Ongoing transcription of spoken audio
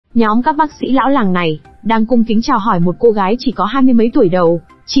Nhóm các bác sĩ lão làng này đang cung kính chào hỏi một cô gái chỉ có 20 mấy tuổi đầu,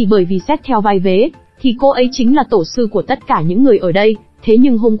 chỉ bởi vì xét theo vai vế thì cô ấy chính là tổ sư của tất cả những người ở đây, thế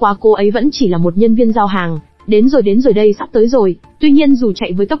nhưng hôm qua cô ấy vẫn chỉ là một nhân viên giao hàng, đến rồi đây, sắp tới rồi. Tuy nhiên dù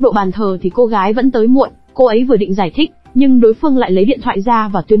chạy với tốc độ bàn thờ thì cô gái vẫn tới muộn, cô ấy vừa định giải thích, nhưng đối phương lại lấy điện thoại ra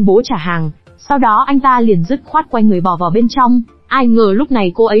và tuyên bố trả hàng. Sau đó anh ta liền dứt khoát quay người bỏ vào bên trong. Ai ngờ lúc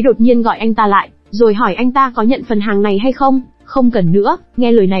này cô ấy đột nhiên gọi anh ta lại, rồi hỏi anh ta có nhận phần hàng này hay không. Không cần nữa.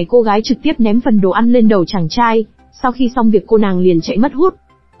 Nghe lời này cô gái trực tiếp ném phần đồ ăn lên đầu chàng trai. Sau khi xong việc cô nàng liền chạy mất hút.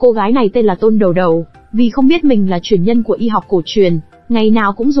 Cô gái này tên là Tôn Đầu Đầu, vì không biết mình là truyền nhân của y học cổ truyền, ngày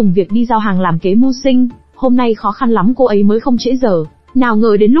nào cũng dùng việc đi giao hàng làm kế mưu sinh. Hôm nay khó khăn lắm cô ấy mới không trễ giờ, nào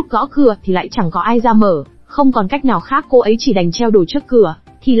ngờ đến lúc gõ cửa thì lại chẳng có ai ra mở. Không còn cách nào khác cô ấy chỉ đành treo đồ trước cửa,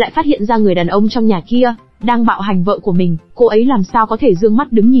 thì lại phát hiện ra người đàn ông trong nhà kia đang bạo hành vợ của mình. Cô ấy làm sao có thể dương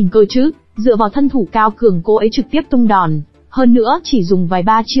mắt đứng nhìn cơ chứ? Dựa vào thân thủ cao cường cô ấy trực tiếp tung đòn. Hơn nữa chỉ dùng vài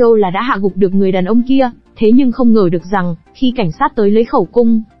ba chiêu là đã hạ gục được người đàn ông kia. Thế nhưng không ngờ được rằng, khi cảnh sát tới lấy khẩu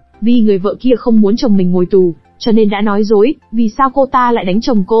cung, vì người vợ kia không muốn chồng mình ngồi tù, cho nên đã nói dối. Vì sao cô ta lại đánh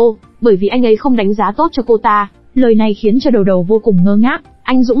chồng cô? Bởi vì anh ấy không đánh giá tốt cho cô ta. Lời này khiến cho Đầu Đầu vô cùng ngơ ngác.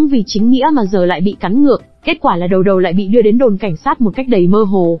 Anh dũng vì chính nghĩa mà giờ lại bị cắn ngược. Kết quả là Đầu Đầu lại bị đưa đến đồn cảnh sát một cách đầy mơ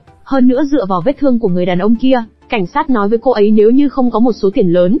hồ. Hơn nữa dựa vào vết thương của người đàn ông kia, cảnh sát nói với cô ấy nếu như không có một số tiền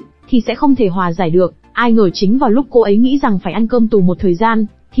lớn thì sẽ không thể hòa giải được. Ai ngờ chính vào lúc cô ấy nghĩ rằng phải ăn cơm tù một thời gian,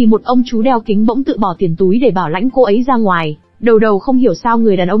 thì một ông chú đeo kính bỗng tự bỏ tiền túi để bảo lãnh cô ấy ra ngoài. Đầu Đầu không hiểu sao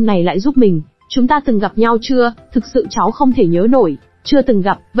người đàn ông này lại giúp mình. Chúng ta từng gặp nhau chưa? Thực sự cháu không thể nhớ nổi. Chưa từng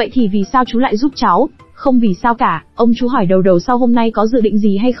gặp, vậy thì vì sao chú lại giúp cháu? Không vì sao cả. Ông chú hỏi Đầu Đầu sau hôm nay có dự định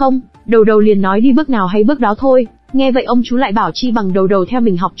gì hay không? Đầu Đầu liền nói đi bước nào hay bước đó thôi. Nghe vậy ông chú lại bảo chi bằng Đầu Đầu theo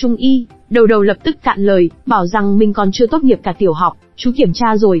mình học trung y. Đầu Đầu lập tức cạn lời, bảo rằng mình còn chưa tốt nghiệp cả tiểu học. Chú kiểm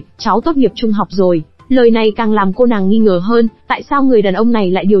tra rồi, cháu tốt nghiệp trung học rồi. Lời này càng làm cô nàng nghi ngờ hơn, tại sao người đàn ông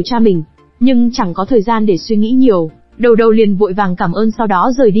này lại điều tra mình. Nhưng chẳng có thời gian để suy nghĩ nhiều, Đầu Đầu liền vội vàng cảm ơn sau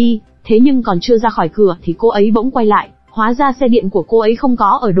đó rời đi. Thế nhưng còn chưa ra khỏi cửa thì cô ấy bỗng quay lại, hóa ra xe điện của cô ấy không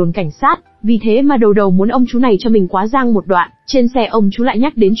có ở đồn cảnh sát. Vì thế mà Đầu Đầu muốn ông chú này cho mình quá giang một đoạn. Trên xe ông chú lại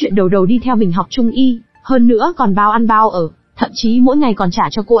nhắc đến chuyện Đầu Đầu đi theo mình học trung y, hơn nữa còn bao ăn bao ở, thậm chí mỗi ngày còn trả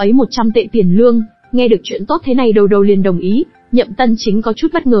cho cô ấy 100 tệ tiền lương. Nghe được chuyện tốt thế này Đầu Đầu liền đồng ý. Nhậm Tân Chính có chút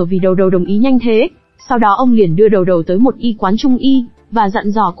bất ngờ vì Đầu Đầu đồng ý nhanh thế. Sau đó ông liền đưa Đầu Đầu tới một y quán trung y, và dặn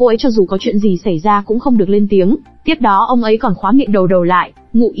dò cô ấy cho dù có chuyện gì xảy ra cũng không được lên tiếng. Tiếp đó ông ấy còn khóa miệng Đầu Đầu lại,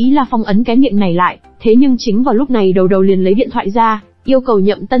 ngụ ý là phong ấn cái miệng này lại. Thế nhưng chính vào lúc này Đầu Đầu liền lấy điện thoại ra, yêu cầu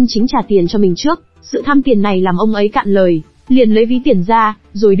Nhậm Tân Chính trả tiền cho mình trước. Sự tham tiền này làm ông ấy cạn lời, liền lấy ví tiền ra,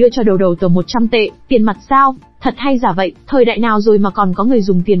 rồi đưa cho Đầu Đầu tờ 100 tệ, tiền mặt sao? Thật hay giả vậy, thời đại nào rồi mà còn có người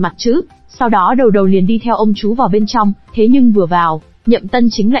dùng tiền mặt chứ? Sau đó Đầu Đầu liền đi theo ông chú vào bên trong, thế nhưng vừa vào, Nhậm Tân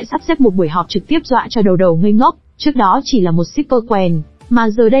Chính lại sắp xếp một buổi họp trực tiếp dọa cho Đầu Đầu ngây ngốc. Trước đó chỉ là một shipper quèn, mà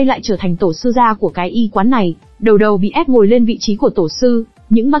giờ đây lại trở thành tổ sư gia của cái y quán này. Đầu Đầu bị ép ngồi lên vị trí của tổ sư,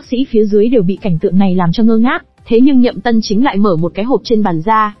 những bác sĩ phía dưới đều bị cảnh tượng này làm cho ngơ ngác. Thế nhưng Nhậm Tân Chính lại mở một cái hộp trên bàn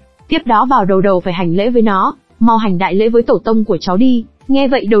ra, tiếp đó bảo Đầu Đầu phải hành lễ với nó, mau hành đại lễ với tổ tông của cháu đi. Nghe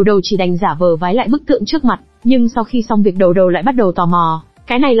vậy Đầu Đầu chỉ đành giả vờ vái lại bức tượng trước mặt, nhưng sau khi xong việc Đầu Đầu lại bắt đầu tò mò,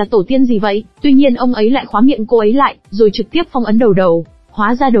 cái này là tổ tiên gì vậy? Tuy nhiên ông ấy lại khóa miệng cô ấy lại, rồi trực tiếp phong ấn Đầu Đầu.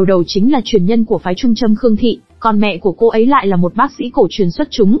 Hóa ra Đầu Đầu chính là truyền nhân của phái Trung Châm Khương Thị, còn mẹ của cô ấy lại là một bác sĩ cổ truyền xuất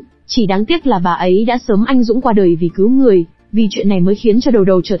chúng. Chỉ đáng tiếc là bà ấy đã sớm anh dũng qua đời vì cứu người, vì chuyện này mới khiến cho Đầu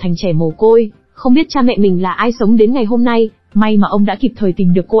Đầu trở thành trẻ mồ côi, không biết cha mẹ mình là ai sống đến ngày hôm nay. May mà ông đã kịp thời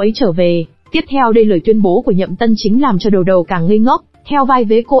tìm được cô ấy trở về. Tiếp theo đây lời tuyên bố của Nhậm Tân Chính làm cho Đầu Đầu càng ngây ngốc, theo vai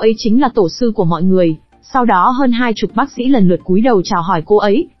vế cô ấy chính là tổ sư của mọi người. Sau đó hơn 20 bác sĩ lần lượt cúi đầu chào hỏi cô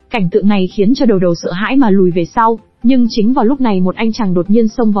ấy, cảnh tượng này khiến cho Đầu Đầu sợ hãi mà lùi về sau. Nhưng chính vào lúc này một anh chàng đột nhiên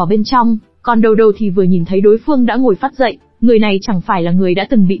xông vào bên trong, còn Đầu Đầu thì vừa nhìn thấy đối phương đã ngồi phát dậy. Người này chẳng phải là người đã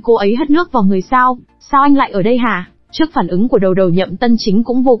từng bị cô ấy hất nước vào người sao? Sao anh lại ở đây hả? Trước phản ứng của Đầu Đầu, Nhậm Tân Chính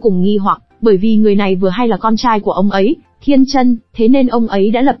cũng vô cùng nghi hoặc, bởi vì người này vừa hay là con trai của ông ấy, Thiên Chân, thế nên ông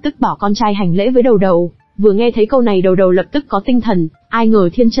ấy đã lập tức bảo con trai hành lễ với Đầu Đầu. Vừa nghe thấy câu này Đầu Đầu lập tức có tinh thần, ai ngờ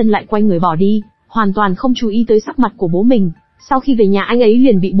Thiên Chân lại quay người bỏ đi, hoàn toàn không chú ý tới sắc mặt của bố mình. Sau khi về nhà anh ấy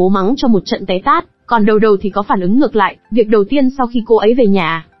liền bị bố mắng cho một trận té tát, còn Đầu Đầu thì có phản ứng ngược lại. Việc đầu tiên sau khi cô ấy về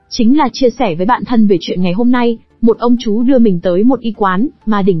nhà, chính là chia sẻ với bạn thân về chuyện ngày hôm nay. Một ông chú đưa mình tới một y quán,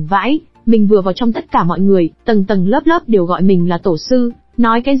 mà đỉnh vãi, mình vừa vào trong tất cả mọi người, tầng tầng lớp lớp đều gọi mình là tổ sư,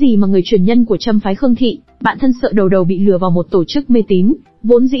 nói cái gì mà người truyền nhân của Trâm phái Khương Thị. Bạn thân sợ Đầu Đầu bị lừa vào một tổ chức mê tín,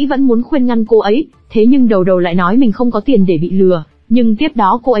 vốn dĩ vẫn muốn khuyên ngăn cô ấy, thế nhưng Đầu Đầu lại nói mình không có tiền để bị lừa, nhưng tiếp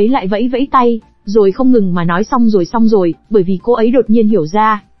đó cô ấy lại vẫy vẫy tay, rồi không ngừng mà nói xong rồi, bởi vì cô ấy đột nhiên hiểu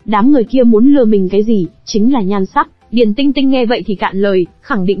ra, đám người kia muốn lừa mình cái gì, chính là nhan sắc. Điền Tinh Tinh nghe vậy thì cạn lời,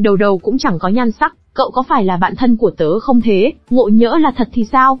 khẳng định đầu đầu cũng chẳng có nhan sắc, cậu có phải là bạn thân của tớ không thế, ngộ nhỡ là thật thì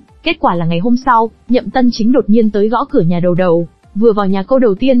sao? Kết quả là ngày hôm sau, Nhậm Tân Chính đột nhiên tới gõ cửa nhà đầu đầu. Vừa vào nhà câu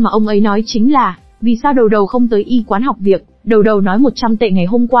đầu tiên mà ông ấy nói chính là, vì sao đầu đầu không tới y quán học việc. Đầu đầu nói 100 tệ ngày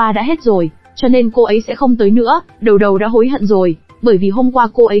hôm qua đã hết rồi, cho nên cô ấy sẽ không tới nữa. Đầu đầu đã hối hận rồi, bởi vì hôm qua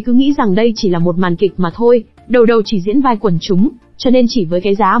cô ấy cứ nghĩ rằng đây chỉ là một màn kịch mà thôi. Đầu đầu chỉ diễn vai quần chúng, cho nên chỉ với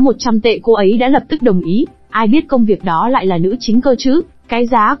cái giá 100 tệ cô ấy đã lập tức đồng ý. Ai biết công việc đó lại là nữ chính cơ chứ, cái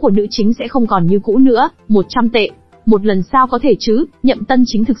giá của nữ chính sẽ không còn như cũ nữa. 100 tệ, một lần sao có thể chứ? Nhậm Tân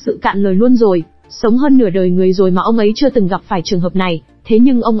Chính thực sự cạn lời luôn rồi. Sống hơn nửa đời người rồi mà ông ấy chưa từng gặp phải trường hợp này, thế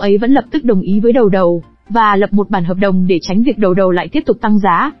nhưng ông ấy vẫn lập tức đồng ý với đầu đầu, và lập một bản hợp đồng để tránh việc đầu đầu lại tiếp tục tăng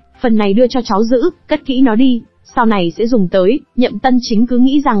giá. Phần này đưa cho cháu giữ, cất kỹ nó đi, sau này sẽ dùng tới. Nhậm Tân Chính cứ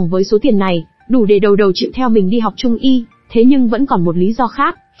nghĩ rằng với số tiền này, đủ để đầu đầu chịu theo mình đi học trung y, thế nhưng vẫn còn một lý do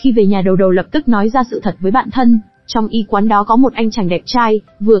khác. Khi về nhà đầu đầu lập tức nói ra sự thật với bạn thân, trong y quán đó có một anh chàng đẹp trai,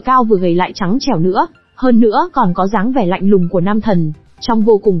 vừa cao vừa gầy lại trắng trẻo nữa, hơn nữa còn có dáng vẻ lạnh lùng của nam thần, trông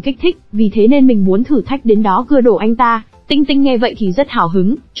vô cùng kích thích, vì thế nên mình muốn thử thách đến đó cưa đổ anh ta. Tinh Tinh nghe vậy thì rất hào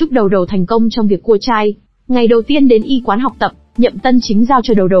hứng, chúc đầu đầu thành công trong việc cua trai. Ngày đầu tiên đến y quán học tập, Nhậm Tân Chính giao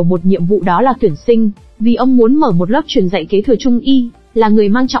cho đầu đầu một nhiệm vụ, đó là tuyển sinh, vì ông muốn mở một lớp truyền dạy kế thừa trung y, là người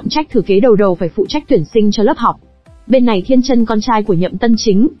mang trọng trách thừa kế, đầu đầu phải phụ trách tuyển sinh cho lớp học. Bên này Thiên Chân, con trai của Nhậm Tân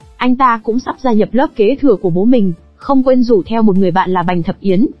Chính, anh ta cũng sắp gia nhập lớp kế thừa của bố mình, không quên rủ theo một người bạn là Bành Thập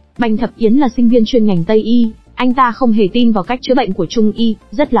Yến. Bành Thập Yến là sinh viên chuyên ngành Tây y, anh ta không hề tin vào cách chữa bệnh của trung y,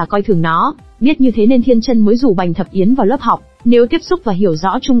 rất là coi thường nó. Biết như thế nên Thiên Chân mới rủ Bành Thập Yến vào lớp học, nếu tiếp xúc và hiểu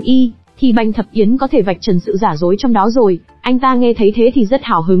rõ trung y, thì Bành Thập Yến có thể vạch trần sự giả dối trong đó rồi. Anh ta nghe thấy thế thì rất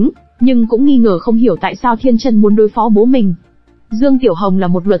hào hứng, nhưng cũng nghi ngờ không hiểu tại sao Thiên Chân muốn đối phó bố mình. Dương Tiểu Hồng là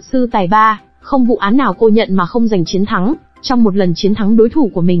một luật sư tài ba, không vụ án nào cô nhận mà không giành chiến thắng. Trong một lần chiến thắng đối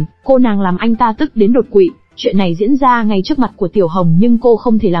thủ của mình, cô nàng làm anh ta tức đến đột quỵ. Chuyện này diễn ra ngay trước mặt của Tiểu Hồng nhưng cô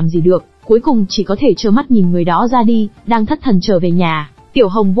không thể làm gì được, cuối cùng chỉ có thể trơ mắt nhìn người đó ra đi. Đang thất thần trở về nhà, Tiểu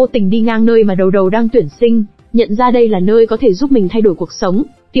Hồng vô tình đi ngang nơi mà đầu đầu đang tuyển sinh, nhận ra đây là nơi có thể giúp mình thay đổi cuộc sống.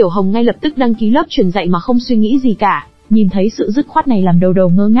 Tiểu Hồng ngay lập tức đăng ký lớp truyền dạy mà không suy nghĩ gì cả. Nhìn thấy sự dứt khoát này làm đầu đầu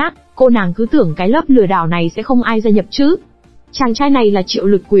ngơ ngác, cô nàng cứ tưởng cái lớp lừa đảo này sẽ không ai gia nhập chứ. Chàng trai này là Triệu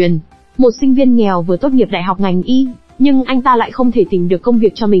Lực Quyền, một sinh viên nghèo vừa tốt nghiệp đại học ngành y, nhưng anh ta lại không thể tìm được công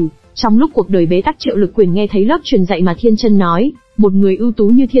việc cho mình. Trong lúc cuộc đời bế tắc, Triệu Lực Quyền nghe thấy lớp truyền dạy mà Thiên Chân nói, một người ưu tú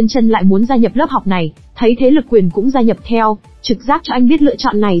như Thiên Chân lại muốn gia nhập lớp học này, thấy thế Lực Quyền cũng gia nhập theo, trực giác cho anh biết lựa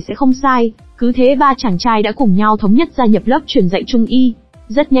chọn này sẽ không sai. Cứ thế ba chàng trai đã cùng nhau thống nhất gia nhập lớp truyền dạy trung y.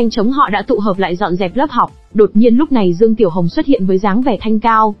 Rất nhanh chóng họ đã tụ hợp lại dọn dẹp lớp học. Đột nhiên lúc này Dương Tiểu Hồng xuất hiện với dáng vẻ thanh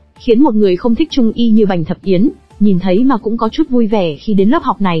cao, khiến một người không thích trung y như Bành Thập Yến nhìn thấy mà cũng có chút vui vẻ khi đến lớp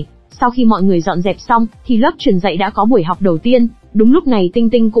học này. Sau khi mọi người dọn dẹp xong, thì lớp truyền dạy đã có buổi học đầu tiên. Đúng lúc này Tinh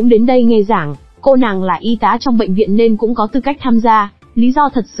Tinh cũng đến đây nghe giảng. Cô nàng là y tá trong bệnh viện nên cũng có tư cách tham gia. Lý do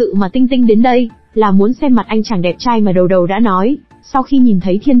thật sự mà Tinh Tinh đến đây là muốn xem mặt anh chàng đẹp trai mà đầu đầu đã nói. Sau khi nhìn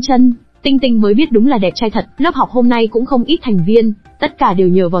thấy Thiên Chân, Tinh Tinh mới biết đúng là đẹp trai thật. Lớp học hôm nay cũng không ít thành viên, tất cả đều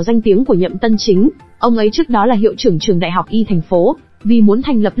nhờ vào danh tiếng của Nhậm Tân Chính. Ông ấy trước đó là hiệu trưởng trường đại học y thành phố, vì muốn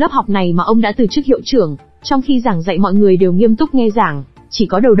thành lập lớp học này mà ông đã từ chức hiệu trưởng. Trong khi giảng dạy mọi người đều nghiêm túc nghe giảng, chỉ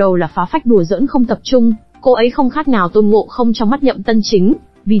có đầu đầu là phá phách đùa giỡn không tập trung. Cô ấy không khác nào Tôn Ngộ Không trong mắt Nhậm Tân Chính,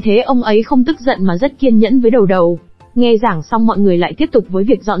 vì thế ông ấy không tức giận mà rất kiên nhẫn với đầu đầu. Nghe giảng xong mọi người lại tiếp tục với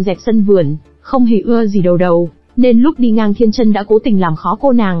việc dọn dẹp sân vườn, không hề ưa gì đầu đầu, nên lúc đi ngang Thiên Chân đã cố tình làm khó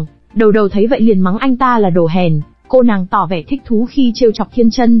cô nàng. Đầu đầu thấy vậy liền mắng anh ta là đồ hèn. Cô nàng tỏ vẻ thích thú khi trêu chọc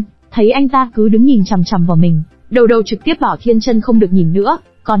Thiên Chân, thấy anh ta cứ đứng nhìn chằm chằm vào mình, đầu đầu trực tiếp bảo Thiên Chân không được nhìn nữa,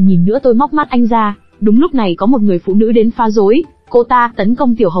 còn nhìn nữa tôi móc mắt anh ra. Đúng lúc này có một người phụ nữ đến phá rối, cô ta tấn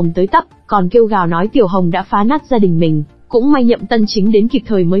công Tiểu Hồng tới tấp, còn kêu gào nói Tiểu Hồng đã phá nát gia đình mình. Cũng may Nhậm Tân Chính đến kịp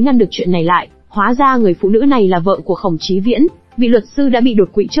thời mới ngăn được chuyện này lại. Hóa ra người phụ nữ này là vợ của Khổng Chí Viễn, vị luật sư đã bị đột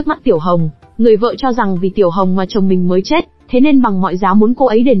quỵ trước mắt Tiểu Hồng. Người vợ cho rằng vì Tiểu Hồng mà chồng mình mới chết, thế nên bằng mọi giá muốn cô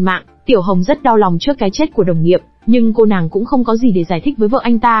ấy đền mạng. Tiểu Hồng rất đau lòng trước cái chết của đồng nghiệp, nhưng cô nàng cũng không có gì để giải thích với vợ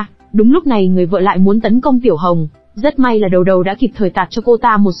anh ta. Đúng lúc này người vợ lại muốn tấn công Tiểu Hồng, rất may là đầu đầu đã kịp thời tạt cho cô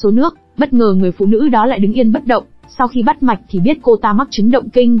ta một số nước. Bất ngờ người phụ nữ đó lại đứng yên bất động. Sau khi bắt mạch thì biết cô ta mắc chứng động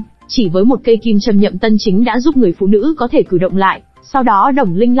kinh, chỉ với một cây kim châm Nhậm Tân Chính đã giúp người phụ nữ có thể cử động lại. Sau đó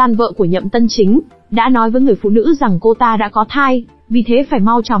Đồng Linh Lan, vợ của Nhậm Tân Chính, đã nói với người phụ nữ rằng cô ta đã có thai, vì thế phải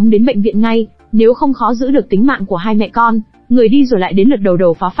mau chóng đến bệnh viện ngay, nếu không khó giữ được tính mạng của hai mẹ con. Người đi rồi lại đến lượt đầu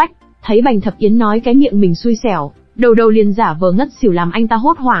đầu phá phách. Thấy Bành Thập Yến nói cái miệng mình xui xẻo, đầu đầu liền giả vờ ngất xỉu làm anh ta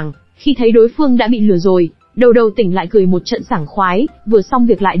hốt hoảng. Khi thấy đối phương đã bị lừa rồi, đầu đầu tỉnh lại cười một trận sảng khoái. Vừa xong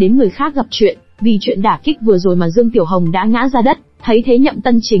việc lại đến người khác gặp chuyện, vì chuyện đả kích vừa rồi mà Dương Tiểu Hồng đã ngã ra đất. Thấy thế Nhậm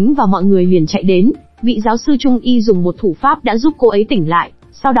Tân Chính và mọi người liền chạy đến. Vị giáo sư trung y dùng một thủ pháp đã giúp cô ấy tỉnh lại,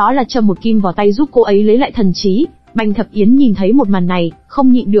 sau đó là châm một kim vào tay giúp cô ấy lấy lại thần trí. Bành Thập Yến nhìn thấy một màn này,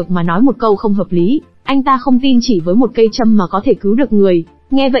 không nhịn được mà nói một câu không hợp lý. Anh ta không tin chỉ với một cây châm mà có thể cứu được người.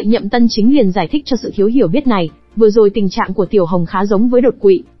 Nghe vậy Nhậm Tân Chính liền giải thích cho sự thiếu hiểu biết này. Vừa rồi tình trạng của Tiểu Hồng khá giống với đột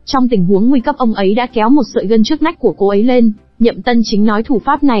quỵ. Trong tình huống nguy cấp ông ấy đã kéo một sợi gân trước nách của cô ấy lên. Nhậm Tân Chính nói thủ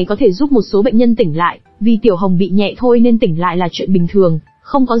pháp này có thể giúp một số bệnh nhân tỉnh lại. Vì Tiểu Hồng bị nhẹ thôi nên tỉnh lại là chuyện bình thường.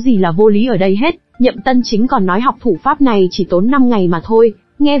 Không có gì là vô lý ở đây hết. Nhậm Tân Chính còn nói học thủ pháp này chỉ tốn 5 ngày mà thôi.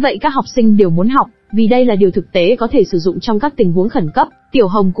 Nghe vậy các học sinh đều muốn học. Vì đây là điều thực tế có thể sử dụng trong các tình huống khẩn cấp. Tiểu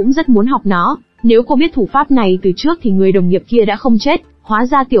Hồng cũng rất muốn học nó. Nếu cô biết thủ pháp này từ trước thì người đồng nghiệp kia đã không chết. Hóa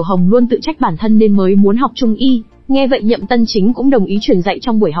ra Tiểu Hồng luôn tự trách bản thân nên mới muốn học Trung y. Nghe vậy Nhậm Tân Chính cũng đồng ý truyền dạy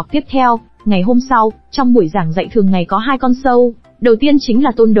trong buổi học tiếp theo. Ngày hôm sau, trong buổi giảng dạy thường ngày có 2 con sâu. Đầu tiên chính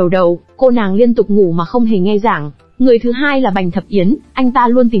là Tôn Đầu Đầu, cô nàng liên tục ngủ mà không hề nghe giảng. Người thứ hai là Bành Thập Yến, anh ta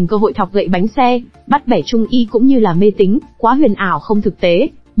luôn tìm cơ hội thọc gậy bánh xe, bắt bẻ Trung y cũng như là mê tín, quá huyền ảo không thực tế.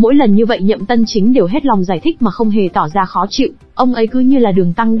 Mỗi lần như vậy Nhậm Tân Chính đều hết lòng giải thích mà không hề tỏ ra khó chịu. Ông ấy cứ như là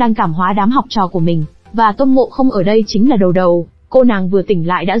Đường Tăng đang cảm hóa đám học trò của mình. Và Tôn Ngộ Không ở đây chính là Đầu Đầu. Cô nàng vừa tỉnh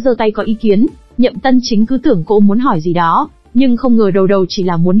lại đã giơ tay có ý kiến. Nhậm Tân Chính cứ tưởng cô muốn hỏi gì đó, nhưng không ngờ Đầu Đầu chỉ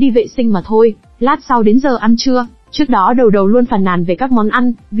là muốn đi vệ sinh mà thôi. Lát sau đến giờ ăn trưa, trước đó Đầu Đầu luôn phàn nàn về các món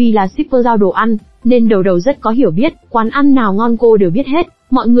ăn, vì là shipper giao đồ ăn, nên Đầu Đầu rất có hiểu biết, quán ăn nào ngon cô đều biết hết.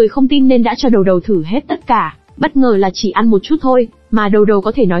 Mọi người không tin nên đã cho Đầu Đầu thử hết tất cả. Bất ngờ là chỉ ăn một chút thôi, mà Đầu Đầu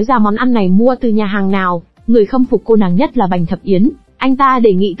có thể nói ra món ăn này mua từ nhà hàng nào. Người khâm phục cô nàng nhất là Bành Thập Yến. Anh ta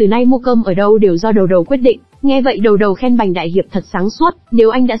đề nghị từ nay mua cơm ở đâu đều do Đầu Đầu quyết định. Nghe vậy Đầu Đầu khen Bành đại hiệp thật sáng suốt. Nếu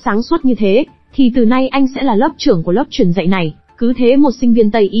anh đã sáng suốt như thế, thì từ nay anh sẽ là lớp trưởng của lớp truyền dạy này. Cứ thế một sinh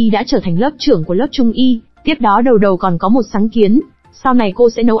viên Tây y đã trở thành lớp trưởng của lớp Trung y. Tiếp đó Đầu Đầu còn có một sáng kiến. Sau này cô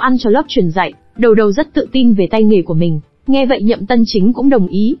sẽ nấu ăn cho lớp truyền dạy. Đầu Đầu rất tự tin về tay nghề của mình. Nghe vậy Nhậm Tân Chính cũng đồng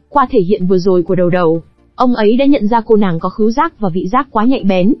ý. Qua thể hiện vừa rồi của Đầu Đầu, ông ấy đã nhận ra cô nàng có khứu giác và vị giác quá nhạy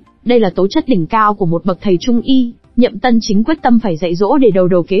bén. Đây là tố chất đỉnh cao của một bậc thầy Trung y. Nhậm Tân Chính quyết tâm phải dạy dỗ để Đầu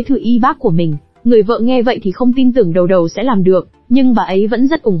Đầu kế thừa y bác của mình. Người vợ nghe vậy thì không tin tưởng Đầu Đầu sẽ làm được, nhưng bà ấy vẫn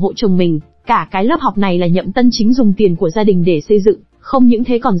rất ủng hộ chồng mình. Cả cái lớp học này là Nhậm Tân Chính dùng tiền của gia đình để xây dựng, không những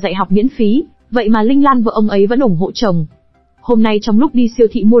thế còn dạy học miễn phí. Vậy mà Linh Lan vợ ông ấy vẫn ủng hộ chồng. Hôm nay trong lúc đi siêu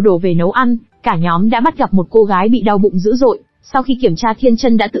thị mua đồ về nấu ăn, cả nhóm đã bắt gặp một cô gái bị đau bụng dữ dội. Sau khi kiểm tra Thiên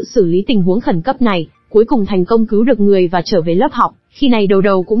Chân đã tự xử lý tình huống khẩn cấp này, cuối cùng thành công cứu được người và trở về lớp học. Khi này Đầu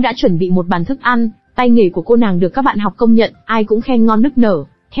Đầu cũng đã chuẩn bị một bàn thức ăn, tay nghề của cô nàng được các bạn học công nhận, ai cũng khen ngon nức nở.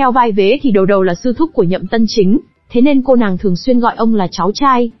 Theo vai vế thì Đầu Đầu là sư thúc của Nhậm Tân Chính, thế nên cô nàng thường xuyên gọi ông là cháu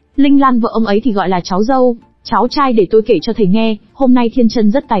trai. Linh Lan vợ ông ấy thì gọi là cháu dâu. Cháu trai để tôi kể cho thầy nghe, hôm nay Thiên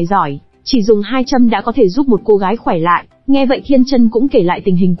Chân rất tài giỏi, chỉ dùng 2 châm đã có thể giúp một cô gái khỏe lại. Nghe vậy Thiên Chân cũng kể lại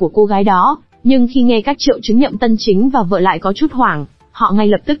tình hình của cô gái đó, nhưng khi nghe các triệu chứng Nhậm Tân Chính và vợ lại có chút hoảng, họ ngay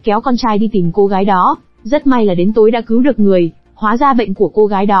lập tức kéo con trai đi tìm cô gái đó. Rất may là đến tối đã cứu được người, hóa ra bệnh của cô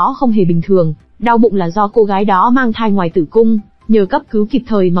gái đó không hề bình thường, đau bụng là do cô gái đó mang thai ngoài tử cung, nhờ cấp cứu kịp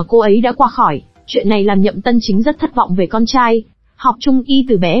thời mà cô ấy đã qua khỏi. Chuyện này làm Nhậm Tân Chính rất thất vọng về con trai. Học Trung y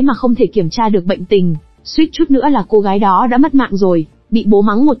từ bé mà không thể kiểm tra được bệnh tình, suýt chút nữa là cô gái đó đã mất mạng rồi, bị bố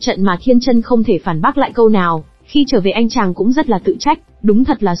mắng một trận mà Thiên Chân không thể phản bác lại câu nào. Khi trở về anh chàng cũng rất là tự trách, đúng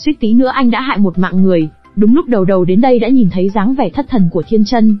thật là suýt tí nữa anh đã hại một mạng người. Đúng lúc Đầu Đầu đến đây đã nhìn thấy dáng vẻ thất thần của Thiên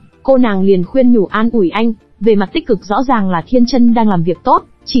Chân, cô nàng liền khuyên nhủ an ủi anh. Về mặt tích cực rõ ràng là Thiên Chân đang làm việc tốt,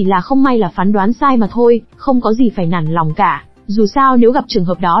 chỉ là không may là phán đoán sai mà thôi, không có gì phải nản lòng cả. Dù sao nếu gặp trường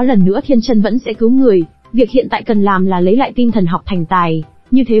hợp đó lần nữa Thiên Chân vẫn sẽ cứu người. Việc hiện tại cần làm là lấy lại tinh thần học thành tài,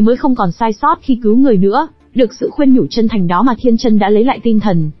 như thế mới không còn sai sót khi cứu người nữa. Được sự khuyên nhủ chân thành đó mà Thiên Chân đã lấy lại tinh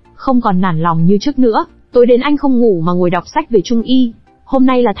thần, không còn nản lòng như trước nữa. Tối đến anh không ngủ mà ngồi đọc sách về Trung y. Hôm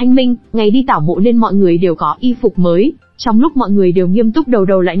nay là Thanh Minh, ngày đi tảo mộ nên mọi người đều có y phục mới. Trong lúc mọi người đều nghiêm túc, Đầu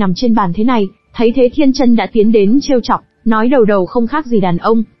Đầu lại nằm trên bàn thế này. Thấy thế Thiên Chân đã tiến đến trêu chọc, nói Đầu Đầu không khác gì đàn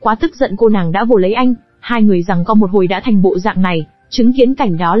ông, quá tức giận cô nàng đã vồ lấy anh. Hai người giằng co một hồi đã thành bộ dạng này. Chứng kiến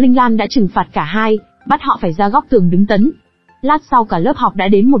cảnh đó Linh Lan đã trừng phạt cả hai, bắt họ phải ra góc tường đứng tấn. Lát sau cả lớp học đã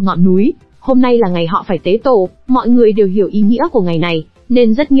đến một ngọn núi. Hôm nay là ngày họ phải tế tổ, mọi người đều hiểu ý nghĩa của ngày này,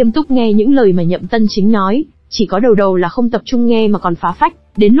 nên rất nghiêm túc nghe những lời mà Nhậm Tân Chính nói. Chỉ có Đầu Đầu là không tập trung nghe mà còn phá phách.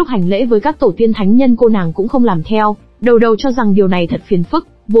 Đến lúc hành lễ với các tổ tiên thánh nhân cô nàng cũng không làm theo. Đầu Đầu cho rằng điều này thật phiền phức,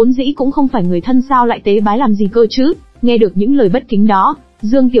 vốn dĩ cũng không phải người thân sao lại tế bái làm gì cơ chứ. Nghe được những lời bất kính đó,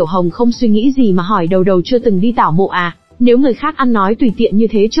 Dương Tiểu Hồng không suy nghĩ gì mà hỏi Đầu Đầu chưa từng đi tảo mộ à? Nếu người khác ăn nói tùy tiện như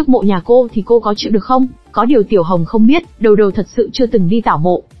thế trước mộ nhà cô thì cô có chịu được không? Có điều Tiểu Hồng không biết, Đầu Đầu thật sự chưa từng đi tảo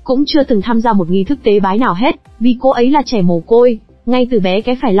mộ, cũng chưa từng tham gia một nghi thức tế bái nào hết, vì cô ấy là trẻ mồ côi, ngay từ bé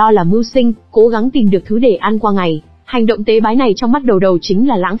cái phải lo là mưu sinh, cố gắng tìm được thứ để ăn qua ngày. Hành động tế bái này trong mắt Đầu Đầu chính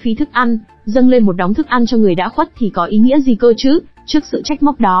là lãng phí thức ăn, dâng lên một đống thức ăn cho người đã khuất thì có ý nghĩa gì cơ chứ? Trước sự trách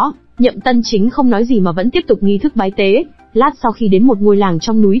móc đó, Nhậm Tân Chính không nói gì mà vẫn tiếp tục nghi thức bái tế. Lát sau khi đến một ngôi làng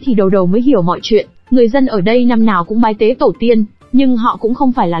trong núi thì Đầu Đầu mới hiểu mọi chuyện. Người dân ở đây năm nào cũng bái tế tổ tiên, nhưng họ cũng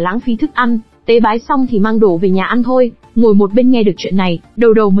không phải là lãng phí thức ăn, tế bái xong thì mang đồ về nhà ăn thôi. Ngồi một bên nghe được chuyện này,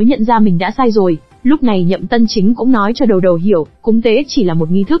 Đầu Đầu mới nhận ra mình đã sai rồi. Lúc này Nhậm Tân Chính cũng nói cho Đầu Đầu hiểu, cúng tế chỉ là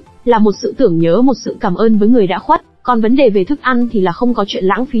một nghi thức, là một sự tưởng nhớ, một sự cảm ơn với người đã khuất, còn vấn đề về thức ăn thì là không có chuyện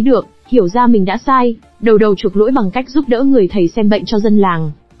lãng phí được. Hiểu ra mình đã sai, Đầu Đầu chuộc lỗi bằng cách giúp đỡ người thầy xem bệnh cho dân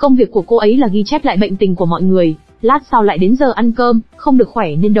làng. Công việc của cô ấy là ghi chép lại bệnh tình của mọi người. Lát sau lại đến giờ ăn cơm, không được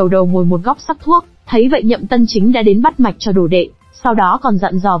khỏe nên Đầu Đầu ngồi một góc sắc thuốc. Thấy vậy Nhậm Tân Chính đã đến bắt mạch cho đồ đệ, sau đó còn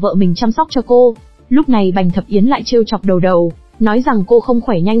dặn dò vợ mình chăm sóc cho cô. Lúc này Bành Thập Yến lại trêu chọc Đầu Đầu, nói rằng cô không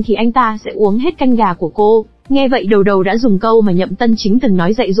khỏe nhanh thì anh ta sẽ uống hết canh gà của cô. Nghe vậy Đầu Đầu đã dùng câu mà Nhậm Tân Chính từng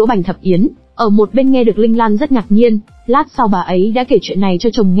nói dạy dỗ Bành Thập Yến. Ở một bên nghe được Linh Lan rất ngạc nhiên, lát sau bà ấy đã kể chuyện này cho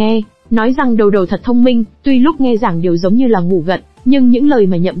chồng nghe, nói rằng Đầu Đầu thật thông minh, tuy lúc nghe giảng đều giống như là ngủ gật, nhưng những lời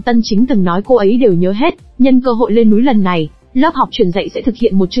mà Nhậm Tân Chính từng nói cô ấy đều nhớ hết. Nhân cơ hội lên núi lần này, lớp học truyền dạy sẽ thực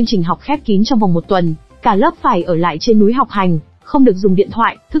hiện một chương trình học khép kín trong vòng 1 tuần, cả lớp phải ở lại trên núi học hành, không được dùng điện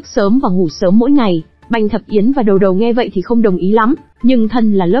thoại, thức sớm và ngủ sớm mỗi ngày. Bành Thập Yến và Đầu Đầu nghe vậy thì không đồng ý lắm, nhưng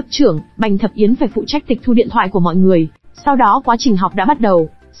thân là lớp trưởng, Bành Thập Yến phải phụ trách tịch thu điện thoại của mọi người. Sau đó quá trình học đã bắt đầu,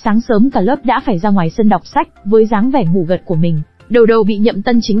 sáng sớm cả lớp đã phải ra ngoài sân đọc sách, với dáng vẻ ngủ gật của mình. Đầu Đầu bị Nhậm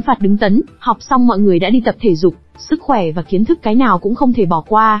Tân Chính phạt đứng tấn, học xong mọi người đã đi tập thể dục, sức khỏe và kiến thức cái nào cũng không thể bỏ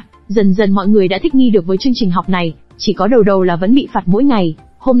qua. Dần dần mọi người đã thích nghi được với chương trình học này, chỉ có Đầu Đầu là vẫn bị phạt mỗi ngày.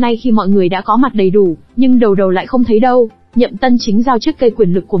 Hôm nay khi mọi người đã có mặt đầy đủ, nhưng Đầu Đầu lại không thấy đâu. Nhậm Tân Chính giao chiếc cây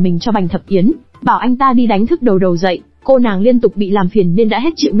quyền lực của mình cho Bành Thập Yến, bảo anh ta đi đánh thức Đầu Đầu dậy. Cô nàng liên tục bị làm phiền nên đã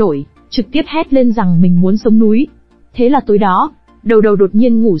hết chịu nổi, trực tiếp hét lên rằng mình muốn sống núi. Thế là tối đó, Đầu Đầu đột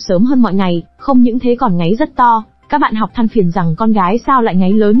nhiên ngủ sớm hơn mọi ngày, không những thế còn ngáy rất to. Các bạn học than phiền rằng con gái sao lại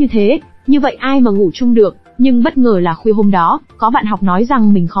ngáy lớn như thế, như vậy ai mà ngủ chung được. Nhưng bất ngờ là khuya hôm đó, có bạn học nói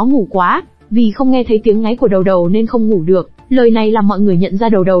rằng mình khó ngủ quá, vì không nghe thấy tiếng ngáy của Đầu Đầu nên không ngủ được. Lời này làm mọi người nhận ra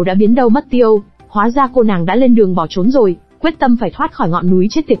Đầu Đầu đã biến đâu mất tiêu, hóa ra cô nàng đã lên đường bỏ trốn rồi, quyết tâm phải thoát khỏi ngọn núi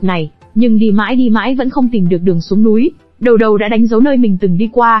chết tiệt này. Nhưng đi mãi vẫn không tìm được đường xuống núi. Đầu Đầu đã đánh dấu nơi mình từng đi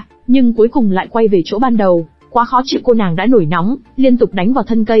qua, nhưng cuối cùng lại quay về chỗ ban đầu. Quá khó chịu cô nàng đã nổi nóng, liên tục đánh vào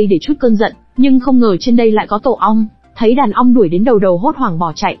thân cây để trút cơn giận, nhưng không ngờ trên đây lại có tổ ong. Thấy đàn ong đuổi đến Đầu Đầu hốt hoảng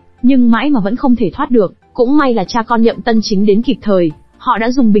bỏ chạy, nhưng mãi mà vẫn không thể thoát được. Cũng may là cha con Nhậm Tân Chính đến kịp thời, họ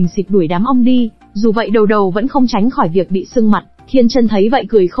đã dùng bình xịt đuổi đám ong đi. Dù vậy Đầu Đầu vẫn không tránh khỏi việc bị sưng mặt. Thiên Chân thấy vậy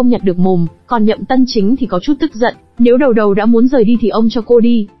cười không nhặt được mồm, còn Nhậm Tân Chính thì có chút tức giận, nếu Đầu Đầu đã muốn rời đi thì ông cho cô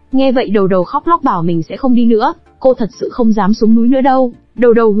đi. Nghe vậy Đầu Đầu khóc lóc bảo mình sẽ không đi nữa, cô thật sự không dám xuống núi nữa đâu.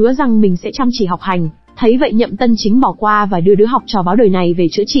 Đầu Đầu hứa rằng mình sẽ chăm chỉ học hành. Thấy vậy Nhậm Tân Chính bỏ qua và đưa đứa học trò báo đời này về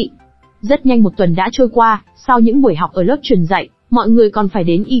chữa trị. Rất nhanh 1 tuần đã trôi qua, sau những buổi học ở lớp truyền dạy, mọi người còn phải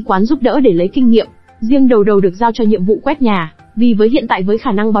đến y quán giúp đỡ để lấy kinh nghiệm. Riêng Đầu Đầu được giao cho nhiệm vụ quét nhà, vì với hiện tại với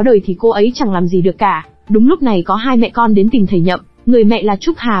khả năng báo đời thì cô ấy chẳng làm gì được cả. Đúng lúc này có 2 mẹ con đến tìm thầy Nhậm, người mẹ là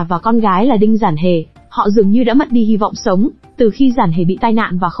Trúc Hà và con gái là Đinh Giản Hề. Họ dường như đã mất đi hy vọng sống, từ khi Giản Hề bị tai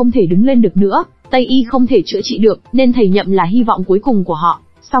nạn và không thể đứng lên được nữa, Tây y không thể chữa trị được, nên thầy Nhậm là hy vọng cuối cùng của họ.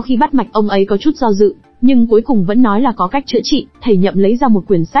 Sau khi bắt mạch ông ấy có chút do dự, nhưng cuối cùng vẫn nói là có cách chữa trị. Thầy Nhậm lấy ra một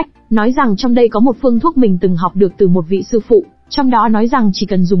quyển sách, nói rằng trong đây có một phương thuốc mình từng học được từ một vị sư phụ, trong đó nói rằng chỉ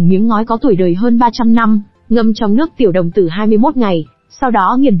cần dùng miếng ngói có tuổi đời hơn 300 năm, ngâm trong nước tiểu đồng tử 21 ngày, sau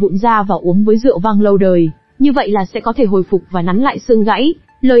đó nghiền vụn ra và uống với rượu vang lâu đời, như vậy là sẽ có thể hồi phục và nắn lại xương gãy.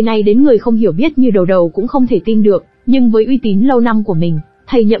 Lời này đến người không hiểu biết như Đầu Đầu cũng không thể tin được, nhưng với uy tín lâu năm của mình,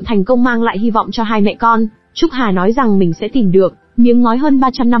 thầy Nhậm thành công mang lại hy vọng cho 2 mẹ con. Trúc Hà nói rằng mình sẽ tìm được miếng ngói hơn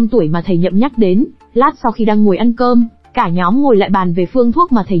 300 năm tuổi mà thầy Nhậm nhắc đến. Lát sau khi đang ngồi ăn cơm, cả nhóm ngồi lại bàn về phương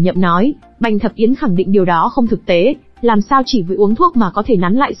thuốc mà thầy Nhậm nói. Bành Thập Yến khẳng định điều đó không thực tế, làm sao chỉ với uống thuốc mà có thể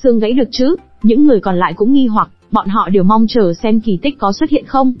nắn lại xương gãy được chứ. Những người còn lại cũng nghi hoặc, bọn họ đều mong chờ xem kỳ tích có xuất hiện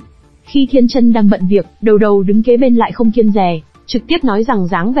không. Khi Thiên Chân đang bận việc, Đầu Đầu đứng kế bên lại không kiêng dè, trực tiếp nói rằng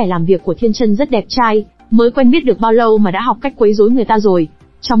dáng vẻ làm việc của Thiên Chân rất đẹp trai, mới quen biết được bao lâu mà đã học cách quấy rối người ta rồi.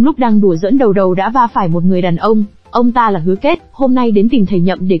 Trong lúc đang đùa giỡn Đầu Đầu đã va phải một người đàn ông ta là Hứa Kết, hôm nay đến tìm thầy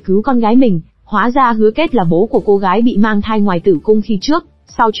Nhậm để cứu con gái mình. Hóa ra Hứa Kết là bố của cô gái bị mang thai ngoài tử cung khi trước.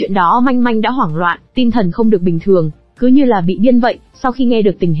 Sau chuyện đó Manh Manh đã hoảng loạn, tinh thần không được bình thường, cứ như là bị điên vậy. Sau khi nghe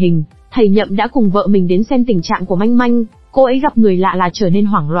được tình hình, thầy Nhậm đã cùng vợ mình đến xem tình trạng của Manh Manh. Cô ấy gặp người lạ là trở nên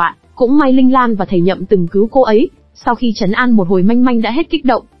hoảng loạn, cũng may Linh Lan và thầy Nhậm từng cứu cô ấy. Sau khi trấn an một hồi Manh Manh đã hết kích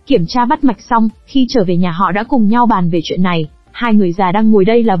động, kiểm tra bắt mạch xong, khi trở về nhà họ đã cùng nhau bàn về chuyện này. 2 người già đang ngồi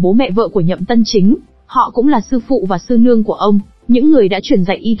đây là bố mẹ vợ của Nhậm Tân Chính, họ cũng là sư phụ và sư nương của ông, những người đã truyền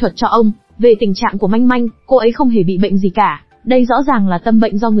dạy y thuật cho ông. Về tình trạng của Manh Manh, cô ấy không hề bị bệnh gì cả, đây rõ ràng là tâm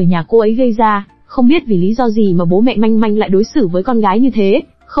bệnh do người nhà cô ấy gây ra. Không biết vì lý do gì mà bố mẹ Manh Manh lại đối xử với con gái như thế,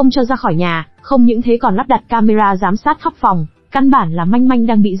 không cho ra khỏi nhà, không những thế còn lắp đặt camera giám sát khắp phòng, căn bản là Manh Manh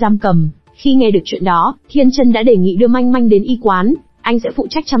đang bị giam cầm. Khi nghe được chuyện đó, Thiên Chân đã đề nghị đưa Manh Manh đến y quán, anh sẽ phụ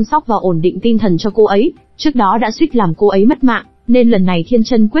trách chăm sóc và ổn định tinh thần cho cô ấy, trước đó đã suýt làm cô ấy mất mạng, nên lần này Thiên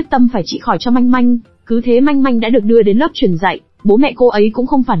Chân quyết tâm phải trị khỏi cho Manh Manh. Cứ thế Manh Manh đã được đưa đến lớp truyền dạy, bố mẹ cô ấy cũng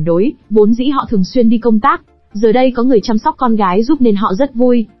không phản đối, vốn dĩ họ thường xuyên đi công tác, giờ đây có người chăm sóc con gái giúp nên họ rất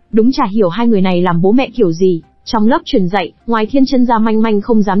vui, đúng chả hiểu hai người này làm bố mẹ kiểu gì. Trong lớp truyền dạy, ngoài Thiên Chân ra Manh Manh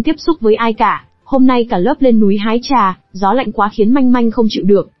không dám tiếp xúc với ai cả. Hôm nay cả lớp lên núi hái trà, gió lạnh quá khiến Manh Manh không chịu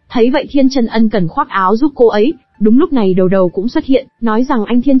được, thấy vậy Thiên Chân ân cần khoác áo giúp cô ấy. Đúng lúc này Đầu Đầu cũng xuất hiện, nói rằng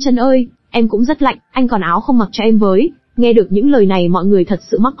anh Thiên Chân ơi, em cũng rất lạnh, anh còn áo không mặc cho em với. Nghe được những lời này mọi người thật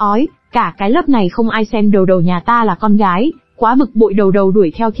sự mắc ói, cả cái lớp này không ai xem Đầu Đầu nhà ta là con gái, quá bực bội Đầu Đầu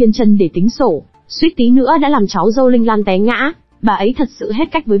đuổi theo Thiên Chân để tính sổ, suýt tí nữa đã làm cháu dâu Linh Lan té ngã. Bà ấy thật sự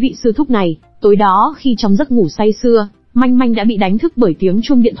hết cách với vị sư thúc này. Tối đó khi trong giấc ngủ say sưa, Manh Manh đã bị đánh thức bởi tiếng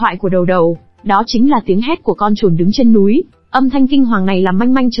chuông điện thoại của Đầu Đầu, đó chính là tiếng hét của con trồn đứng trên núi. Âm thanh kinh hoàng này làm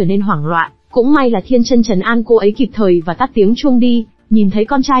Manh Manh trở nên hoảng loạn, cũng may là Thiên Chân trấn an cô ấy kịp thời và tắt tiếng chuông đi. Nhìn thấy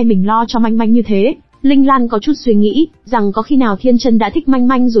con trai mình lo cho Manh Manh như thế, Linh Lan có chút suy nghĩ, rằng có khi nào Thiên Chân đã thích Manh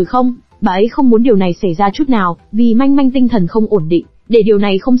Manh rồi không? Bà ấy không muốn điều này xảy ra chút nào, vì Manh Manh tinh thần không ổn định. Để điều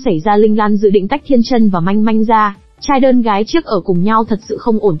này không xảy ra Linh Lan dự định tách Thiên Chân và Manh Manh ra, trai đơn gái chiếc ở cùng nhau thật sự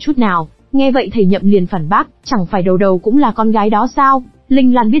không ổn chút nào. Nghe vậy thầy Nhậm liền phản bác, chẳng phải Đầu Đầu cũng là con gái đó sao?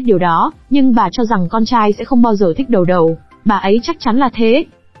 Linh Lan biết điều đó, nhưng bà cho rằng con trai sẽ không bao giờ thích Đầu Đầu, bà ấy chắc chắn là thế.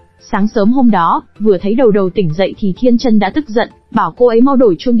 Sáng sớm hôm đó, vừa thấy Đầu Đầu tỉnh dậy thì Thiên Chân đã tức giận, bảo cô ấy mau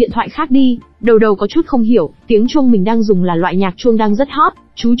đổi chuông điện thoại khác đi. Đầu Đầu có chút không hiểu, tiếng chuông mình đang dùng là loại nhạc chuông đang rất hot,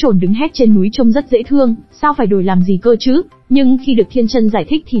 chú trồn đứng hét trên núi trông rất dễ thương, sao phải đổi làm gì cơ chứ? Nhưng khi được Thiên Chân giải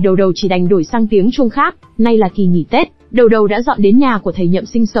thích thì Đầu Đầu chỉ đành đổi sang tiếng chuông khác. Nay là kỳ nghỉ Tết, Đầu Đầu đã dọn đến nhà của thầy Nhậm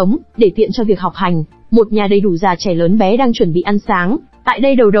sinh sống, để tiện cho việc học hành. Một nhà đầy đủ già trẻ lớn bé đang chuẩn bị ăn sáng. Tại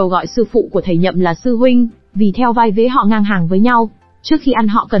đây Đầu Đầu gọi sư phụ của thầy Nhậm là sư huynh, vì theo vai vế họ ngang hàng với nhau. Trước khi ăn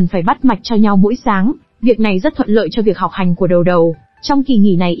họ cần phải bắt mạch cho nhau mỗi sáng, việc này rất thuận lợi cho việc học hành của Đầu Đầu. Trong kỳ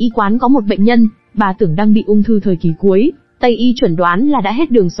nghỉ này y quán có một bệnh nhân, bà tưởng đang bị ung thư thời kỳ cuối, Tây y chuẩn đoán là đã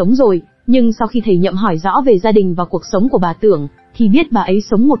hết đường sống rồi, nhưng sau khi thầy Nhậm hỏi rõ về gia đình và cuộc sống của bà tưởng, thì biết bà ấy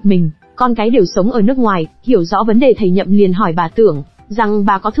sống một mình, con cái đều sống ở nước ngoài. Hiểu rõ vấn đề thầy Nhậm liền hỏi bà tưởng, rằng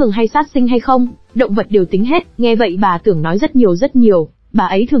bà có thường hay sát sinh hay không, động vật đều tính hết. Nghe vậy bà tưởng nói rất nhiều, bà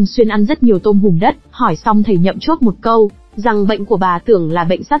ấy thường xuyên ăn rất nhiều tôm hùm đất. Hỏi xong thầy Nhậm chốt một câu, rằng bệnh của bà tưởng là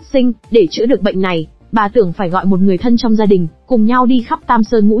bệnh sát sinh, để chữa được bệnh này, bà tưởng phải gọi một người thân trong gia đình, cùng nhau đi khắp Tam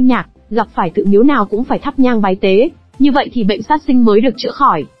Sơn Ngũ Nhạc, gặp phải tự miếu nào cũng phải thắp nhang bái tế, như vậy thì bệnh sát sinh mới được chữa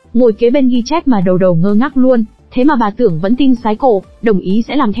khỏi. Ngồi kế bên ghi chép mà Đầu Đầu ngơ ngác luôn, thế mà bà tưởng vẫn tin sái cổ, đồng ý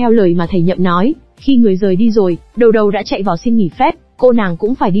sẽ làm theo lời mà thầy Nhậm nói. Khi người rời đi rồi, Đầu Đầu đã chạy vào xin nghỉ phép, cô nàng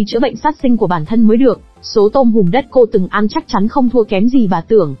cũng phải đi chữa bệnh sát sinh của bản thân mới được. Số tôm hùm đất cô từng ăn chắc chắn không thua kém gì bà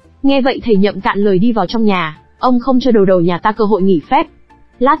tưởng. Nghe vậy thầy Nhậm cạn lời đi vào trong nhà, ông không cho Đầu Đầu nhà ta cơ hội nghỉ phép.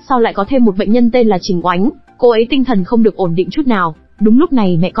 Lát sau lại có thêm một bệnh nhân tên là Trình Oánh, cô ấy tinh thần không được ổn định chút nào. Đúng lúc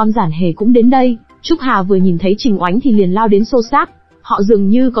này mẹ con Giản Hề cũng đến đây. Trúc Hà vừa nhìn thấy Trình Oánh thì liền lao đến xô xát. Họ dường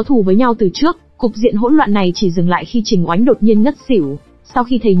như có thù với nhau từ trước. Cục diện hỗn loạn này chỉ dừng lại khi Trình Oánh đột nhiên ngất xỉu. Sau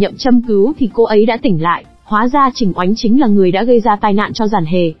khi thầy Nhậm châm cứu thì cô ấy đã tỉnh lại. Hóa ra Trình Oánh chính là người đã gây ra tai nạn cho Giản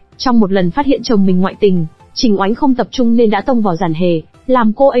Hề. Trong một lần phát hiện chồng mình ngoại tình, Trình Oánh không tập trung nên đã tông vào Giản Hề,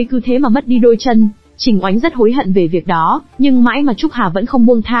 làm cô ấy cứ thế mà mất đi đôi chân. Trình Oánh rất hối hận về việc đó, nhưng mãi mà Trúc Hà vẫn không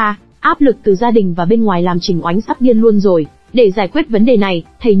buông tha. Áp lực từ gia đình và bên ngoài làm Trình Oánh sắp điên luôn rồi. Để giải quyết vấn đề này,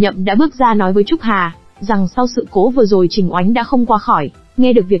 thầy Nhậm đã bước ra nói với Trúc Hà rằng sau sự cố vừa rồi Trình Oánh đã không qua khỏi.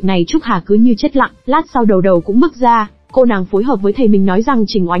 Nghe được việc này Trúc Hà cứ như chết lặng. Lát sau Đầu Đầu cũng bước ra, cô nàng phối hợp với thầy mình nói rằng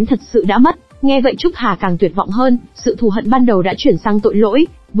Trình Oánh thật sự đã mất. Nghe vậy Trúc Hà càng tuyệt vọng hơn, sự thù hận ban đầu đã chuyển sang tội lỗi.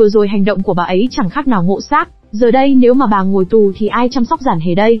 Vừa rồi hành động của bà ấy chẳng khác nào ngộ sát. Giờ đây nếu mà bà ngồi tù thì ai chăm sóc Giản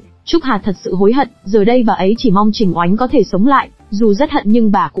Hề đây? Trúc Hà thật sự hối hận, giờ đây bà ấy chỉ mong Trình Oánh có thể sống lại, dù rất hận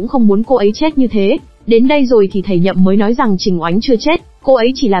nhưng bà cũng không muốn cô ấy chết như thế. Đến đây rồi thì thầy Nhậm mới nói rằng Trình Oánh chưa chết, cô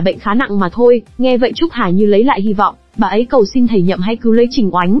ấy chỉ là bệnh khá nặng mà thôi. Nghe vậy Trúc Hà như lấy lại hy vọng, bà ấy cầu xin thầy Nhậm hãy cứu lấy Trình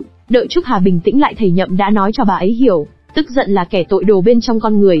Oánh. Đợi Trúc Hà bình tĩnh lại thầy Nhậm đã nói cho bà ấy hiểu, tức giận là kẻ tội đồ bên trong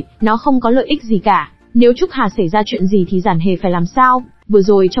con người, nó không có lợi ích gì cả. Nếu Trúc Hà xảy ra chuyện gì thì Giản Hề phải làm sao? Vừa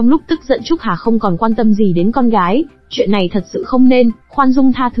rồi trong lúc tức giận Trúc Hà không còn quan tâm gì đến con gái, chuyện này thật sự không nên, khoan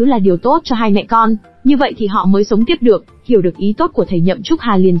dung tha thứ là điều tốt cho hai mẹ con, như vậy thì họ mới sống tiếp được. Hiểu được ý tốt của thầy Nhậm Trúc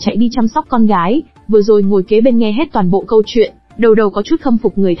Hà liền chạy đi chăm sóc con gái, vừa rồi ngồi kế bên nghe hết toàn bộ câu chuyện, Đầu Đầu có chút khâm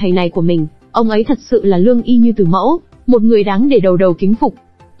phục người thầy này của mình, ông ấy thật sự là lương y như từ mẫu, một người đáng để Đầu Đầu kính phục.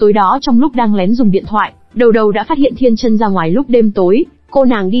 Tối đó trong lúc đang lén dùng điện thoại, Đầu Đầu đã phát hiện Thiên Chân ra ngoài lúc đêm tối, cô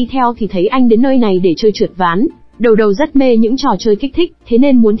nàng đi theo thì thấy anh đến nơi này để chơi trượt ván. Đầu Đầu rất mê những trò chơi kích thích, thế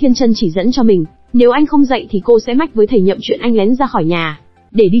nên muốn Thiên Chân chỉ dẫn cho mình, nếu anh không dậy thì cô sẽ mách với thầy Nhậm chuyện anh lén ra khỏi nhà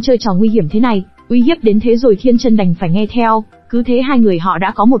để đi chơi trò nguy hiểm thế này. Uy hiếp đến thế rồi Thiên Chân đành phải nghe theo, cứ thế hai người họ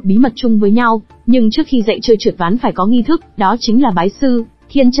đã có một bí mật chung với nhau, nhưng trước khi dạy chơi trượt ván phải có nghi thức, đó chính là bái sư.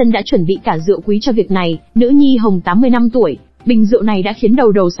 Thiên Chân đã chuẩn bị cả rượu quý cho việc này, nữ nhi hồng 80 năm tuổi, bình rượu này đã khiến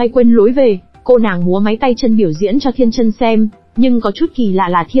đầu đầu say quên lối về. Cô nàng múa máy tay chân biểu diễn cho Thiên Chân xem, nhưng có chút kỳ lạ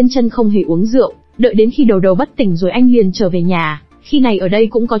là Thiên Chân không hề uống rượu, đợi đến khi đầu đầu bất tỉnh rồi anh liền trở về nhà. Khi này ở đây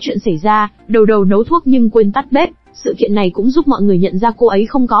cũng có chuyện xảy ra, đầu đầu nấu thuốc nhưng quên tắt bếp, sự kiện này cũng giúp mọi người nhận ra cô ấy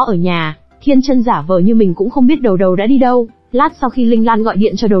không có ở nhà. Thiên Chân giả vờ như mình cũng không biết đầu đầu đã đi đâu. Lát sau khi Linh Lan gọi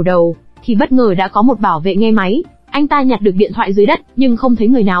điện cho đầu đầu, thì bất ngờ đã có một bảo vệ nghe máy. Anh ta nhặt được điện thoại dưới đất, nhưng không thấy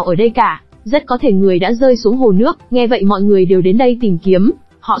người nào ở đây cả. Rất có thể người đã rơi xuống hồ nước. Nghe vậy mọi người đều đến đây tìm kiếm.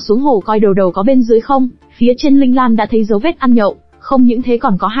 Họ xuống hồ coi đầu đầu có bên dưới không. Phía trên Linh Lan đã thấy dấu vết ăn nhậu. Không những thế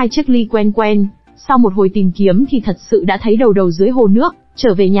còn có 2 chiếc ly quen quen. Sau một hồi tìm kiếm thì thật sự đã thấy đầu đầu dưới hồ nước.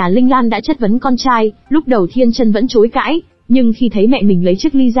 Trở về nhà Linh Lan đã chất vấn con trai. Lúc đầu Thiên Chân vẫn chối cãi, nhưng khi thấy mẹ mình lấy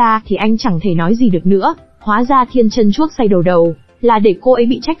chiếc ly ra thì anh chẳng thể nói gì được nữa. Hóa ra Thiên Chân chuốc say đầu đầu là để cô ấy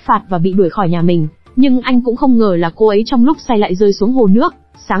bị trách phạt và bị đuổi khỏi nhà mình. Nhưng anh cũng không ngờ là cô ấy trong lúc say lại rơi xuống hồ nước.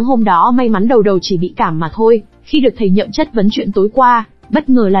 Sáng hôm đó may mắn đầu đầu chỉ bị cảm mà thôi. Khi được thầy Nhậm chất vấn chuyện tối qua, bất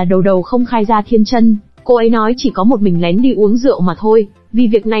ngờ là đầu đầu không khai ra Thiên Chân. Cô ấy nói chỉ có một mình lén đi uống rượu mà thôi. Vì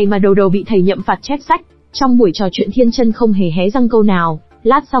việc này mà đầu đầu bị thầy Nhậm phạt chép sách. Trong buổi trò chuyện Thiên Chân không hề hé răng câu nào.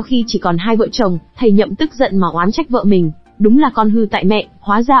 Lát sau khi chỉ còn 2 vợ chồng, thầy Nhậm tức giận mà oán trách vợ mình. Đúng là con hư tại mẹ,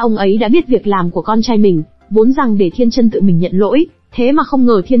 hóa ra ông ấy đã biết việc làm của con trai mình, vốn rằng để Thiên Chân tự mình nhận lỗi, thế mà không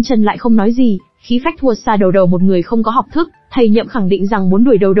ngờ Thiên Chân lại không nói gì, khí phách thua xa đầu đầu một người không có học thức. Thầy Nhậm khẳng định rằng muốn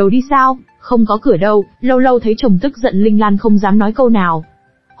đuổi đầu đầu đi sao, không có cửa đâu. Lâu lâu thấy chồng tức giận Linh Lan không dám nói câu nào.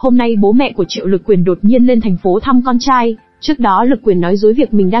 Hôm nay bố mẹ của Triệu Lực Quyền đột nhiên lên thành phố thăm con trai, trước đó Lực Quyền nói dối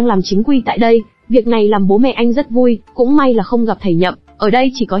việc mình đang làm chính quy tại đây, việc này làm bố mẹ anh rất vui, cũng may là không gặp thầy Nhậm, ở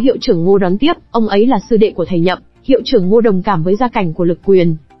đây chỉ có hiệu trưởng Ngô đón tiếp, ông ấy là sư đệ của thầy Nhậm. Hiệu trưởng Ngô đồng cảm với gia cảnh của Lực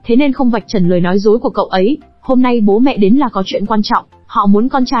Quyền, thế nên không vạch trần lời nói dối của cậu ấy. Hôm nay bố mẹ đến là có chuyện quan trọng, họ muốn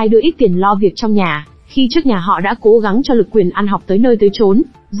con trai đưa ít tiền lo việc trong nhà. Khi trước nhà họ đã cố gắng cho Lực Quyền ăn học tới nơi tới chốn,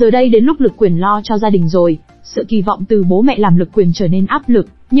 giờ đây đến lúc Lực Quyền lo cho gia đình rồi. Sự kỳ vọng từ bố mẹ làm Lực Quyền trở nên áp lực,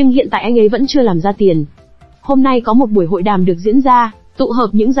 nhưng hiện tại anh ấy vẫn chưa làm ra tiền. Hôm nay có một buổi hội đàm được diễn ra, tụ hợp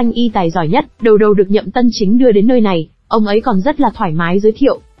những danh y tài giỏi nhất. Đầu đầu được Nhậm Tân Chính đưa đến nơi này, ông ấy còn rất là thoải mái giới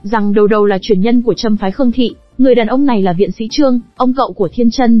thiệu rằng đầu đầu là truyền nhân của Trâm phái Khương thị. Người đàn ông này là viện sĩ Trương, ông cậu của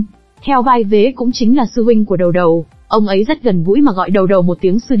Thiên Chân, theo vai vế cũng chính là sư huynh của đầu đầu. Ông ấy rất gần gũi mà gọi đầu đầu một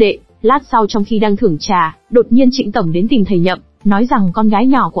tiếng sư đệ. Lát sau trong khi đang thưởng trà, đột nhiên Trịnh tổng đến tìm thầy Nhậm, nói rằng con gái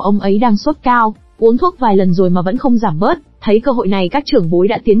nhỏ của ông ấy đang sốt cao, uống thuốc vài lần rồi mà vẫn không giảm bớt. Thấy cơ hội này các trưởng bối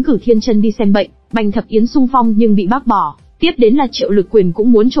đã tiến cử Thiên Chân đi xem bệnh, Bành Thập Yến xung phong nhưng bị bác bỏ. Tiếp đến là Triệu Lực Quyền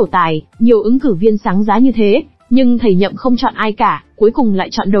cũng muốn trổ tài, nhiều ứng cử viên sáng giá như thế, nhưng thầy Nhậm không chọn ai cả, cuối cùng lại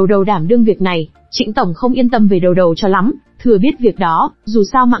chọn đầu đầu đảm đương việc này. Trịnh tổng không yên tâm về đầu đầu cho lắm, thừa biết việc đó, dù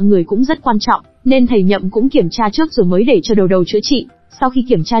sao mạng người cũng rất quan trọng, nên thầy Nhậm cũng kiểm tra trước rồi mới để cho đầu đầu chữa trị. Sau khi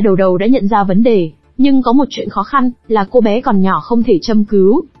kiểm tra đầu đầu đã nhận ra vấn đề, nhưng có một chuyện khó khăn, là cô bé còn nhỏ không thể châm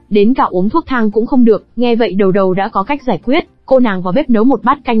cứu, đến cả uống thuốc thang cũng không được. Nghe vậy đầu đầu đã có cách giải quyết, cô nàng vào bếp nấu một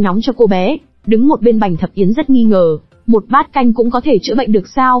bát canh nóng cho cô bé. Đứng một bên Bành Thập Yến rất nghi ngờ, một bát canh cũng có thể chữa bệnh được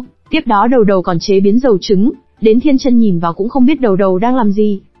sao? Tiếp đó đầu đầu còn chế biến dầu trứng, đến Thiên Chân nhìn vào cũng không biết đầu đầu đang làm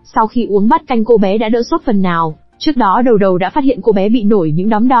gì. Sau khi uống bát canh cô bé đã đỡ sốt phần nào, trước đó đầu đầu đã phát hiện cô bé bị nổi những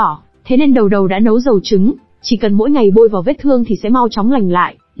đốm đỏ, thế nên đầu đầu đã nấu dầu trứng, chỉ cần mỗi ngày bôi vào vết thương thì sẽ mau chóng lành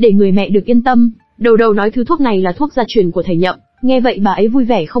lại, để người mẹ được yên tâm. Đầu đầu nói thứ thuốc này là thuốc gia truyền của thầy Nhậm, nghe vậy bà ấy vui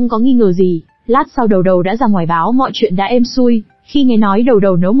vẻ không có nghi ngờ gì. Lát sau đầu đầu đã ra ngoài báo mọi chuyện đã êm xuôi, khi nghe nói đầu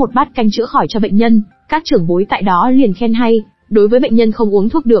đầu nấu một bát canh chữa khỏi cho bệnh nhân, các trưởng bối tại đó liền khen hay. Đối với bệnh nhân không uống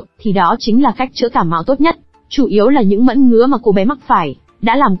thuốc được, thì đó chính là cách chữa cảm mạo tốt nhất. Chủ yếu là những mẫn ngứa mà cô bé mắc phải,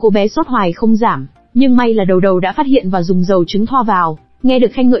 đã làm cô bé sốt hoài không giảm, nhưng may là đầu đầu đã phát hiện và dùng dầu trứng thoa vào. Nghe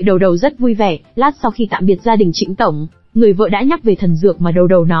được khen ngợi đầu đầu rất vui vẻ. Lát sau khi tạm biệt gia đình Trịnh tổng, người vợ đã nhắc về thần dược mà đầu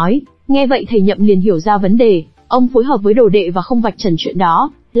đầu nói. Nghe vậy thầy Nhậm liền hiểu ra vấn đề, ông phối hợp với đồ đệ và không vạch trần chuyện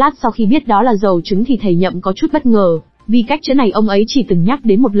đó. Lát sau khi biết đó là dầu trứng thì thầy Nhậm có chút bất ngờ, vì cách chữa này ông ấy chỉ từng nhắc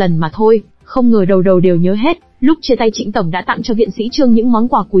đến một lần mà thôi, không ngờ đầu đầu đều nhớ hết. Lúc chia tay Trịnh tổng đã tặng cho viện sĩ Trương những món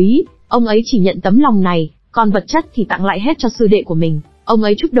quà quý, ông ấy chỉ nhận tấm lòng này, còn vật chất thì tặng lại hết cho sư đệ của mình. Ông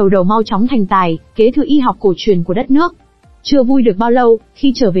ấy chúc đầu đầu mau chóng thành tài, kế thừa y học cổ truyền của đất nước. Chưa vui được bao lâu,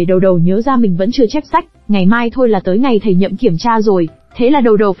 khi trở về đầu đầu nhớ ra mình vẫn chưa chép sách, ngày mai thôi là tới ngày thầy Nhậm kiểm tra rồi, thế là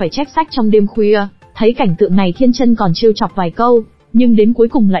đầu đầu phải chép sách trong đêm khuya. Thấy cảnh tượng này Thiên Chân còn trêu chọc vài câu, nhưng đến cuối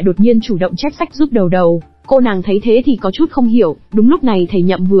cùng lại đột nhiên chủ động chép sách giúp đầu đầu. Cô nàng thấy thế thì có chút không hiểu. Đúng lúc này thầy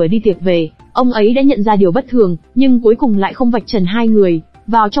Nhậm vừa đi tiệc về, ông ấy đã nhận ra điều bất thường, nhưng cuối cùng lại không vạch trần hai người.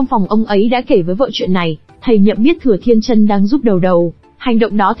 Vào trong phòng ông ấy đã kể với vợ chuyện này. Thầy Nhậm biết thừa Thiên Chân đang giúp đầu đầu, hành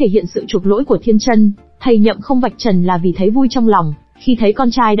động đó thể hiện sự chuộc lỗi của Thiên Chân. Thầy Nhậm không vạch trần là vì thấy vui trong lòng, Khi thấy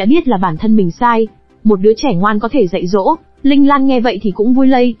con trai đã biết là bản thân mình sai, một đứa trẻ ngoan có thể dạy dỗ, Linh Lan nghe vậy thì cũng vui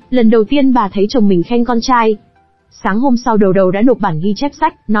lây, lần đầu tiên bà thấy chồng mình khen con trai. Sáng hôm sau Đầu Đầu đã nộp bản ghi chép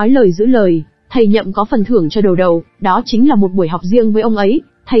sách, nói lời giữ lời, thầy Nhậm có phần thưởng cho Đầu Đầu, đó chính là một buổi học riêng với ông ấy.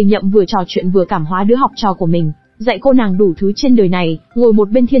 Thầy Nhậm vừa trò chuyện vừa cảm hóa đứa học trò của mình, dạy cô nàng đủ thứ trên đời này. Ngồi một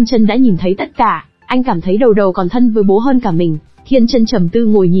bên Thiên Chân đã nhìn thấy tất cả, anh cảm thấy Đầu Đầu còn thân với bố hơn cả mình. Thiên Chân trầm tư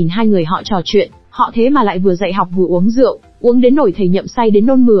ngồi nhìn hai người họ trò chuyện, họ thế mà lại vừa dạy học vừa uống rượu, uống đến nỗi thầy Nhậm say đến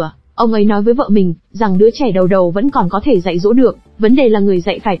nôn mửa. Ông ấy nói với vợ mình rằng đứa trẻ Đầu Đầu vẫn còn có thể dạy dỗ được, vấn đề là người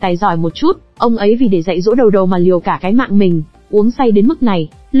dạy phải tài giỏi một chút. Ông ấy vì để dạy dỗ Đầu Đầu mà liều cả cái mạng mình, uống say đến mức này.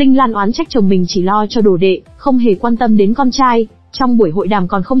 Linh Lan oán trách chồng mình chỉ lo cho đồ đệ, không hề quan tâm đến con trai. Trong buổi hội đàm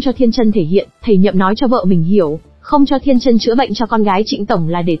còn không cho Thiên Chân thể hiện, thầy Nhậm nói cho vợ mình hiểu, không cho Thiên Chân chữa bệnh cho con gái Trịnh tổng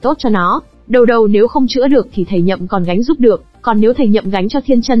là để tốt cho nó. Đầu Đầu nếu không chữa được thì thầy Nhậm còn gánh giúp được, còn nếu thầy Nhậm gánh cho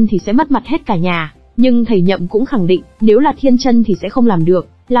Thiên Chân thì sẽ mất mặt hết cả nhà. Nhưng thầy Nhậm cũng khẳng định, nếu là Thiên Chân thì sẽ không làm được.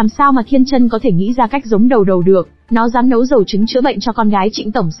 Làm sao mà Thiên Chân có thể nghĩ ra cách giống Đầu Đầu được? Nó dám nấu dầu trứng chữa bệnh cho con gái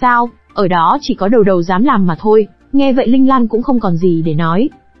Trịnh tổng sao? Ở đó chỉ có Đầu Đầu dám làm mà thôi. Nghe vậy Linh Lan cũng không còn gì để nói.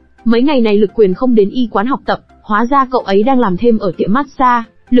 Mấy ngày này Lực Quyền không đến y quán học tập, hóa ra cậu ấy đang làm thêm ở tiệm massage.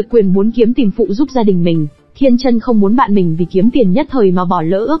 Lực Quyền muốn kiếm tìm phụ giúp gia đình mình. Thiên Chân không muốn bạn mình vì kiếm tiền nhất thời mà bỏ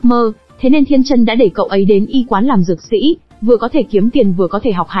lỡ ước mơ, thế nên Thiên Chân đã để cậu ấy đến y quán làm dược sĩ, vừa có thể kiếm tiền vừa có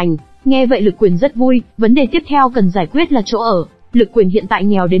thể học hành. Nghe vậy Lực Quyền rất vui, vấn đề tiếp theo cần giải quyết là chỗ ở. Lực Quyền hiện tại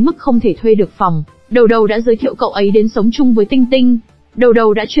nghèo đến mức không thể thuê được phòng. Đầu Đầu đã giới thiệu cậu ấy đến sống chung với Tinh Tinh. Đầu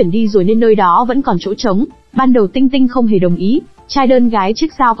Đầu đã chuyển đi rồi nên nơi đó vẫn còn chỗ trống. Ban đầu Tinh Tinh không hề đồng ý, trai đơn gái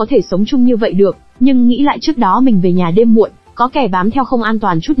chiếc sao có thể sống chung như vậy được, nhưng nghĩ lại trước đó mình về nhà đêm muộn, có kẻ bám theo không an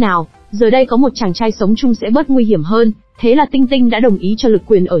toàn chút nào, giờ đây có một chàng trai sống chung sẽ bớt nguy hiểm hơn, thế là Tinh Tinh đã đồng ý cho Lực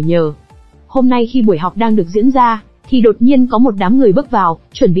Quyền ở nhờ. Hôm nay khi buổi học đang được diễn ra, thì đột nhiên có một đám người bước vào,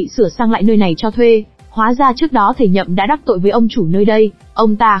 chuẩn bị sửa sang lại nơi này cho thuê. Hóa ra trước đó thầy Nhậm đã đắc tội với ông chủ nơi đây,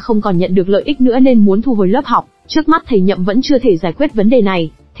 ông ta không còn nhận được lợi ích nữa nên muốn thu hồi lớp học. Trước mắt thầy Nhậm vẫn chưa thể giải quyết vấn đề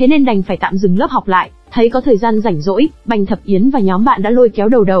này, thế nên đành phải tạm dừng lớp học lại. Thấy có thời gian rảnh rỗi, Bành Thập Yến và nhóm bạn đã lôi kéo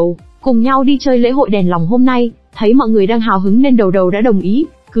Đầu Đầu, cùng nhau đi chơi lễ hội đèn lồng hôm nay. Thấy mọi người đang hào hứng nên Đầu Đầu đã đồng ý,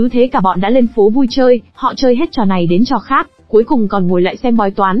 cứ thế cả bọn đã lên phố vui chơi, họ chơi hết trò này đến trò khác, cuối cùng còn ngồi lại xem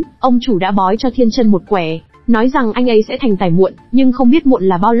bói toán. Ông chủ đã bói cho Thiên Chân một quẻ, nói rằng anh ấy sẽ thành tài muộn, nhưng không biết muộn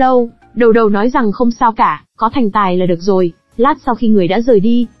là bao lâu. Đầu Đầu nói rằng không sao cả, có thành tài là được rồi. Lát sau khi người đã rời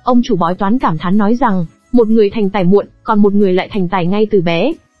đi, ông chủ bói toán cảm thán nói rằng, một người thành tài muộn, còn một người lại thành tài ngay từ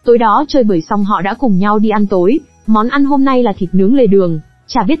bé. Tối đó chơi bời xong họ đã cùng nhau đi ăn tối, món ăn hôm nay là thịt nướng lề đường.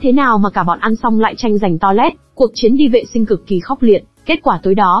 Chả biết thế nào mà cả bọn ăn xong lại tranh giành toilet, cuộc chiến đi vệ sinh cực kỳ khốc liệt. Kết quả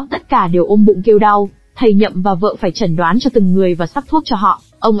tối đó tất cả đều ôm bụng kêu đau, thầy Nhậm và vợ phải chẩn đoán cho từng người và sắc thuốc cho họ.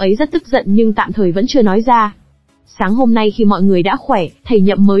 Ông ấy rất tức giận nhưng tạm thời vẫn chưa nói ra. Sáng hôm nay khi mọi người đã khỏe, thầy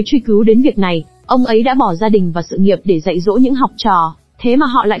Nhậm mới truy cứu đến việc này. Ông ấy đã bỏ gia đình và sự nghiệp để dạy dỗ những học trò, thế mà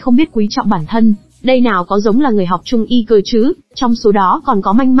họ lại không biết quý trọng bản thân. Đây nào có giống là người học chung y cơ chứ, trong số đó còn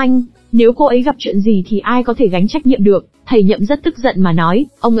có Manh Manh. Nếu cô ấy gặp chuyện gì thì ai có thể gánh trách nhiệm được. Thầy Nhậm rất tức giận mà nói,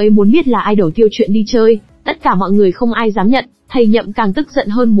 ông ấy muốn biết là ai đầu tiêu chuyện đi chơi. Tất cả mọi người không ai dám nhận, thầy Nhậm càng tức giận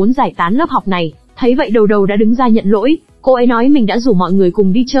hơn muốn giải tán lớp học này. Thấy vậy Đầu Đầu đã đứng ra nhận lỗi, cô ấy nói mình đã rủ mọi người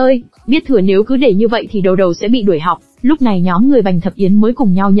cùng đi chơi, biết thừa nếu cứ để như vậy thì Đầu Đầu sẽ bị đuổi học. Lúc này nhóm người Bành Thập Yến mới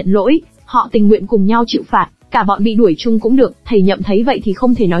cùng nhau nhận lỗi, họ tình nguyện cùng nhau chịu phạt, cả bọn bị đuổi chung cũng được. Thầy Nhậm thấy vậy thì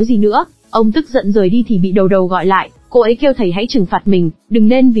không thể nói gì nữa, ông tức giận rời đi thì bị Đầu Đầu gọi lại, cô ấy kêu thầy hãy trừng phạt mình, đừng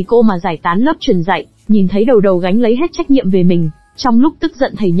nên vì cô mà giải tán lớp truyền dạy. Nhìn thấy Đầu Đầu gánh lấy hết trách nhiệm về mình, trong lúc tức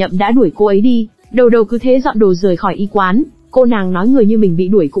giận thầy Nhậm đã đuổi cô ấy đi. Đầu Đầu cứ thế dọn đồ rời khỏi y quán. Cô nàng nói người như mình bị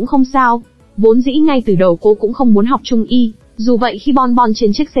đuổi cũng không sao, vốn dĩ ngay từ đầu cô cũng không muốn học trung y. Dù vậy khi bon bon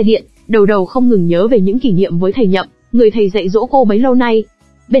trên chiếc xe điện, Đầu Đầu không ngừng nhớ về những kỷ niệm với thầy Nhậm, người thầy dạy dỗ cô bấy lâu nay.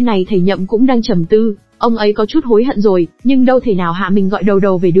 Bên này thầy Nhậm cũng đang trầm tư, ông ấy có chút hối hận rồi, nhưng đâu thể nào hạ mình gọi Đầu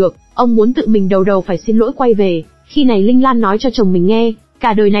Đầu về được, ông muốn tự mình Đầu Đầu phải xin lỗi quay về. Khi này Linh Lan nói cho chồng mình nghe,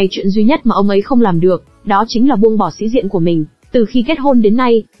 cả đời này chuyện duy nhất mà ông ấy không làm được, đó chính là buông bỏ sĩ diện của mình. Từ khi kết hôn đến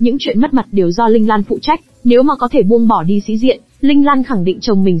nay, những chuyện mất mặt đều do Linh Lan phụ trách, nếu mà có thể buông bỏ đi sĩ diện, Linh Lan khẳng định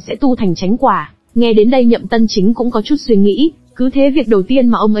chồng mình sẽ tu thành chánh quả. Nghe đến đây Nhậm Tân Chính cũng có chút suy nghĩ, cứ thế việc đầu tiên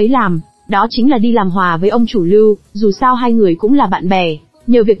mà ông ấy làm, đó chính là đi làm hòa với ông chủ Lưu, dù sao hai người cũng là bạn bè,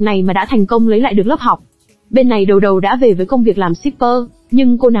 nhờ việc này mà đã thành công lấy lại được lớp học. Bên này Đầu Đầu đã về với công việc làm shipper,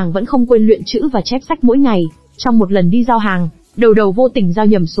 nhưng cô nàng vẫn không quên luyện chữ và chép sách mỗi ngày. Trong một lần đi giao hàng, Đầu Đầu vô tình giao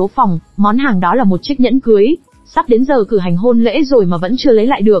nhầm số phòng, món hàng đó là một chiếc nhẫn cưới. Sắp đến giờ cử hành hôn lễ rồi mà vẫn chưa lấy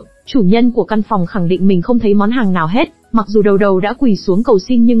lại được, chủ nhân của căn phòng khẳng định mình không thấy món hàng nào hết. Mặc dù Đầu Đầu đã quỳ xuống cầu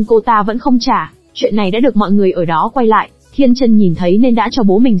xin nhưng cô ta vẫn không trả. Chuyện này đã được mọi người ở đó quay lại, Thiên Chân nhìn thấy nên đã cho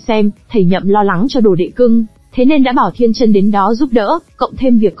bố mình xem. Thầy Nhậm lo lắng cho đồ đệ cưng, thế nên đã bảo Thiên Chân đến đó giúp đỡ, cộng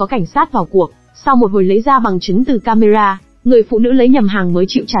thêm việc có cảnh sát vào cuộc. Sau một hồi lấy ra bằng chứng từ camera, người phụ nữ lấy nhầm hàng mới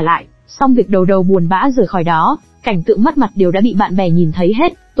chịu trả lại. Xong việc đầu đầu buồn bã rời khỏi đó, cảnh tượng mất mặt đều đã bị bạn bè nhìn thấy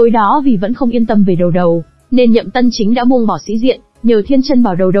hết. Tối đó vì vẫn không yên tâm về đầu đầu, nên Nhậm Tân Chính đã buông bỏ sĩ diện, nhờ Thiên Chân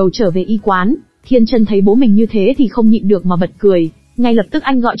bảo đầu đầu trở về y quán. Thiên Chân thấy bố mình như thế thì không nhịn được mà bật cười, ngay lập tức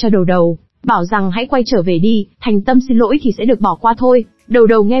anh gọi cho đầu đầu, bảo rằng hãy quay trở về đi, thành tâm xin lỗi thì sẽ được bỏ qua thôi. Đầu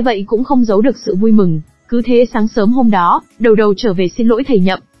đầu nghe vậy cũng không giấu được sự vui mừng. Cứ thế sáng sớm hôm đó, đầu đầu trở về xin lỗi thầy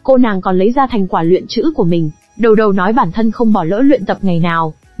Nhậm, cô nàng còn lấy ra thành quả luyện chữ của mình. Đầu đầu nói bản thân không bỏ lỡ luyện tập ngày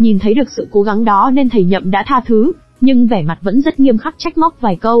nào, nhìn thấy được sự cố gắng đó nên thầy Nhậm đã tha thứ, nhưng vẻ mặt vẫn rất nghiêm khắc trách móc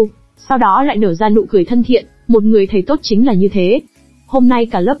vài câu, sau đó lại nở ra nụ cười thân thiện, một người thầy tốt chính là như thế. Hôm nay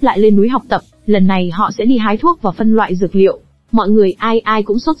cả lớp lại lên núi học tập, lần này họ sẽ đi hái thuốc và phân loại dược liệu. Mọi người ai ai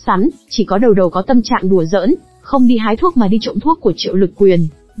cũng sốt sắng, chỉ có đầu đầu có tâm trạng đùa giỡn, không đi hái thuốc mà đi trộm thuốc của Triệu Lực Quyền.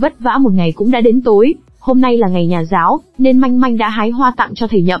 Vất vả một ngày cũng đã đến tối, hôm nay là ngày nhà giáo, nên Manh Manh đã hái hoa tặng cho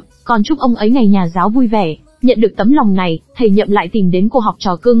thầy Nhậm, còn chúc ông ấy ngày nhà giáo vui vẻ. Nhận được tấm lòng này, thầy Nhậm lại tìm đến cô học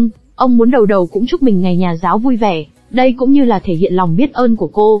trò cưng, ông muốn đầu đầu cũng chúc mình ngày nhà giáo vui vẻ, đây cũng như là thể hiện lòng biết ơn của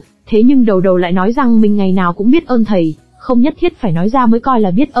cô. Thế nhưng đầu đầu lại nói rằng mình ngày nào cũng biết ơn thầy, không nhất thiết phải nói ra mới coi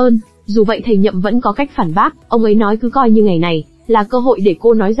là biết ơn. Dù vậy thầy Nhậm vẫn có cách phản bác, ông ấy nói cứ coi như ngày này là cơ hội để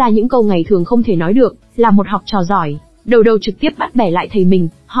cô nói ra những câu ngày thường không thể nói được, là một học trò giỏi. Đầu đầu trực tiếp bắt bẻ lại thầy mình,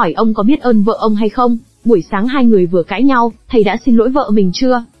 hỏi ông có biết ơn vợ ông hay không. Buổi sáng hai người vừa cãi nhau, thầy đã xin lỗi vợ mình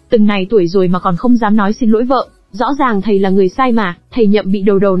chưa? Từng này tuổi rồi mà còn không dám nói xin lỗi vợ, rõ ràng thầy là người sai mà. Thầy Nhậm bị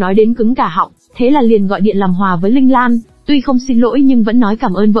đầu đầu nói đến cứng cả họng, thế là liền gọi điện làm hòa với Linh Lan, tuy không xin lỗi nhưng vẫn nói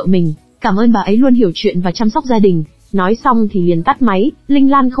cảm ơn vợ mình, cảm ơn bà ấy luôn hiểu chuyện và chăm sóc gia đình. Nói xong thì liền tắt máy.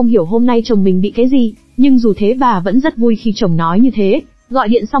 Linh Lan không hiểu hôm nay chồng mình bị cái gì, nhưng dù thế bà vẫn rất vui khi chồng nói như thế. Gọi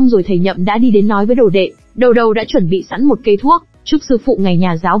điện xong rồi thầy Nhậm đã đi đến nói với đồ đệ, đầu đầu đã chuẩn bị sẵn một cây thuốc, chúc sư phụ ngày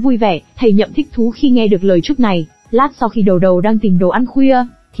nhà giáo vui vẻ. Thầy Nhậm thích thú khi nghe được lời chúc này. Lát sau khi đầu đầu đang tìm đồ ăn khuya,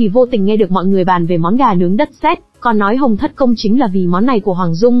 thì vô tình nghe được mọi người bàn về món gà nướng đất sét, còn nói Hồng Thất Công chính là vì món này của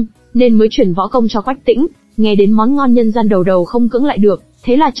Hoàng Dung, nên mới chuyển võ công cho Quách Tĩnh. Nghe đến món ngon nhân gian đầu đầu không cưỡng lại được,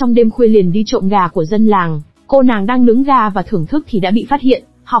 thế là trong đêm khuya liền đi trộm gà của dân làng. Cô nàng đang nướng gà và thưởng thức thì đã bị phát hiện,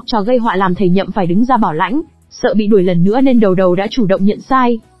 học trò gây họa làm thầy Nhậm phải đứng ra bảo lãnh. Sợ bị đuổi lần nữa nên đầu đầu đã chủ động nhận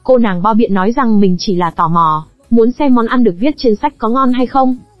sai. Cô nàng bao biện nói rằng mình chỉ là tò mò, muốn xem món ăn được viết trên sách có ngon hay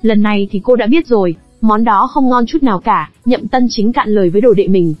không. Lần này thì cô đã biết rồi, món đó không ngon chút nào cả. Nhậm Tân Chính cạn lời với đồ đệ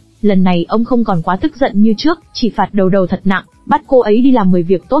mình. Lần này ông không còn quá tức giận như trước, chỉ phạt đầu đầu thật nặng, bắt cô ấy đi làm 10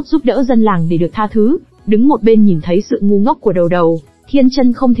 việc tốt giúp đỡ dân làng để được tha thứ. Đứng một bên nhìn thấy sự ngu ngốc của đầu đầu, Thiên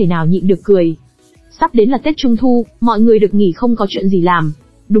Chân không thể nào nhịn được cười. Sắp đến là Tết Trung Thu, mọi người được nghỉ không có chuyện gì làm.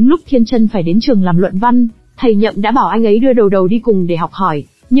 Đúng lúc Thiên Chân phải đến trường làm luận văn, thầy Nhậm đã bảo anh ấy đưa đầu đầu đi cùng để học hỏi.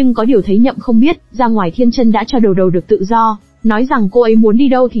 Nhưng có điều thấy Nhậm không biết, ra ngoài Thiên Chân đã cho đầu đầu được tự do, nói rằng cô ấy muốn đi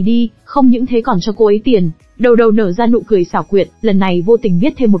đâu thì đi, không những thế còn cho cô ấy tiền. Đầu đầu nở ra nụ cười xảo quyệt, lần này vô tình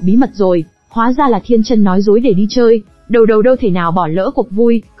biết thêm một bí mật rồi, hóa ra là Thiên Chân nói dối để đi chơi. Đầu đầu đâu thể nào bỏ lỡ cuộc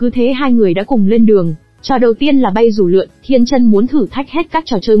vui, cứ thế hai người đã cùng lên đường. Trò đầu tiên là bay dù lượn, Thiên Chân muốn thử thách hết các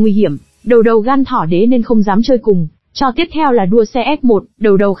trò chơi nguy hiểm, đầu đầu gan thỏ đế nên không dám chơi cùng. Trò tiếp theo là đua xe F1,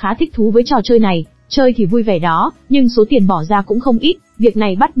 đầu đầu khá thích thú với trò chơi này, chơi thì vui vẻ đó, nhưng số tiền bỏ ra cũng không ít, việc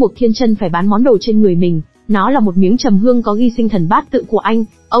này bắt buộc Thiên Chân phải bán món đồ trên người mình. Nó là một miếng trầm hương có ghi sinh thần bát tự của anh,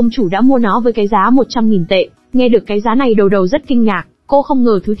 ông chủ đã mua nó với cái giá 100.000 tệ. Nghe được cái giá này đầu đầu rất kinh ngạc, cô không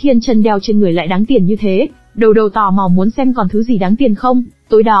ngờ thứ Thiên Chân đeo trên người lại đáng tiền như thế. Đầu đầu tò mò muốn xem còn thứ gì đáng tiền không.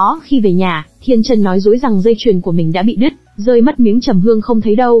 Tối đó khi về nhà, Thiên Chân nói dối rằng dây chuyền của mình đã bị đứt, rơi mất miếng trầm hương không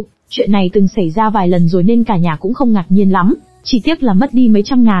thấy đâu. Chuyện này từng xảy ra vài lần rồi nên cả nhà cũng không ngạc nhiên lắm, chỉ tiếc là mất đi mấy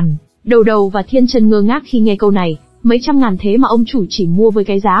trăm ngàn. Đầu đầu và Thiên Chân ngơ ngác khi nghe câu này, mấy trăm ngàn thế mà ông chủ chỉ mua với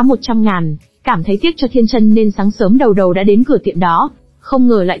cái giá 100 ngàn. Cảm thấy tiếc cho Thiên Chân nên sáng sớm đầu đầu đã đến cửa tiệm đó, không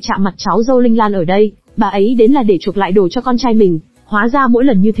ngờ lại chạm mặt cháu dâu Linh Lan ở đây. Bà ấy đến là để chuộc lại đồ cho con trai mình, hóa ra mỗi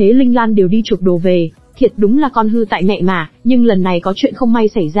lần như thế Linh Lan đều đi chuộc đồ về. Thiệt đúng là con hư tại mẹ mà, nhưng lần này có chuyện không may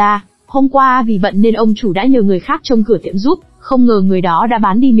xảy ra. Hôm qua vì bận nên ông chủ đã nhờ người khác trông cửa tiệm giúp, không ngờ người đó đã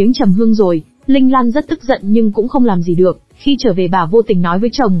bán đi miếng trầm hương rồi. Linh Lan rất tức giận nhưng cũng không làm gì được. Khi trở về bà vô tình nói với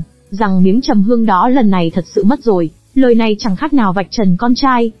chồng rằng miếng trầm hương đó lần này thật sự mất rồi. Lời này chẳng khác nào vạch trần con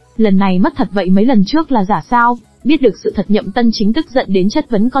trai, lần này mất thật vậy mấy lần trước là giả sao? Biết được sự thật Nhậm Tân Chính tức giận đến chất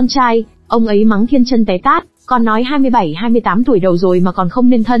vấn con trai, ông ấy mắng Thiên Chân té tát, con nói 27-28 tuổi đầu rồi mà còn không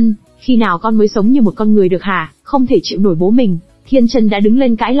nên thân, khi nào con mới sống như một con người được hả, không thể chịu nổi bố mình. Thiên Chân đã đứng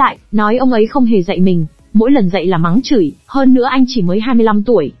lên cãi lại, nói ông ấy không hề dạy mình, mỗi lần dạy là mắng chửi, hơn nữa anh chỉ mới 25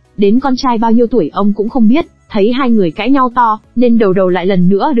 tuổi, đến con trai bao nhiêu tuổi ông cũng không biết. Thấy hai người cãi nhau to, nên đầu đầu lại lần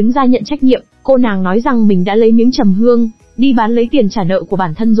nữa đứng ra nhận trách nhiệm. Cô nàng nói rằng mình đã lấy miếng trầm hương đi bán lấy tiền trả nợ của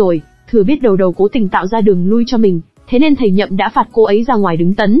bản thân rồi, thừa biết đầu đầu cố tình tạo ra đường lui cho mình, thế nên thầy Nhậm đã phạt cô ấy ra ngoài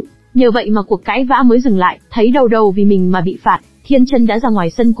đứng tấn. Nhờ vậy mà cuộc cãi vã mới dừng lại. Thấy đầu đầu vì mình mà bị phạt, Thiên Chân đã ra ngoài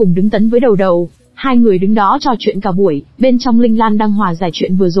sân cùng đứng tấn với đầu đầu. Hai người đứng đó trò chuyện cả buổi, bên trong Linh Lan đang hòa giải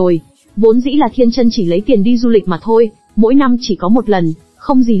chuyện vừa rồi. Vốn dĩ là Thiên Chân chỉ lấy tiền đi du lịch mà thôi, mỗi năm chỉ có một lần,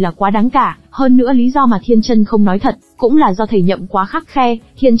 không gì là quá đáng cả. Hơn nữa lý do mà Thiên Chân không nói thật, cũng là do thầy Nhậm quá khắt khe.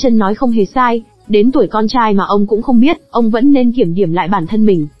 Thiên Chân nói không hề sai, đến tuổi con trai mà ông cũng không biết, ông vẫn nên kiểm điểm lại bản thân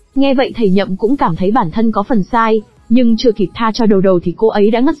mình. Nghe vậy thầy Nhậm cũng cảm thấy bản thân có phần sai, nhưng chưa kịp tha cho Đầu Đầu thì cô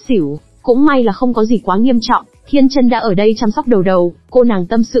ấy đã ngất xỉu. Cũng may là không có gì quá nghiêm trọng, Thiên Chân đã ở đây chăm sóc Đầu Đầu. Cô nàng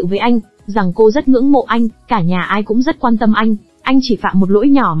tâm sự với anh, rằng cô rất ngưỡng mộ anh, cả nhà ai cũng rất quan tâm anh chỉ phạm một lỗi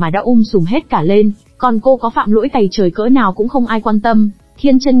nhỏ mà đã sùm hết cả lên, còn cô có phạm lỗi tày trời cỡ nào cũng không ai quan tâm.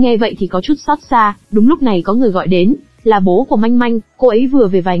 Thiên Chân nghe vậy thì có chút xót xa. Đúng lúc này có người gọi đến, là bố của Manh Manh. Cô ấy vừa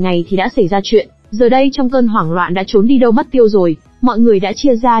về vài ngày thì đã xảy ra chuyện, giờ đây trong cơn hoảng loạn đã trốn đi đâu mất tiêu rồi. Mọi người đã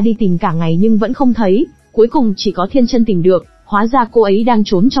chia ra đi tìm cả ngày nhưng vẫn không thấy, cuối cùng chỉ có Thiên Chân tìm được. Hóa ra cô ấy đang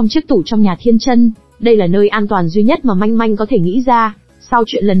trốn trong chiếc tủ trong nhà Thiên Chân. Đây là nơi an toàn duy nhất mà Manh Manh có thể nghĩ ra. Sau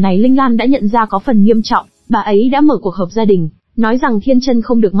chuyện lần này Linh Lan đã nhận ra có phần nghiêm trọng, bà ấy đã mở cuộc họp gia đình, nói rằng Thiên Chân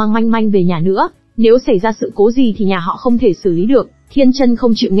không được mang Manh Manh về nhà nữa, nếu xảy ra sự cố gì thì nhà họ không thể xử lý được. Thiên Chân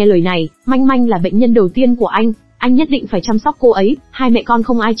không chịu nghe lời này, Manh Manh là bệnh nhân đầu tiên của anh nhất định phải chăm sóc cô ấy, hai mẹ con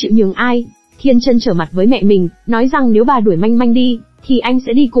không ai chịu nhường ai. Thiên Chân trở mặt với mẹ mình, nói rằng nếu bà đuổi Manh Manh đi, thì anh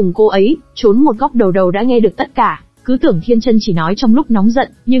sẽ đi cùng cô ấy. Trốn một góc Đầu Đầu đã nghe được tất cả, cứ tưởng Thiên Chân chỉ nói trong lúc nóng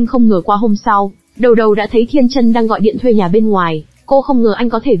giận, nhưng không ngờ qua hôm sau, Đầu Đầu đã thấy Thiên Chân đang gọi điện thuê nhà bên ngoài. Cô không ngờ anh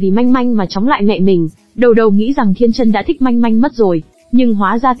có thể vì Manh Manh mà chống lại mẹ mình. Đầu Đầu nghĩ rằng Thiên Chân đã thích Manh Manh mất rồi, nhưng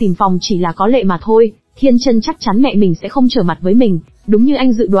hóa ra tìm phòng chỉ là có lệ mà thôi. Thiên Chân chắc chắn mẹ mình sẽ không trở mặt với mình. Đúng như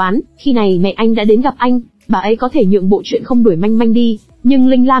anh dự đoán, khi này mẹ anh đã đến gặp anh, bà ấy có thể nhượng bộ chuyện không đuổi Manh Manh đi, nhưng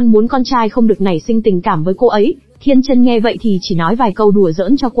Linh Lan muốn con trai không được nảy sinh tình cảm với cô ấy. Thiên Chân nghe vậy thì chỉ nói vài câu đùa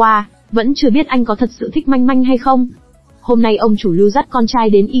giỡn cho qua, vẫn chưa biết anh có thật sự thích Manh Manh hay không. Hôm nay ông chủ Lưu dắt con trai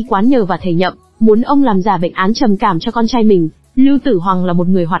đến y quán nhờ và thầy Nhậm, muốn ông làm giả bệnh án trầm cảm cho con trai mình. Lưu Tử Hoàng là một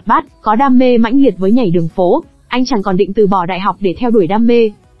người hoạt bát, có đam mê mãnh liệt với nhảy đường phố, anh chẳng còn định từ bỏ đại học để theo đuổi đam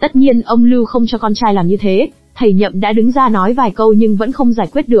mê. Tất nhiên ông Lưu không cho con trai làm như thế, thầy Nhậm đã đứng ra nói vài câu nhưng vẫn không giải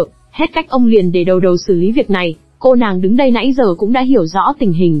quyết được, hết cách ông liền để Đầu Đầu xử lý việc này. Cô nàng đứng đây nãy giờ cũng đã hiểu rõ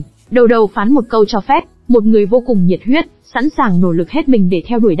tình hình, Đầu Đầu phán một câu cho phép, một người vô cùng nhiệt huyết, sẵn sàng nỗ lực hết mình để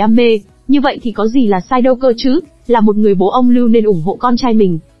theo đuổi đam mê, như vậy thì có gì là sai đâu cơ chứ, là một người bố ông Lưu nên ủng hộ con trai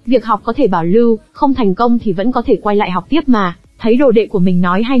mình. Việc học có thể bảo lưu, không thành công thì vẫn có thể quay lại học tiếp mà. Thấy đồ đệ của mình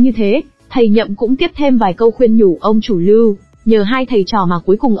nói hay như thế, thầy Nhậm cũng tiếp thêm vài câu khuyên nhủ ông chủ Lưu. Nhờ hai thầy trò mà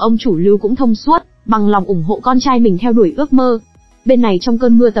cuối cùng ông chủ Lưu cũng thông suốt, bằng lòng ủng hộ con trai mình theo đuổi ước mơ. Bên này trong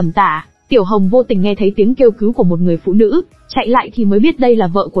cơn mưa tầm tã, Tiểu Hồng vô tình nghe thấy tiếng kêu cứu của một người phụ nữ, chạy lại thì mới biết đây là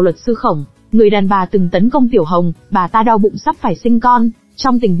vợ của luật sư Khổng, người đàn bà từng tấn công Tiểu Hồng. Bà ta đau bụng sắp phải sinh con,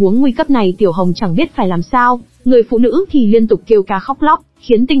 trong tình huống nguy cấp này Tiểu Hồng chẳng biết phải làm sao, người phụ nữ thì liên tục kêu ca khóc lóc,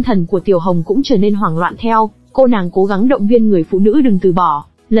 khiến tinh thần của Tiểu Hồng cũng trở nên hoảng loạn theo. Cô nàng cố gắng động viên người phụ nữ đừng từ bỏ,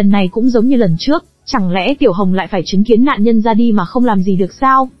 lần này cũng giống như lần trước, chẳng lẽ Tiểu Hồng lại phải chứng kiến nạn nhân ra đi mà không làm gì được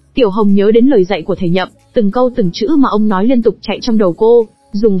sao? Tiểu Hồng nhớ đến lời dạy của thầy Nhậm, từng câu từng chữ mà ông nói liên tục chạy trong đầu cô,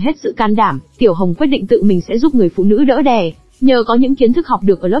 dùng hết sự can đảm, Tiểu Hồng quyết định tự mình sẽ giúp người phụ nữ đỡ đẻ. Nhờ có những kiến thức học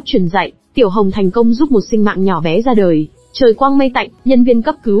được ở lớp truyền dạy, Tiểu Hồng thành công giúp một sinh mạng nhỏ bé ra đời. Trời quang mây tạnh, nhân viên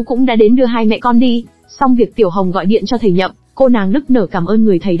cấp cứu cũng đã đến đưa hai mẹ con đi. Xong việc Tiểu Hồng gọi điện cho thầy Nhậm, cô nàng nức nở cảm ơn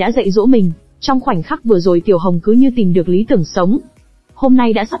người thầy đã dạy dỗ mình. Trong khoảnh khắc vừa rồi Tiểu Hồng cứ như tìm được lý tưởng sống. Hôm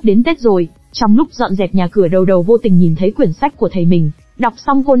nay đã sắp đến Tết rồi, trong lúc dọn dẹp nhà cửa Đầu Đầu vô tình nhìn thấy quyển sách của thầy mình. Đọc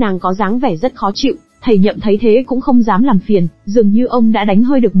xong cô nàng có dáng vẻ rất khó chịu, thầy Nhậm thấy thế cũng không dám làm phiền, dường như ông đã đánh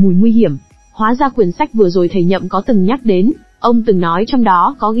hơi được mùi nguy hiểm. Hóa ra quyển sách vừa rồi thầy Nhậm có từng nhắc đến, ông từng nói trong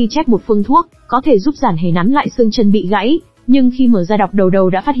đó có ghi chép một phương thuốc, có thể giúp giản hề nắn lại xương chân bị gãy, nhưng khi mở ra đọc Đầu Đầu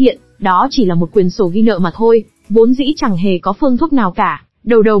đã phát hiện, đó chỉ là một quyển sổ ghi nợ mà thôi, vốn dĩ chẳng hề có phương thuốc nào cả.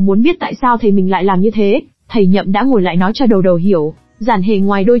 Đầu Đầu muốn biết tại sao thầy mình lại làm như thế, thầy Nhậm đã ngồi lại nói cho Đầu Đầu hiểu, giản hề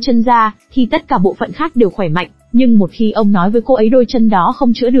ngoài đôi chân ra, thì tất cả bộ phận khác đều khỏe mạnh, nhưng một khi ông nói với cô ấy đôi chân đó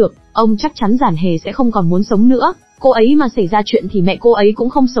không chữa được, ông chắc chắn giản hề sẽ không còn muốn sống nữa, cô ấy mà xảy ra chuyện thì mẹ cô ấy cũng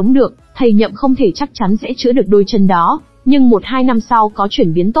không sống được, thầy Nhậm không thể chắc chắn sẽ chữa được đôi chân đó, nhưng 1-2 năm sau có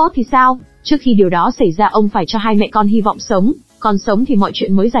chuyển biến tốt thì sao? Trước khi điều đó xảy ra ông phải cho hai mẹ con hy vọng sống, còn sống thì mọi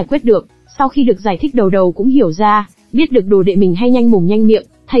chuyện mới giải quyết được. Sau khi được giải thích Đầu Đầu cũng hiểu ra, biết được đồ đệ mình hay nhanh mồm nhanh miệng,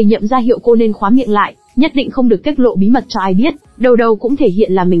 thầy Nhậm ra hiệu cô nên khóa miệng lại, nhất định không được tiết lộ bí mật cho ai biết. Đầu Đầu cũng thể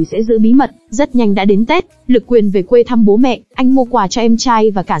hiện là mình sẽ giữ bí mật. Rất nhanh đã đến Tết, Lực Quyền về quê thăm bố mẹ, anh mua quà cho em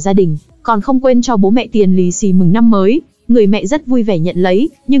trai và cả gia đình, còn không quên cho bố mẹ tiền lì xì mừng năm mới. Người mẹ rất vui vẻ nhận lấy,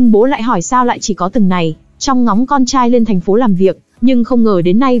 nhưng bố lại hỏi sao lại chỉ có từng này, trong ngóng con trai lên thành phố làm việc, nhưng không ngờ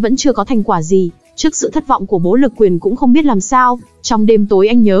đến nay vẫn chưa có thành quả gì. Trước sự thất vọng của bố, Lực Quyền cũng không biết làm sao. Trong đêm tối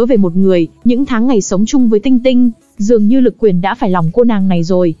anh nhớ về một người, những tháng ngày sống chung với Tinh Tinh, dường như Lực Quyền đã phải lòng cô nàng này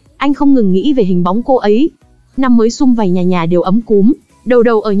rồi. Anh không ngừng nghĩ về hình bóng cô ấy. Năm mới sum vầy nhà nhà đều ấm cúm, Đầu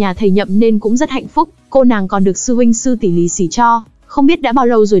đầu ở nhà thầy Nhậm nên cũng rất hạnh phúc, cô nàng còn được sư huynh sư tỷ lì xì cho. Không biết đã bao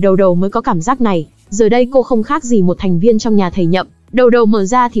lâu rồi đầu đầu mới có cảm giác này, giờ đây cô không khác gì một thành viên trong nhà thầy Nhậm. Đầu đầu mở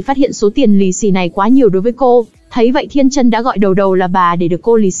ra thì phát hiện số tiền lì xì này quá nhiều đối với cô, thấy vậy Thiên Chân đã gọi đầu đầu là bà để được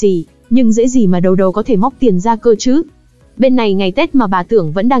cô lì xì, nhưng dễ gì mà đầu đầu có thể móc tiền ra cơ chứ. Bên này ngày Tết mà bà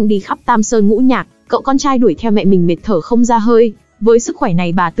Tưởng vẫn đang đi khắp Tam Sơn ngũ nhạc, cậu con trai đuổi theo mẹ mình mệt thở không ra hơi. Với sức khỏe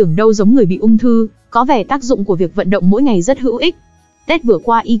này bà Tưởng đâu giống người bị ung thư, có vẻ tác dụng của việc vận động mỗi ngày rất hữu ích. Tết vừa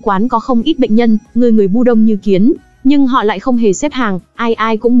qua y quán có không ít bệnh nhân, người bu đông như kiến, nhưng họ lại không hề xếp hàng, ai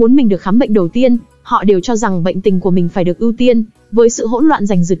ai cũng muốn mình được khám bệnh đầu tiên, họ đều cho rằng bệnh tình của mình phải được ưu tiên. Với sự hỗn loạn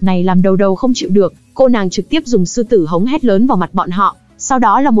giành giật này làm đầu đầu không chịu được, cô nàng trực tiếp dùng sư tử hống hét lớn vào mặt bọn họ, sau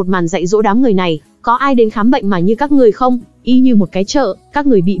đó là một màn dạy dỗ đám người này, có ai đến khám bệnh mà như các người không, y như một cái chợ, các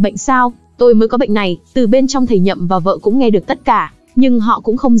người bị bệnh sao, tôi mới có bệnh này. Từ bên trong thầy Nhậm và vợ cũng nghe được tất cả, nhưng họ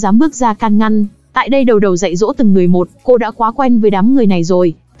cũng không dám bước ra can ngăn. Tại đây đầu đầu dạy dỗ từng người một, cô đã quá quen với đám người này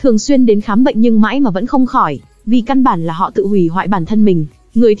rồi, thường xuyên đến khám bệnh nhưng mãi mà vẫn không khỏi, vì căn bản là họ tự hủy hoại bản thân mình.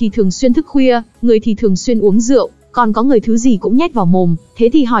 Người thì thường xuyên thức khuya, người thì thường xuyên uống rượu, còn có người thứ gì cũng nhét vào mồm, thế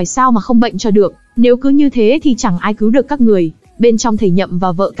thì hỏi sao mà không bệnh cho được, nếu cứ như thế thì chẳng ai cứu được các người. Bên trong thầy Nhậm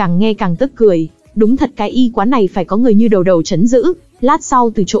và vợ càng nghe càng tức cười, đúng thật cái y quán này phải có người như đầu đầu trấn giữ. Lát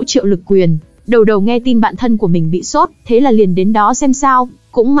sau từ chỗ Triệu Lực Quyền, đầu đầu nghe tin bạn thân của mình bị sốt, thế là liền đến đó xem sao.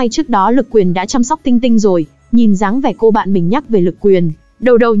 Cũng may trước đó Lực Quyền đã chăm sóc Tinh Tinh rồi, nhìn dáng vẻ cô bạn mình nhắc về Lực Quyền,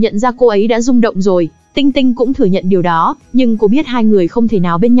 đầu đầu nhận ra cô ấy đã rung động rồi. Tinh Tinh cũng thừa nhận điều đó, nhưng cô biết hai người không thể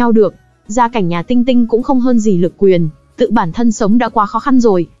nào bên nhau được. Gia cảnh nhà Tinh Tinh cũng không hơn gì Lực Quyền, tự bản thân sống đã quá khó khăn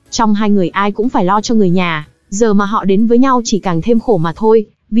rồi, trong hai người ai cũng phải lo cho người nhà, giờ mà họ đến với nhau chỉ càng thêm khổ mà thôi.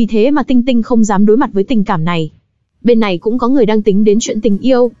 Vì thế mà Tinh Tinh không dám đối mặt với tình cảm này. Bên này cũng có người đang tính đến chuyện tình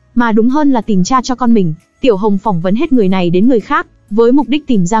yêu, mà đúng hơn là tìm cha cho con mình. Tiểu Hồng phỏng vấn hết người này đến người khác, với mục đích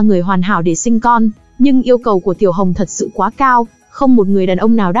tìm ra người hoàn hảo để sinh con. Nhưng yêu cầu của Tiểu Hồng thật sự quá cao, không một người đàn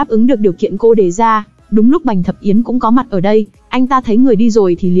ông nào đáp ứng được điều kiện cô đề ra. Đúng lúc Bành Thập Yến cũng có mặt ở đây, anh ta thấy người đi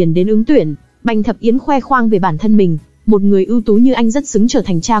rồi thì liền đến ứng tuyển. Bành Thập Yến khoe khoang về bản thân mình, một người ưu tú như anh rất xứng trở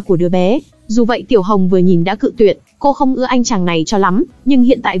thành cha của đứa bé. Dù vậy Tiểu Hồng vừa nhìn đã cự tuyệt, cô không ưa anh chàng này cho lắm, nhưng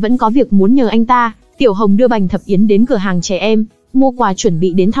hiện tại vẫn có việc muốn nhờ anh ta. Tiểu Hồng đưa Bành Thập Yến đến cửa hàng trẻ em, mua quà chuẩn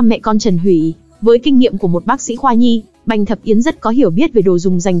bị đến thăm mẹ con Trần Hủy. Với kinh nghiệm của một bác sĩ khoa nhi, Bành Thập Yến rất có hiểu biết về đồ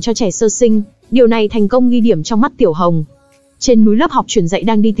dùng dành cho trẻ sơ sinh. Điều này thành công ghi điểm trong mắt Tiểu Hồng. Trên núi lớp học truyền dạy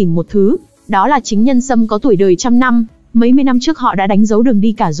đang đi tìm một thứ, đó là chính nhân sâm có tuổi đời trăm năm. Mấy mươi năm trước họ đã đánh dấu đường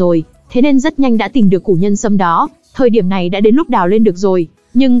đi cả rồi, thế nên rất nhanh đã tìm được củ nhân sâm đó. Thời điểm này đã đến lúc đào lên được rồi,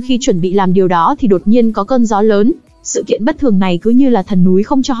 nhưng khi chuẩn bị làm điều đó thì đột nhiên có cơn gió lớn. Sự kiện bất thường này cứ như là thần núi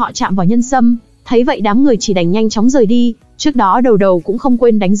không cho họ chạm vào nhân sâm. Thấy vậy đám người chỉ đành nhanh chóng rời đi. Trước đó đầu đầu cũng không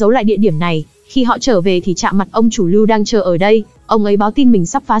quên đánh dấu lại địa điểm này. Khi họ trở về thì chạm mặt ông chủ Lưu đang chờ ở đây. Ông ấy báo tin mình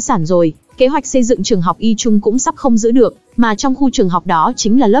sắp phá sản rồi, kế hoạch xây dựng trường học y trung cũng sắp không giữ được, mà trong khu trường học đó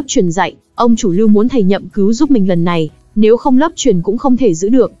chính là lớp truyền dạy. Ông chủ Lưu muốn thầy Nhậm cứu giúp mình lần này, nếu không lớp truyền cũng không thể giữ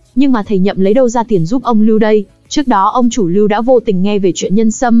được. Nhưng mà thầy Nhậm lấy đâu ra tiền giúp ông Lưu đây? Trước đó ông chủ Lưu đã vô tình nghe về chuyện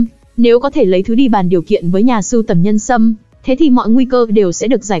nhân sâm, nếu có thể lấy thứ đi bàn điều kiện với nhà sưu tầm nhân sâm, thế thì mọi nguy cơ đều sẽ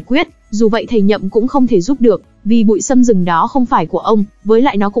được giải quyết. Dù vậy thầy Nhậm cũng không thể giúp được, vì bụi sâm rừng đó không phải của ông, với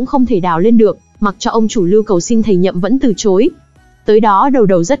lại nó cũng không thể đào lên được. Mặc cho ông chủ Lưu cầu xin thầy Nhậm vẫn từ chối. Tới đó đầu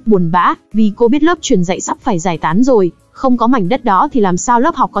đầu rất buồn bã, vì cô biết lớp truyền dạy sắp phải giải tán rồi, không có mảnh đất đó thì làm sao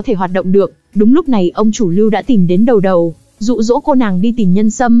lớp học có thể hoạt động được. Đúng lúc này ông chủ Lưu đã tìm đến đầu đầu, dụ dỗ cô nàng đi tìm nhân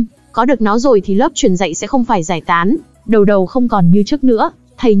sâm, có được nó rồi thì lớp truyền dạy sẽ không phải giải tán. Đầu đầu không còn như trước nữa,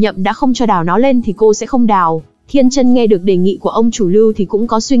 thầy Nhậm đã không cho đào nó lên thì cô sẽ không đào. Thiên Chân nghe được đề nghị của ông chủ Lưu thì cũng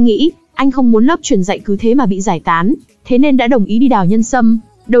có suy nghĩ, anh không muốn lớp truyền dạy cứ thế mà bị giải tán, thế nên đã đồng ý đi đào nhân sâm.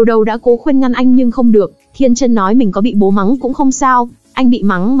 Đầu đầu đã cố khuyên ngăn anh nhưng không được. Thiên Chân nói mình có bị bố mắng cũng không sao, anh bị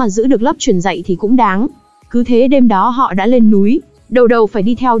mắng mà giữ được lớp truyền dạy thì cũng đáng. Cứ thế đêm đó họ đã lên núi, đầu đầu phải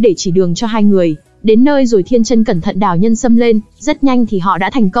đi theo để chỉ đường cho hai người. Đến nơi rồi Thiên Chân cẩn thận đào nhân sâm lên, rất nhanh thì họ đã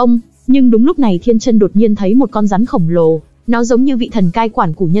thành công. Nhưng đúng lúc này Thiên Chân đột nhiên thấy một con rắn khổng lồ, nó giống như vị thần cai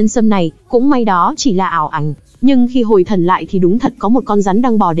quản củ nhân sâm này, cũng may đó chỉ là ảo ảnh. Nhưng khi hồi thần lại thì đúng thật có một con rắn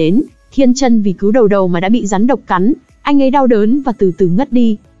đang bò đến. Thiên Chân vì cứu đầu đầu mà đã bị rắn độc cắn, anh ấy đau đớn và từ từ ngất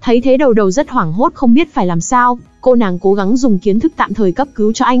đi. Thấy thế đầu đầu rất hoảng hốt không biết phải làm sao, cô nàng cố gắng dùng kiến thức tạm thời cấp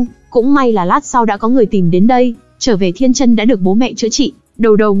cứu cho anh. Cũng may là lát sau đã có người tìm đến đây, trở về Thiên Chân đã được bố mẹ chữa trị.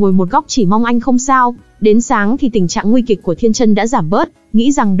 Đầu đầu ngồi một góc chỉ mong anh không sao. Đến sáng thì tình trạng nguy kịch của Thiên Chân đã giảm bớt,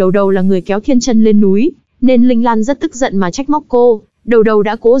 nghĩ rằng đầu đầu là người kéo Thiên Chân lên núi, nên Linh Lan rất tức giận mà trách móc cô. Đầu đầu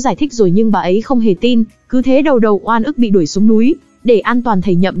đã cố giải thích rồi nhưng bà ấy không hề tin, cứ thế đầu đầu oan ức bị đuổi xuống núi. Để an toàn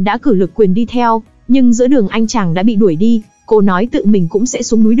thầy Nhậm đã cử Lực Quyền đi theo, nhưng giữa đường anh chàng đã bị đuổi đi. Cô nói tự mình cũng sẽ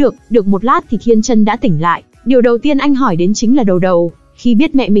xuống núi được. Được một lát thì Thiên Chân đã tỉnh lại. Điều đầu tiên anh hỏi đến chính là đầu đầu. Khi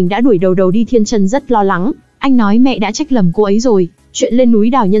biết mẹ mình đã đuổi đầu đầu đi Thiên Chân rất lo lắng. Anh nói mẹ đã trách lầm cô ấy rồi. Chuyện lên núi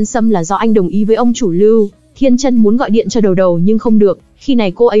đào nhân sâm là do anh đồng ý với ông chủ Lưu. Thiên Chân muốn gọi điện cho Đầu Đầu nhưng không được, khi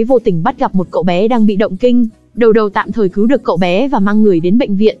này cô ấy vô tình bắt gặp một cậu bé đang bị động kinh. Đầu Đầu tạm thời cứu được cậu bé và mang người đến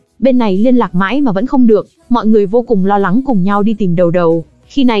bệnh viện, bên này liên lạc mãi mà vẫn không được, mọi người vô cùng lo lắng cùng nhau đi tìm Đầu Đầu.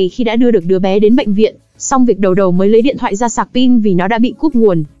 Khi đã đưa được đứa bé đến bệnh viện, xong việc Đầu Đầu mới lấy điện thoại ra sạc pin vì nó đã bị cúp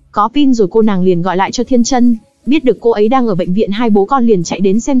nguồn. Có pin rồi cô nàng liền gọi lại cho Thiên Chân, biết được cô ấy đang ở bệnh viện, hai bố con liền chạy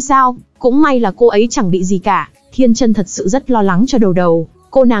đến xem sao, cũng may là cô ấy chẳng bị gì cả. Thiên Chân thật sự rất lo lắng cho Đầu Đầu,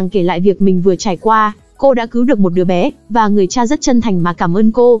 cô nàng kể lại việc mình vừa trải qua, cô đã cứu được một đứa bé, và người cha rất chân thành mà cảm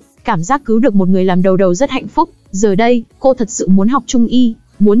ơn cô, cảm giác cứu được một người làm Đầu Đầu rất hạnh phúc. Giờ đây, cô thật sự muốn học Trung y,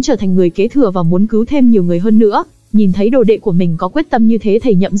 muốn trở thành người kế thừa và muốn cứu thêm nhiều người hơn nữa. Nhìn thấy đồ đệ của mình có quyết tâm như thế,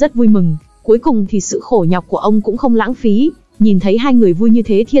 thầy Nhậm rất vui mừng. Cuối cùng thì sự khổ nhọc của ông cũng không lãng phí. Nhìn thấy hai người vui như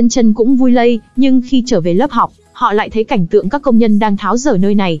thế, Thiên Chân cũng vui lây, nhưng khi trở về lớp học, họ lại thấy cảnh tượng các công nhân đang tháo dỡ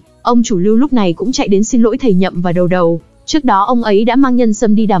nơi này. Ông chủ Lưu lúc này cũng chạy đến xin lỗi thầy Nhậm và Đầu Đầu. Trước đó ông ấy đã mang nhân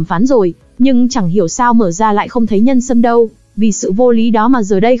sâm đi đàm phán rồi, nhưng chẳng hiểu sao mở ra lại không thấy nhân sâm đâu. Vì sự vô lý đó mà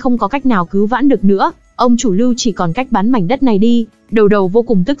giờ đây không có cách nào cứu vãn được nữa. Ông chủ Lưu chỉ còn cách bán mảnh đất này đi. Đầu Đầu vô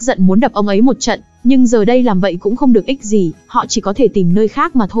cùng tức giận muốn đập ông ấy một trận, nhưng giờ đây làm vậy cũng không được ích gì, họ chỉ có thể tìm nơi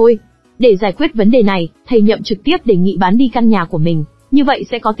khác mà thôi. Để giải quyết vấn đề này, thầy Nhậm trực tiếp đề nghị bán đi căn nhà của mình, như vậy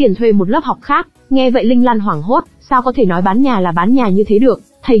sẽ có tiền thuê một lớp học khác. Nghe vậy Linh Lan hoảng hốt, sao có thể nói bán nhà là bán nhà như thế được,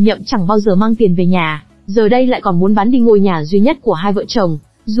 thầy Nhậm chẳng bao giờ mang tiền về nhà, giờ đây lại còn muốn bán đi ngôi nhà duy nhất của hai vợ chồng.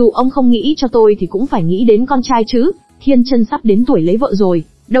 Dù ông không nghĩ cho tôi thì cũng phải nghĩ đến con trai chứ, Thiên Chân sắp đến tuổi lấy vợ rồi,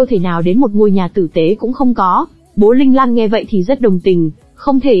 đâu thể nào đến một ngôi nhà tử tế cũng không có. Bố Linh Lan nghe vậy thì rất đồng tình,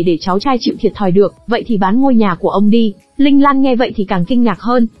 không thể để cháu trai chịu thiệt thòi được, vậy thì bán ngôi nhà của ông đi. Linh Lan nghe vậy thì càng kinh ngạc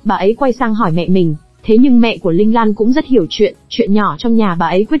hơn, bà ấy quay sang hỏi mẹ mình, thế nhưng mẹ của Linh Lan cũng rất hiểu chuyện nhỏ trong nhà bà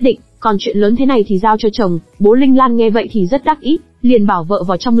ấy quyết định, còn chuyện lớn thế này thì giao cho chồng. Bố Linh Lan nghe vậy thì rất đắc ý, liền bảo vợ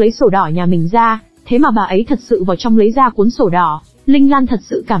vào trong lấy sổ đỏ nhà mình ra, thế mà bà ấy thật sự vào trong lấy ra cuốn sổ đỏ. Linh Lan thật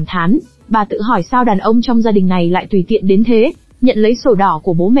sự cảm thán, bà tự hỏi sao đàn ông trong gia đình này lại tùy tiện đến thế. Nhận lấy sổ đỏ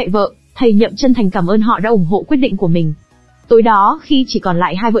của bố mẹ vợ, thầy Nhậm chân thành cảm ơn họ đã ủng hộ quyết định của mình. Tối đó khi chỉ còn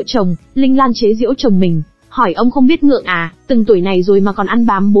lại hai vợ chồng, Linh Lan chế giễu chồng mình, hỏi ông không biết ngượng à, từng tuổi này rồi mà còn ăn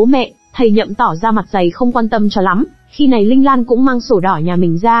bám bố mẹ. Thầy Nhậm tỏ ra mặt dày không quan tâm cho lắm. Khi này Linh Lan cũng mang sổ đỏ nhà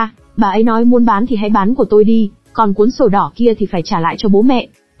mình ra, bà ấy nói muốn bán thì hãy bán của tôi đi, còn cuốn sổ đỏ kia thì phải trả lại cho bố mẹ.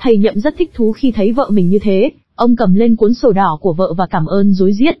 Thầy Nhậm rất thích thú khi thấy vợ mình như thế, ông cầm lên cuốn sổ đỏ của vợ và cảm ơn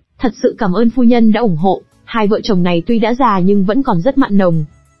rối rít, thật sự cảm ơn phu nhân đã ủng hộ. Hai vợ chồng này tuy đã già nhưng vẫn còn rất mặn nồng.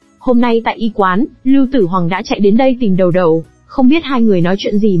 Hôm nay tại y quán, Lưu Tử Hoàng đã chạy đến đây tìm Đầu Đầu, không biết hai người nói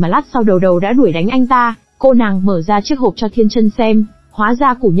chuyện gì mà lát sau Đầu Đầu đã đuổi đánh anh ta. Cô nàng mở ra chiếc hộp cho Thiên Chân xem, hóa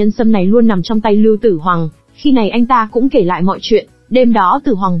ra củ nhân sâm này luôn nằm trong tay Lưu Tử Hoàng. Khi này anh ta cũng kể lại mọi chuyện, đêm đó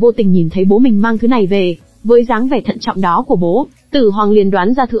Tử Hoàng vô tình nhìn thấy bố mình mang thứ này về, với dáng vẻ thận trọng đó của bố, Tử Hoàng liền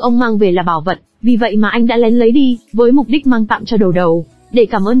đoán ra thứ ông mang về là bảo vật, vì vậy mà anh đã lén lấy đi, với mục đích mang tặng cho Đầu Đầu, để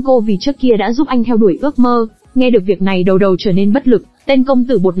cảm ơn cô vì trước kia đã giúp anh theo đuổi ước mơ. Nghe được việc này Đầu Đầu trở nên bất lực, tên công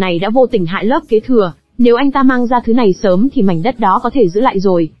tử bột này đã vô tình hại lớp kế thừa, nếu anh ta mang ra thứ này sớm thì mảnh đất đó có thể giữ lại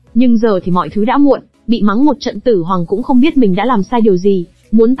rồi, nhưng giờ thì mọi thứ đã muộn, bị mắng một trận Tử Hoàng cũng không biết mình đã làm sai điều gì,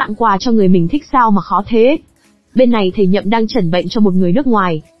 muốn tặng quà cho người mình thích sao mà khó thế. Bên này thầy Nhậm đang chẩn bệnh cho một người nước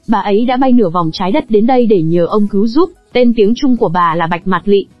ngoài, bà ấy đã bay nửa vòng trái đất đến đây để nhờ ông cứu giúp. Tên tiếng Trung của bà là Bạch Mạt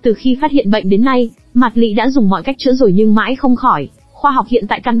Lị, từ khi phát hiện bệnh đến nay, Mạt Lị đã dùng mọi cách chữa rồi nhưng mãi không khỏi, khoa học hiện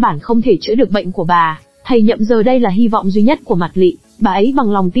tại căn bản không thể chữa được bệnh của bà. Thầy Nhậm giờ đây là hy vọng duy nhất của Mạt Lị, bà ấy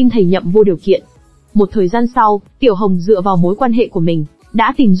bằng lòng tin thầy Nhậm vô điều kiện. Một thời gian sau, Tiểu Hồng dựa vào mối quan hệ của mình,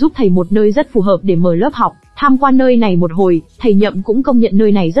 đã tìm giúp thầy một nơi rất phù hợp để mở lớp học. Tham quan nơi này một hồi, thầy Nhậm cũng công nhận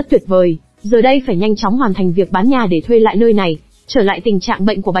nơi này rất tuyệt vời. Giờ đây phải nhanh chóng hoàn thành việc bán nhà để thuê lại nơi này. Trở lại tình trạng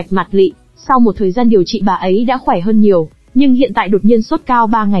bệnh của Bạch Mạt Lị, sau một thời gian điều trị bà ấy đã khỏe hơn nhiều, nhưng hiện tại đột nhiên sốt cao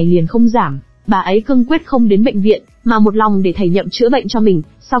 3 ngày liền không giảm. Bà ấy cương quyết không đến bệnh viện, mà một lòng để thầy Nhậm chữa bệnh cho mình.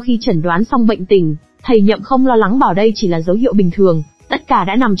 Sau khi chẩn đoán xong bệnh tình, thầy Nhậm không lo lắng bảo đây chỉ là dấu hiệu bình thường, tất cả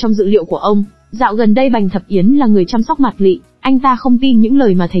đã nằm trong dự liệu của ông. Dạo gần đây Bành Thập Yến là người chăm sóc Mạt Lị, anh ta không tin những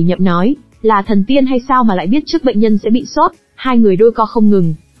lời mà thầy Nhậm nói, là thần tiên hay sao mà lại biết trước bệnh nhân sẽ bị sốt. Hai người đôi co không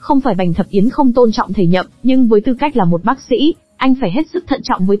ngừng. Không phải Bành Thập Yến không tôn trọng thầy Nhậm, nhưng với tư cách là một bác sĩ, anh phải hết sức thận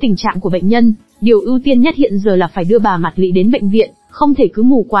trọng với tình trạng của bệnh nhân. Điều ưu tiên nhất hiện giờ là phải đưa bà Mạt Lị đến bệnh viện, không thể cứ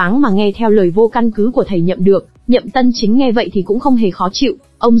mù quáng mà nghe theo lời vô căn cứ của thầy Nhậm được. Nhậm Tân Chính nghe vậy thì cũng không hề khó chịu,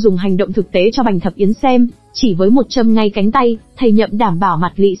 ông dùng hành động thực tế cho Bành Thập Yến xem, chỉ với một châm ngay cánh tay, thầy Nhậm đảm bảo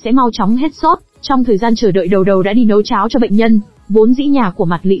Mạt Lị sẽ mau chóng hết sốt. Trong thời gian chờ đợi Đầu Đầu đã đi nấu cháo cho bệnh nhân, vốn dĩ nhà của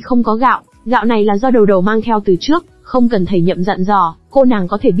Mạt Lị không có gạo, gạo này là do Đầu Đầu mang theo từ trước, không cần thầy Nhậm dặn dò, cô nàng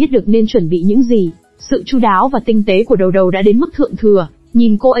có thể biết được nên chuẩn bị những gì. Sự chu đáo và tinh tế của Đầu Đầu đã đến mức thượng thừa,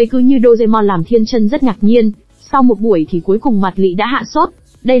 nhìn cô ấy cứ như Doraemon làm Thiên Chân rất ngạc nhiên. Sau một buổi thì cuối cùng Mạt Lị đã hạ sốt,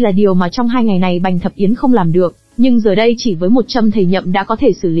 đây là điều mà trong 2 ngày này Bành Thập Yến không làm được, nhưng giờ đây chỉ với một châm thầy nhậm đã có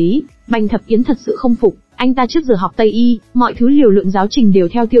thể xử lý. Bành Thập Yến thật sự không phục, anh ta trước giờ học Tây y, mọi thứ liều lượng giáo trình đều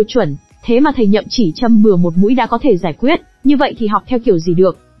theo tiêu chuẩn, thế mà thầy nhậm chỉ châm bừa một mũi đã có thể giải quyết, như vậy thì học theo kiểu gì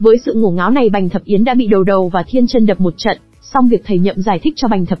được. Với sự ngổ ngáo này, Bành Thập Yến đã bị đầu đầu và Thiên Chân đập một trận. Xong việc thầy nhậm giải thích cho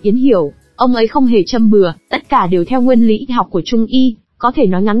Bành Thập Yến hiểu, ông ấy không hề châm bừa, tất cả đều theo nguyên lý y học của Trung y, có thể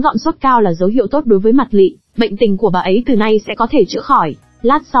nói ngắn gọn sốt cao là dấu hiệu tốt đối với Mạt Lị, bệnh tình của bà ấy từ nay sẽ có thể chữa khỏi.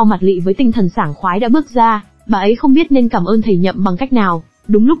 Lát sau Mạt Lị với tinh thần sảng khoái đã bước ra, bà ấy không biết nên cảm ơn thầy nhậm bằng cách nào.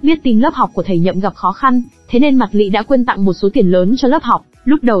 Đúng lúc biết tin lớp học của thầy nhậm gặp khó khăn, thế nên Mạt Lị đã quyên tặng một số tiền lớn cho lớp học.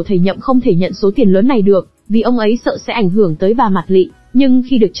 Lúc đầu thầy nhậm không thể nhận số tiền lớn này được, vì ông ấy sợ sẽ ảnh hưởng tới bà Mạt Lị, nhưng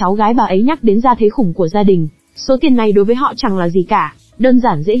khi được cháu gái bà ấy nhắc đến gia thế khủng của gia đình, số tiền này đối với họ chẳng là gì cả, đơn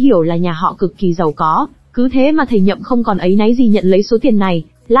giản dễ hiểu là nhà họ cực kỳ giàu có. Cứ thế mà thầy nhậm không còn áy náy gì nhận lấy số tiền này.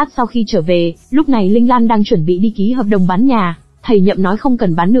 Lát sau khi trở về, lúc này Linh Lan đang chuẩn bị đi ký hợp đồng bán nhà, thầy nhậm nói không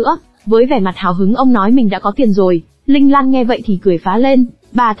cần bán nữa. Với vẻ mặt hào hứng ông nói mình đã có tiền rồi. Linh Lan nghe vậy thì cười phá lên,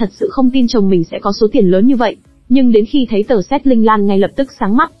 bà thật sự không tin chồng mình sẽ có số tiền lớn như vậy. Nhưng đến khi thấy tờ séc Linh Lan ngay lập tức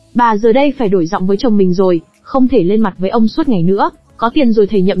sáng mắt, bà giờ đây phải đổi giọng với chồng mình rồi, không thể lên mặt với ông suốt ngày nữa. Có tiền rồi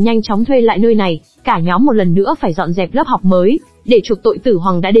thầy nhậm nhanh chóng thuê lại nơi này, cả nhóm một lần nữa phải dọn dẹp lớp học mới. Để chuộc tội Tử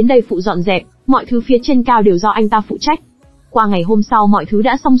Hoàng đã đến đây phụ dọn dẹp, mọi thứ phía trên cao đều do anh ta phụ trách. Qua ngày hôm sau mọi thứ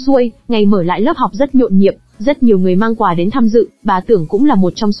đã xong xuôi, ngày mở lại lớp học rất nhộn nhịp, rất nhiều người mang quà đến tham dự, bà Tưởng cũng là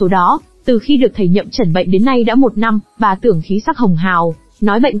một trong số đó. Từ khi được thầy nhậm chẩn bệnh đến nay đã 1 năm, bà Tưởng khí sắc hồng hào,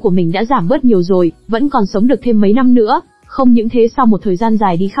 nói bệnh của mình đã giảm bớt nhiều rồi, vẫn còn sống được thêm mấy năm nữa. Không những thế, sau một thời gian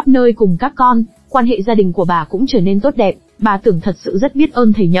dài đi khắp nơi cùng các con, quan hệ gia đình của bà cũng trở nên tốt đẹp. Bà Tưởng thật sự rất biết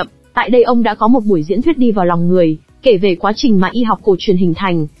ơn thầy nhậm. Tại đây ông đã có một buổi diễn thuyết đi vào lòng người, kể về quá trình mà y học cổ truyền hình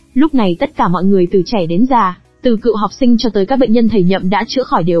thành. Lúc này tất cả mọi người từ trẻ đến già, từ cựu học sinh cho tới các bệnh nhân thầy nhậm đã chữa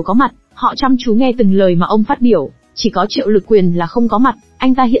khỏi đều có mặt, họ chăm chú nghe từng lời mà ông phát biểu. Chỉ có Triệu Lực Quyền là không có mặt,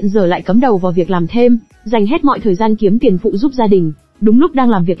 anh ta hiện giờ lại cắm đầu vào việc làm thêm, dành hết mọi thời gian kiếm tiền phụ giúp gia đình. Đúng lúc đang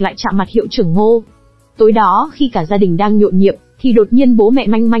làm việc lại chạm mặt hiệu trưởng Ngô. Tối đó khi cả gia đình đang nhộn nhịp, thì đột nhiên bố mẹ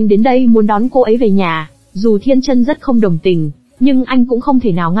Manh Manh đến đây muốn đón cô ấy về nhà. Dù Thiên Chân rất không đồng tình, nhưng anh cũng không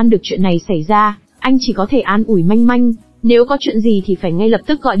thể nào ngăn được chuyện này xảy ra. Anh chỉ có thể an ủi Manh Manh, nếu có chuyện gì thì phải ngay lập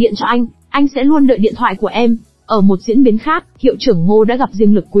tức gọi điện cho anh sẽ luôn đợi điện thoại của em. Ở một diễn biến khác, hiệu trưởng Ngô đã gặp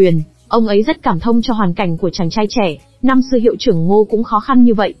riêng Lực Quyền, ông ấy rất cảm thông cho hoàn cảnh của chàng trai trẻ. Năm xưa hiệu trưởng Ngô cũng khó khăn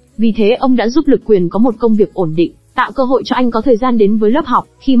như vậy, vì thế ông đã giúp Lực Quyền có một công việc ổn định, tạo cơ hội cho anh có thời gian đến với lớp học.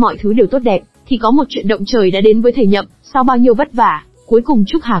 Khi mọi thứ đều tốt đẹp, thì có một chuyện động trời đã đến với thầy nhậm. Sau bao nhiêu vất vả, cuối cùng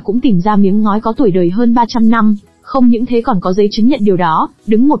Trúc Hà cũng tìm ra miếng ngói có tuổi đời hơn 300 năm. Không những thế còn có giấy chứng nhận điều đó.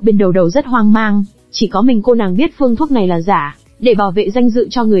 Đứng một bên đầu đầu rất hoang mang, chỉ có mình cô nàng biết phương thuốc này là giả. Để bảo vệ danh dự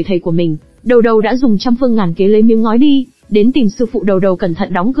cho người thầy của mình, đầu đầu đã dùng trăm phương ngàn kế lấy miếng ngói đi, đến tìm sư phụ. Đầu đầu cẩn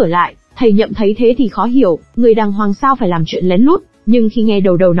thận đóng cửa lại. Thầy nhậm thấy thế thì khó hiểu, người đàng hoàng sao phải làm chuyện lén lút. Nhưng khi nghe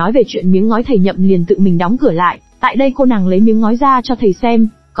đầu đầu nói về chuyện miếng ngói, thầy nhậm liền tự mình đóng cửa lại. Tại đây cô nàng lấy miếng ngói ra cho thầy xem,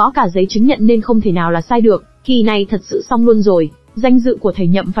 có cả giấy chứng nhận nên không thể nào là sai được. Kỳ này thật sự xong luôn rồi, danh dự của thầy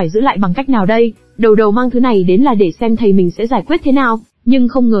nhậm phải giữ lại bằng cách nào đây? Đầu đầu mang thứ này đến là để xem thầy mình sẽ giải quyết thế nào, nhưng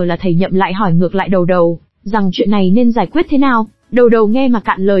không ngờ là thầy nhậm lại hỏi ngược lại đầu đầu, rằng chuyện này nên giải quyết thế nào. Đầu đầu nghe mà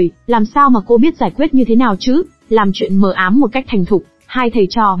cạn lời, làm sao mà cô biết giải quyết như thế nào chứ? Làm chuyện mờ ám một cách thành thục, hai thầy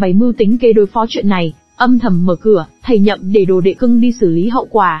trò bày mưu tính kế đối phó chuyện này, âm thầm mở cửa, thầy nhậm để đồ đệ cưng đi xử lý hậu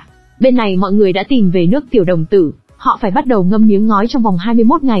quả. Bên này mọi người đã tìm về nước tiểu đồng tử, họ phải bắt đầu ngâm miếng ngói trong vòng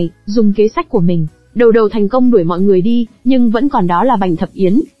 21 ngày, dùng kế sách của mình. Đầu đầu thành công đuổi mọi người đi, nhưng vẫn còn đó là Bành Thập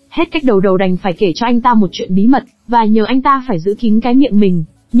Yến. Hết cách đầu đầu đành phải kể cho anh ta một chuyện bí mật, và nhờ anh ta phải giữ kín cái miệng mình.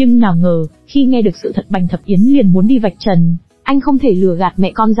 Nhưng nào ngờ, khi nghe được sự thật Bành Thập Yến liền muốn đi vạch trần. Anh không thể lừa gạt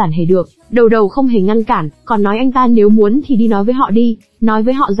mẹ con giản hề được. Đầu đầu không hề ngăn cản, còn nói anh ta nếu muốn thì đi nói với họ đi, nói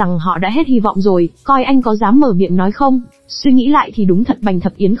với họ rằng họ đã hết hy vọng rồi, coi anh có dám mở miệng nói không. Suy nghĩ lại thì đúng thật Bành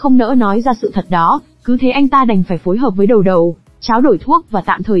Thập Yến không nỡ nói ra sự thật đó, cứ thế anh ta đành phải phối hợp với đầu đầu, tráo đổi thuốc và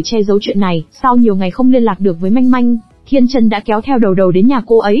tạm thời che giấu chuyện này. Sau nhiều ngày không liên lạc được với Manh Manh, Thiên Chân đã kéo theo đầu đầu đến nhà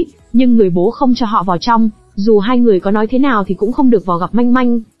cô ấy, nhưng người bố không cho họ vào trong. Dù hai người có nói thế nào thì cũng không được vào gặp Manh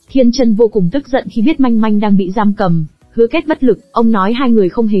Manh. Thiên Chân vô cùng tức giận khi biết Manh Manh đang bị giam cầm. Hứa Kết bất lực, ông nói hai người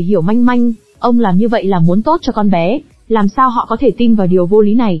không hề hiểu Manh Manh, ông làm như vậy là muốn tốt cho con bé, làm sao họ có thể tin vào điều vô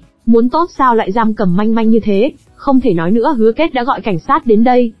lý này, muốn tốt sao lại giam cầm Manh Manh như thế. Không thể nói nữa, Hứa Kết đã gọi cảnh sát đến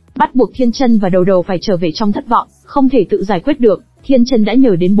đây, bắt buộc Thiên Chân và đầu đầu phải trở về trong thất vọng, không thể tự giải quyết được. Thiên Chân đã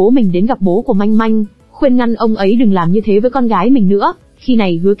nhờ đến bố mình đến gặp bố của Manh Manh, khuyên ngăn ông ấy đừng làm như thế với con gái mình nữa. Khi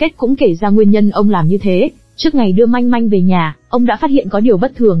này Hứa Kết cũng kể ra nguyên nhân ông làm như thế. Trước ngày đưa Manh Manh về nhà, ông đã phát hiện có điều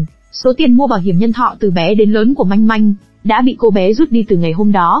bất thường. Số tiền mua bảo hiểm nhân thọ từ bé đến lớn của Manh Manh đã bị cô bé rút đi từ ngày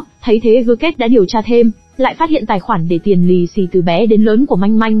hôm đó. Thấy thế Hứa Kết đã điều tra thêm, lại phát hiện tài khoản để tiền lì xì từ bé đến lớn của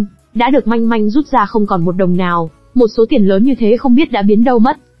Manh Manh đã được Manh Manh rút ra không còn một đồng nào. Một số tiền lớn như thế không biết đã biến đâu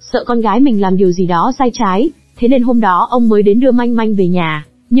mất. Sợ con gái mình làm điều gì đó sai trái, thế nên hôm đó ông mới đến đưa Manh Manh về nhà.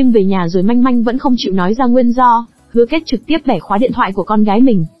 Nhưng về nhà rồi Manh Manh vẫn không chịu nói ra nguyên do. Hứa Kết trực tiếp bẻ khóa điện thoại của con gái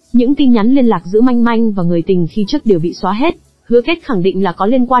mình. Những tin nhắn liên lạc giữa Manh Manh và người tình khi trước đều bị xóa hết. Hứa Kết khẳng định là có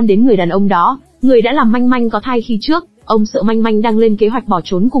liên quan đến người đàn ông đó, người đã làm Manh Manh có thai khi trước. Ông sợ Manh Manh đang lên kế hoạch bỏ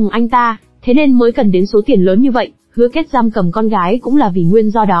trốn cùng anh ta, thế nên mới cần đến số tiền lớn như vậy. Hứa Kết giam cầm con gái cũng là vì nguyên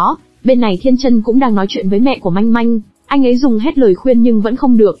do đó. Bên này Thiên Chân cũng đang nói chuyện với mẹ của Manh Manh. Anh ấy dùng hết lời khuyên nhưng vẫn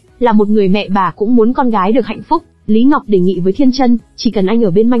không được, là một người mẹ bà cũng muốn con gái được hạnh phúc. Lý Ngọc đề nghị với Thiên Chân, chỉ cần anh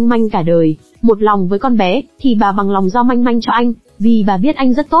ở bên Manh Manh cả đời, một lòng với con bé, thì bà bằng lòng giao Manh Manh cho anh, vì bà biết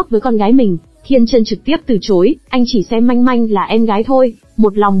anh rất tốt với con gái mình. Thiên Chân trực tiếp từ chối, anh chỉ xem Manh Manh là em gái thôi,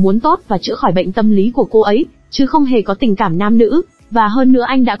 một lòng muốn tốt và chữa khỏi bệnh tâm lý của cô ấy, chứ không hề có tình cảm nam nữ. Và hơn nữa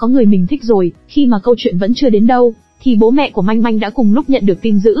anh đã có người mình thích rồi. Khi mà câu chuyện vẫn chưa đến đâu, thì bố mẹ của Manh Manh đã cùng lúc nhận được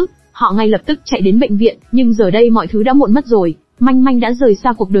tin dữ. Họ ngay lập tức chạy đến bệnh viện, nhưng giờ đây mọi thứ đã muộn mất rồi. Manh Manh đã rời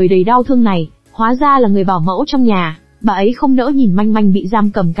xa cuộc đời đầy đau thương này. Hóa ra là người bảo mẫu trong nhà, bà ấy không nỡ nhìn Manh Manh bị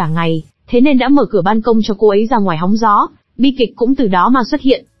giam cầm cả ngày, thế nên đã mở cửa ban công cho cô ấy ra ngoài hóng gió. Bi kịch cũng từ đó mà xuất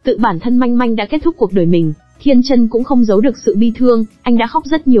hiện, tự bản thân Manh Manh đã kết thúc cuộc đời mình. Thiên Chân cũng không giấu được sự bi thương, anh đã khóc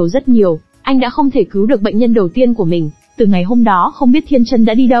rất nhiều, anh đã không thể cứu được bệnh nhân đầu tiên của mình. Từ ngày hôm đó không biết Thiên Chân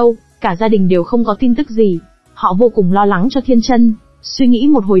đã đi đâu, cả gia đình đều không có tin tức gì. Họ vô cùng lo lắng cho Thiên Chân. Suy nghĩ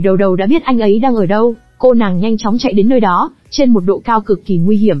một hồi đầu đầu đã biết anh ấy đang ở đâu, cô nàng nhanh chóng chạy đến nơi đó. Trên một độ cao cực kỳ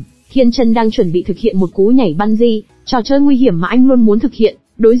nguy hiểm, Thiên Chân đang chuẩn bị thực hiện một cú nhảy bungee, trò chơi nguy hiểm mà anh luôn muốn thực hiện.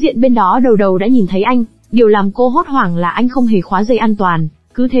 Đối diện bên đó đầu đầu đã nhìn thấy anh, điều làm cô hốt hoảng là anh không hề khóa dây an toàn.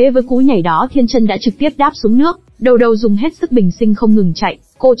 Cứ thế với cú nhảy đó Thiên Chân đã trực tiếp đáp xuống nước. Đầu đầu dùng hết sức bình sinh không ngừng chạy,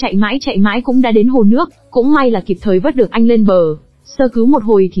 cô chạy mãi cũng đã đến hồ nước, cũng may là kịp thời vớt được anh lên bờ. Sơ cứu một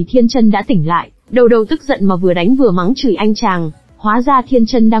hồi thì Thiên Chân đã tỉnh lại, đầu đầu tức giận mà vừa đánh vừa mắng chửi anh chàng. Hóa ra Thiên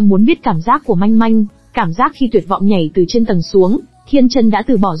Chân đang muốn biết cảm giác của Manh Manh, cảm giác khi tuyệt vọng nhảy từ trên tầng xuống. Thiên Chân đã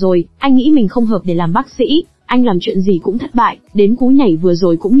từ bỏ rồi, anh nghĩ mình không hợp để làm bác sĩ, anh làm chuyện gì cũng thất bại, đến cú nhảy vừa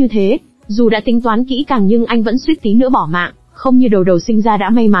rồi cũng như thế. Dù đã tính toán kỹ càng nhưng anh vẫn suýt tí nữa bỏ mạng, không như đầu đầu sinh ra đã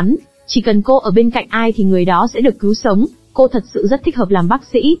may mắn. Chỉ cần cô ở bên cạnh ai thì người đó sẽ được cứu sống, cô thật sự rất thích hợp làm bác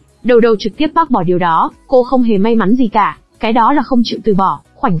sĩ. Đầu đầu trực tiếp bác bỏ điều đó, cô không hề may mắn gì cả, cái đó là không chịu từ bỏ.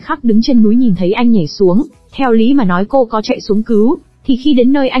 Khoảnh khắc đứng trên núi nhìn thấy anh nhảy xuống, theo lý mà nói cô có chạy xuống cứu, thì khi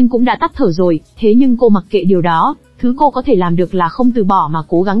đến nơi anh cũng đã tắt thở rồi, thế nhưng cô mặc kệ điều đó, thứ cô có thể làm được là không từ bỏ mà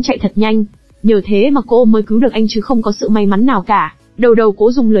cố gắng chạy thật nhanh. Nhờ thế mà cô mới cứu được anh chứ không có sự may mắn nào cả. Đầu đầu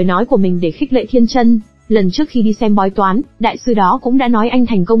cố dùng lời nói của mình để khích lệ Thiên Chân. Lần trước khi đi xem bói toán, đại sư đó cũng đã nói anh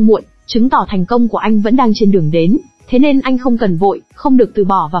thành công muộn, chứng tỏ thành công của anh vẫn đang trên đường đến, thế nên anh không cần vội, không được từ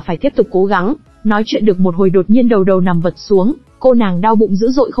bỏ và phải tiếp tục cố gắng. Nói chuyện được một hồi đột nhiên đầu đầu nằm vật xuống, cô nàng đau bụng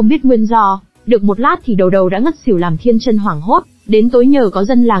dữ dội không biết nguyên do. Được một lát thì đầu đầu đã ngất xỉu làm Thiên Chân hoảng hốt. Đến tối nhờ có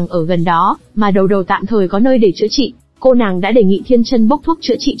dân làng ở gần đó mà đầu đầu tạm thời có nơi để chữa trị, cô nàng đã đề nghị Thiên Chân bốc thuốc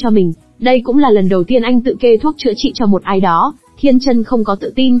chữa trị cho mình. Đây cũng là lần đầu tiên anh tự kê thuốc chữa trị cho một ai đó. Thiên Chân không có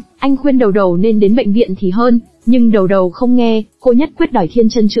tự tin, anh khuyên đầu đầu nên đến bệnh viện thì hơn, nhưng đầu đầu không nghe, cô nhất quyết đòi Thiên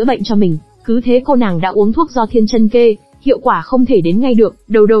Chân chữa bệnh cho mình. Cứ thế cô nàng đã uống thuốc do Thiên Chân kê, hiệu quả không thể đến ngay được.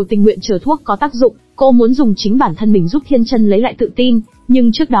 Đầu đầu tình nguyện chờ thuốc có tác dụng, cô muốn dùng chính bản thân mình giúp Thiên Chân lấy lại tự tin,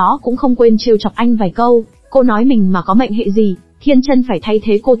 nhưng trước đó cũng không quên trêu chọc anh vài câu. Cô nói mình mà có mệnh hệ gì, Thiên Chân phải thay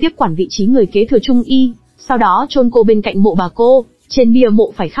thế cô tiếp quản vị trí người kế thừa trung y, sau đó chôn cô bên cạnh mộ bà cô. Trên bia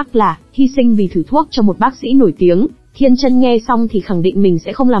mộ phải khắc là hy sinh vì thử thuốc cho một bác sĩ nổi tiếng. Thiên Chân nghe xong thì khẳng định mình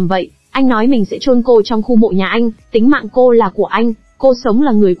sẽ không làm vậy. Anh nói mình sẽ chôn cô trong khu mộ nhà anh, tính mạng cô là của anh, cô sống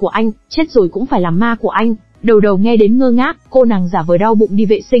là người của anh, chết rồi cũng phải làm ma của anh. Đầu đầu nghe đến ngơ ngác, cô nàng giả vờ đau bụng đi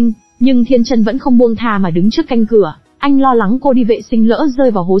vệ sinh, nhưng Thiên Chân vẫn không buông tha mà đứng trước canh cửa. Anh lo lắng cô đi vệ sinh lỡ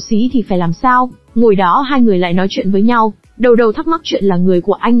rơi vào hố xí thì phải làm sao. Ngồi đó hai người lại nói chuyện với nhau. Đầu đầu thắc mắc chuyện là người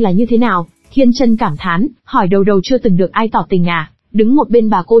của anh là như thế nào. Thiên Chân cảm thán, hỏi đầu đầu chưa từng được ai tỏ tình à. Đứng một bên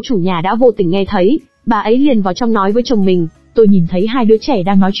bà cô chủ nhà đã vô tình nghe thấy, bà ấy liền vào trong nói với chồng mình, tôi nhìn thấy hai đứa trẻ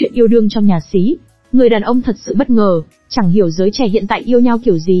đang nói chuyện yêu đương trong nhà xí. Người đàn ông thật sự bất ngờ, chẳng hiểu giới trẻ hiện tại yêu nhau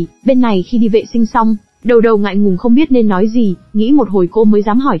kiểu gì. Bên này khi đi vệ sinh xong, đầu đầu ngại ngùng không biết nên nói gì, nghĩ một hồi cô mới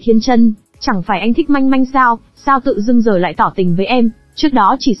dám hỏi Thiên Chân, chẳng phải anh thích Manh Manh sao, sao tự dưng giờ lại tỏ tình với em, trước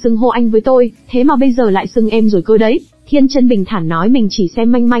đó chỉ xưng hô anh với tôi, thế mà bây giờ lại xưng em rồi cơ đấy. Thiên Chân bình thản nói mình chỉ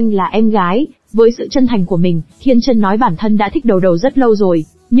xem Manh Manh là em gái. Với sự chân thành của mình, Thiên Chân nói bản thân đã thích đầu đầu rất lâu rồi,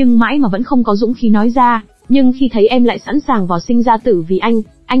 nhưng mãi mà vẫn không có dũng khí nói ra. Nhưng khi thấy em lại sẵn sàng vào sinh ra tử vì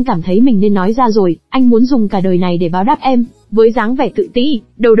anh cảm thấy mình nên nói ra rồi, anh muốn dùng cả đời này để báo đáp em. Với dáng vẻ tự ti,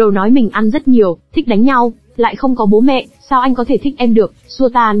 đầu đầu nói mình ăn rất nhiều, thích đánh nhau, lại không có bố mẹ, sao anh có thể thích em được, xua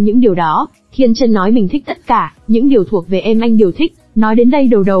tan những điều đó. Thiên Chân nói mình thích tất cả, những điều thuộc về em anh đều thích. Nói đến đây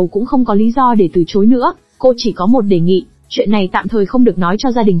đầu đầu cũng không có lý do để từ chối nữa, cô chỉ có một đề nghị, chuyện này tạm thời không được nói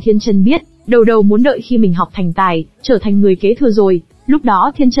cho gia đình Thiên Chân biết. Đầu đầu muốn đợi khi mình học thành tài, trở thành người kế thừa rồi, lúc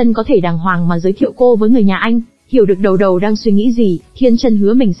đó Thiên Chân có thể đàng hoàng mà giới thiệu cô với người nhà anh. Hiểu được đầu đầu đang suy nghĩ gì, Thiên Chân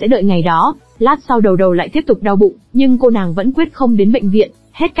hứa mình sẽ đợi ngày đó. Lát sau đầu đầu lại tiếp tục đau bụng, nhưng cô nàng vẫn quyết không đến bệnh viện,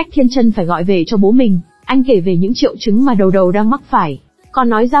 hết cách Thiên Chân phải gọi về cho bố mình. Anh kể về những triệu chứng mà đầu đầu đang mắc phải, còn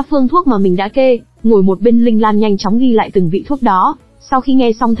nói ra phương thuốc mà mình đã kê. Ngồi một bên Linh Lan nhanh chóng ghi lại từng vị thuốc đó. Sau khi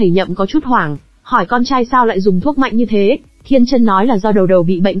nghe xong thầy Nhậm có chút hoảng, hỏi con trai sao lại dùng thuốc mạnh như thế. Thiên Chân nói là do đầu đầu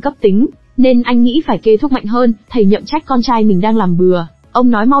bị bệnh cấp tính, nên anh nghĩ phải kê thuốc mạnh hơn. Thầy Nhậm trách con trai mình đang làm bừa,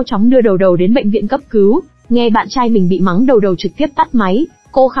 ông nói mau chóng đưa đầu đầu đến bệnh viện cấp cứu. Nghe bạn trai mình bị mắng, đầu đầu trực tiếp tắt máy.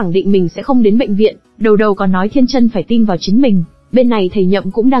 Cô khẳng định mình sẽ không đến bệnh viện. Đầu đầu còn nói Thiên Chân phải tin vào chính mình. Bên này thầy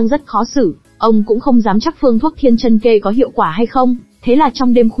Nhậm cũng đang rất khó xử, ông cũng không dám chắc phương thuốc Thiên Chân kê có hiệu quả hay không. Thế là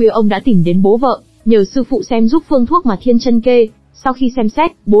trong đêm khuya ông đã tìm đến bố vợ, nhờ sư phụ xem giúp phương thuốc mà Thiên Chân kê. Sau khi xem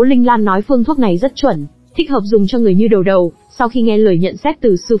xét, bố Linh Lan nói phương thuốc này rất chuẩn, thích hợp dùng cho người như đầu đầu. Sau khi nghe lời nhận xét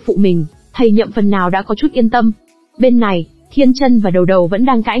từ sư phụ mình, thầy Nhậm phần nào đã có chút yên tâm. Bên này, Thiên Chân và đầu đầu vẫn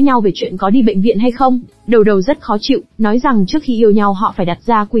đang cãi nhau về chuyện có đi bệnh viện hay không. Đầu đầu rất khó chịu, nói rằng trước khi yêu nhau họ phải đặt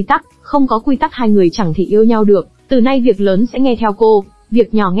ra quy tắc, không có quy tắc hai người chẳng thể yêu nhau được. Từ nay việc lớn sẽ nghe theo cô,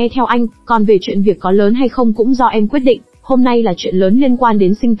 việc nhỏ nghe theo anh, còn về chuyện việc có lớn hay không cũng do em quyết định. Hôm nay là chuyện lớn liên quan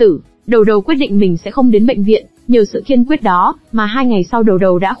đến sinh tử, đầu đầu quyết định mình sẽ không đến bệnh viện. Nhờ sự kiên quyết đó mà 2 ngày sau đầu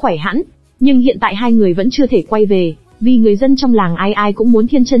đầu đã khỏe hẳn. Nhưng hiện tại hai người vẫn chưa thể quay về, vì người dân trong làng ai ai cũng muốn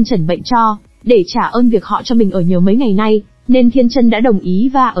Thiên Chân chẩn bệnh cho, để trả ơn việc họ cho mình ở nhờ mấy ngày nay, nên Thiên Chân đã đồng ý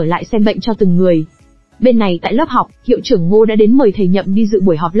và ở lại xem bệnh cho từng người. Bên này tại lớp học, hiệu trưởng Ngô đã đến mời thầy Nhậm đi dự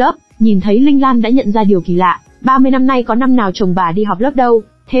buổi họp lớp. Nhìn thấy Linh Lan đã nhận ra điều kỳ lạ, 30 năm nay có năm nào chồng bà đi họp lớp đâu,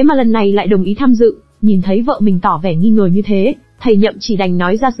 thế mà lần này lại đồng ý tham dự. Nhìn thấy vợ mình tỏ vẻ nghi ngờ như thế, thầy Nhậm chỉ đành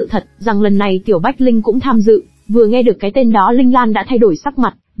nói ra sự thật, rằng lần này Tiểu Bách Linh cũng tham dự. Vừa nghe được cái tên đó, Linh Lan đã thay đổi sắc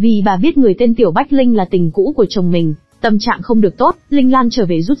mặt, vì bà biết người tên Tiểu Bách Linh là tình cũ của chồng mình, tâm trạng không được tốt. Linh Lan trở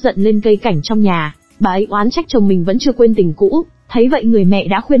về rút giận lên cây cảnh trong nhà, bà ấy oán trách chồng mình vẫn chưa quên tình cũ. Thấy vậy người mẹ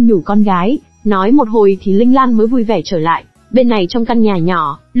đã khuyên nhủ con gái, nói một hồi thì Linh Lan mới vui vẻ trở lại. Bên này trong căn nhà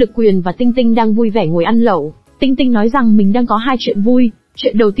nhỏ, Lực Quyền và Tinh Tinh đang vui vẻ ngồi ăn lẩu. Tinh Tinh nói rằng mình đang có 2 chuyện vui.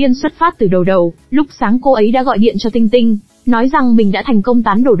 Chuyện đầu tiên xuất phát từ đầu đầu, lúc sáng cô ấy đã gọi điện cho Tinh Tinh, nói rằng mình đã thành công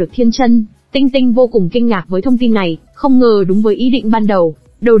tán đổ được Thiên Chân. Tinh Tinh vô cùng kinh ngạc với thông tin này, không ngờ đúng với ý định ban đầu,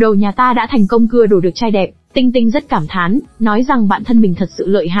 đầu đầu nhà ta đã thành công cưa đổ được trai đẹp. Tinh Tinh rất cảm thán, nói rằng bạn thân mình thật sự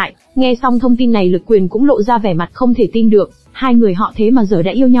lợi hại. Nghe xong thông tin này, Lực Quyền cũng lộ ra vẻ mặt không thể tin được, hai người họ thế mà giờ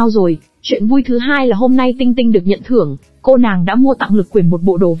đã yêu nhau rồi. Chuyện vui thứ hai là hôm nay Tinh Tinh được nhận thưởng, cô nàng đã mua tặng Lực Quyền một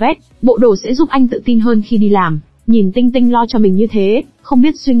bộ đồ vest, bộ đồ sẽ giúp anh tự tin hơn khi đi làm. Nhìn Tinh Tinh lo cho mình như thế, không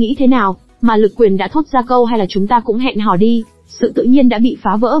biết suy nghĩ thế nào, mà Lực Quyền đã thốt ra câu hay là chúng ta cũng hẹn hò đi. Sự tự nhiên đã bị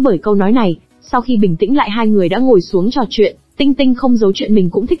phá vỡ bởi câu nói này. Sau khi bình tĩnh lại, hai người đã ngồi xuống trò chuyện. Tinh Tinh không giấu chuyện mình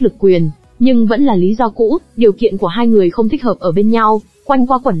cũng thích Lực Quyền, nhưng vẫn là lý do cũ, điều kiện của hai người không thích hợp ở bên nhau, quanh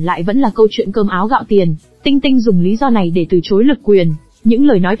qua quẩn lại vẫn là câu chuyện cơm áo gạo tiền. Tinh Tinh dùng lý do này để từ chối Lực Quyền. Những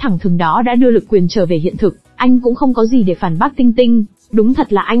lời nói thẳng thừng đó đã đưa Lực Quyền trở về hiện thực, anh cũng không có gì để phản bác Tinh Tinh, đúng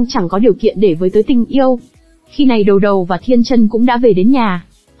thật là anh chẳng có điều kiện để với tới tình yêu. Khi này đầu đầu và Thiên Chân cũng đã về đến nhà.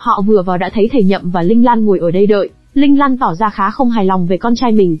 Họ vừa vào đã thấy thầy Nhậm và Linh Lan ngồi ở đây đợi. Linh Lan tỏ ra khá không hài lòng về con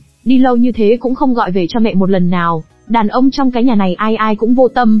trai mình, đi lâu như thế cũng không gọi về cho mẹ một lần nào. Đàn ông trong cái nhà này ai ai cũng vô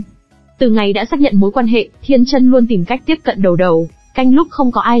tâm. Từ ngày đã xác nhận mối quan hệ, Thiên Chân luôn tìm cách tiếp cận đầu đầu, canh lúc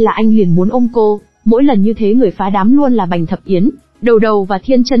không có ai là anh liền muốn ôm cô. Mỗi lần như thế người phá đám luôn là Bành Thập Yến. Đầu đầu và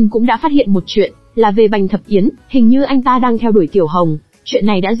Thiên Chân cũng đã phát hiện một chuyện, là về Bành Thập Yến, hình như anh ta đang theo đuổi Tiểu Hồng. Chuyện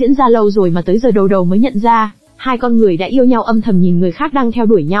này đã diễn ra lâu rồi mà tới giờ đầu đầu mới nhận ra. Hai con người đã yêu nhau âm thầm nhìn người khác đang theo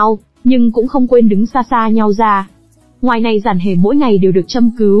đuổi nhau, nhưng cũng không quên đứng xa xa nhau ra. Ngoài này Giản Hề mỗi ngày đều được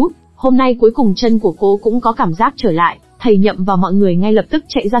châm cứu, hôm nay cuối cùng chân của cô cũng có cảm giác trở lại. Thầy Nhậm và mọi người ngay lập tức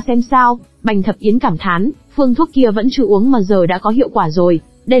chạy ra xem sao. Bành Thập Yến cảm thán, phương thuốc kia vẫn chưa uống mà giờ đã có hiệu quả rồi.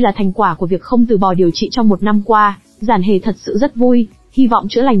 Đây là thành quả của việc không từ bỏ điều trị trong 1 năm qua. Giản Hề thật sự rất vui, hy vọng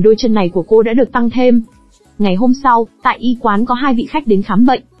chữa lành đôi chân này của cô đã được tăng thêm. Ngày hôm sau, tại y quán có 2 vị khách đến khám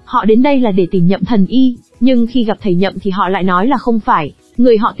bệnh. Họ đến đây là để tìm Nhậm thần y, nhưng khi gặp thầy Nhậm thì họ lại nói là không phải,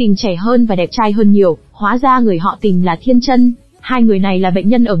 người họ tìm trẻ hơn và đẹp trai hơn nhiều. Hóa ra người họ tìm là Thiên Chân. Hai người này là bệnh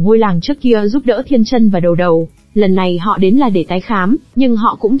nhân ở ngôi làng trước kia giúp đỡ Thiên Chân và đầu đầu. Lần này họ đến là để tái khám, nhưng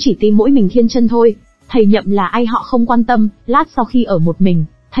họ cũng chỉ tìm mỗi mình Thiên Chân thôi. Thầy Nhậm là ai họ không quan tâm. Lát sau khi ở một mình,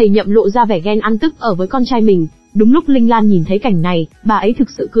 thầy Nhậm lộ ra vẻ ghen ăn tức ở với con trai mình. Đúng lúc Linh Lan nhìn thấy cảnh này, bà ấy thực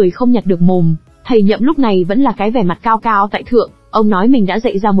sự cười không nhặt được mồm. Thầy Nhậm lúc này vẫn là cái vẻ mặt cao cao tại thượng. Ông nói mình đã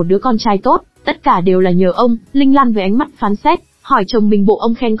dạy ra một đứa con trai tốt, tất cả đều là nhờ ông. Linh Lan với ánh mắt phán xét, hỏi chồng mình bộ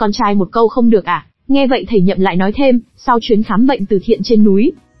ông khen con trai một câu không được à? Nghe vậy thầy Nhậm lại nói thêm, sau chuyến khám bệnh từ thiện trên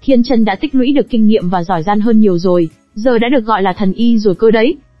núi, Thiên Chân đã tích lũy được kinh nghiệm và giỏi giang hơn nhiều rồi, giờ đã được gọi là thần y rồi cơ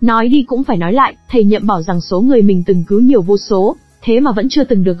đấy. Nói đi cũng phải nói lại, thầy Nhậm bảo rằng số người mình từng cứu nhiều vô số, thế mà vẫn chưa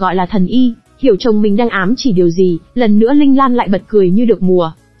từng được gọi là thần y, hiểu chồng mình đang ám chỉ điều gì. Lần nữa Linh Lan lại bật cười như được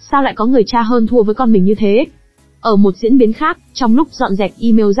mùa, sao lại có người cha hơn thua với con mình như thế? Ở một diễn biến khác, trong lúc dọn dẹp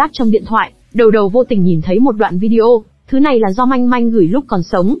email rác trong điện thoại, Đầu Đầu vô tình nhìn thấy một đoạn video, thứ này là do Manh Manh gửi lúc còn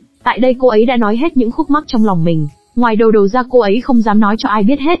sống. Tại đây cô ấy đã nói hết những khúc mắc trong lòng mình, ngoài Đầu Đầu ra cô ấy không dám nói cho ai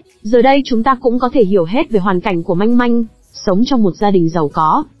biết hết. Giờ đây chúng ta cũng có thể hiểu hết về hoàn cảnh của Manh Manh. Sống trong một gia đình giàu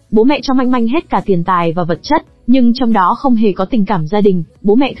có, bố mẹ cho Manh Manh hết cả tiền tài và vật chất, nhưng trong đó không hề có tình cảm gia đình.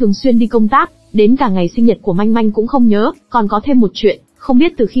 Bố mẹ thường xuyên đi công tác, đến cả ngày sinh nhật của Manh Manh cũng không nhớ. Còn có thêm một chuyện, không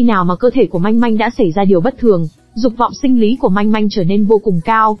biết từ khi nào mà cơ thể của Manh Manh đã xảy ra điều bất thường, dục vọng sinh lý của Manh Manh trở nên vô cùng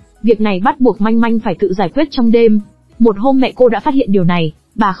cao. Việc này bắt buộc Manh Manh phải tự giải quyết trong đêm. Một hôm mẹ cô đã phát hiện điều này,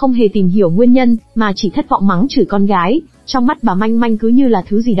 bà không hề tìm hiểu nguyên nhân, mà chỉ thất vọng mắng chửi con gái. Trong mắt bà Manh Manh cứ như là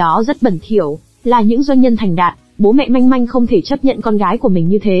thứ gì đó rất bẩn thỉu, là những doanh nhân thành đạt. Bố mẹ Manh Manh không thể chấp nhận con gái của mình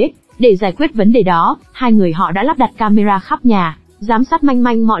như thế. Để giải quyết vấn đề đó, hai người họ đã lắp đặt camera khắp nhà, giám sát Manh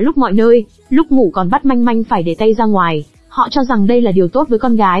Manh mọi lúc mọi nơi. Lúc ngủ còn bắt Manh Manh phải để tay ra ngoài. Họ cho rằng đây là điều tốt với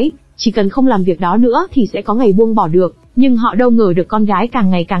con gái, chỉ cần không làm việc đó nữa thì sẽ có ngày buông bỏ được. Nhưng họ đâu ngờ được con gái càng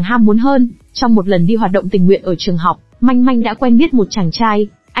ngày càng ham muốn hơn. Trong một lần đi hoạt động tình nguyện ở trường học, Manh Manh đã quen biết một chàng trai.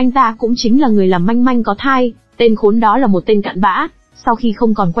 Anh ta cũng chính là người làm Manh Manh có thai. Tên khốn đó là một tên cặn bã. Sau khi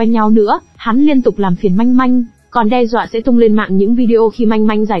không còn quen nhau nữa, hắn liên tục làm phiền Manh Manh, còn đe dọa sẽ tung lên mạng những video khi Manh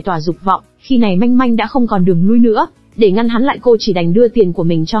Manh giải tỏa dục vọng. Khi này Manh Manh đã không còn đường lui nữa. Để ngăn hắn lại, cô chỉ đành đưa tiền của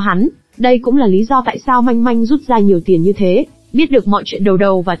mình cho hắn. Đây cũng là lý do tại sao Manh Manh rút ra nhiều tiền như thế. Biết được mọi chuyện, Đầu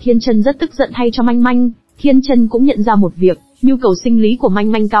Đầu và Thiên Chân rất tức giận thay cho Manh Manh. Thiên Chân cũng nhận ra một việc, nhu cầu sinh lý của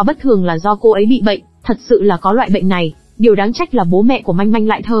Manh Manh cao bất thường là do cô ấy bị bệnh, thật sự là có loại bệnh này. Điều đáng trách là bố mẹ của Manh Manh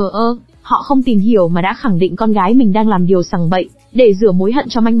lại thờ ơ, họ không tìm hiểu mà đã khẳng định con gái mình đang làm điều sằng bậy, để rửa mối hận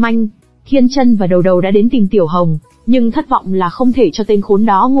cho Manh Manh. Thiên Chân và Đầu Đầu đã đến tìm Tiểu Hồng, nhưng thất vọng là không thể cho tên khốn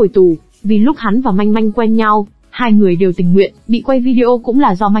đó ngồi tù, vì lúc hắn và Manh Manh quen nhau, hai người đều tình nguyện, bị quay video cũng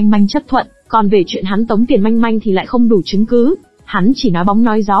là do Manh Manh chấp thuận, còn về chuyện hắn tống tiền Manh Manh thì lại không đủ chứng cứ. Hắn chỉ nói bóng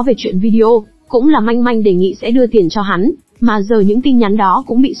nói gió về chuyện video, cũng là Manh Manh đề nghị sẽ đưa tiền cho hắn, mà giờ những tin nhắn đó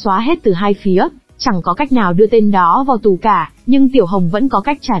cũng bị xóa hết từ hai phía, chẳng có cách nào đưa tên đó vào tù cả, nhưng Tiểu Hồng vẫn có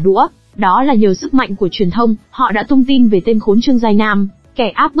cách trả đũa, đó là nhờ sức mạnh của truyền thông. Họ đã tung tin về tên khốn Trương Giai Nam, kẻ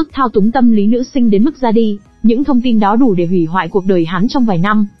áp bức thao túng tâm lý nữ sinh đến mức ra đi. Những thông tin đó đủ để hủy hoại cuộc đời hắn trong vài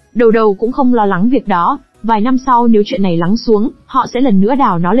năm. Đầu Đầu cũng không lo lắng việc đó, vài năm sau nếu chuyện này lắng xuống, họ sẽ lần nữa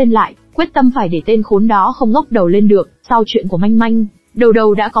đào nó lên lại, quyết tâm phải để tên khốn đó không ngóc đầu lên được. Sau chuyện của Manh Manh, Đầu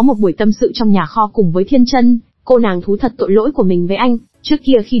Đầu đã có một buổi tâm sự trong nhà kho cùng với Thiên Chân. Cô nàng thú thật tội lỗi của mình với anh. Trước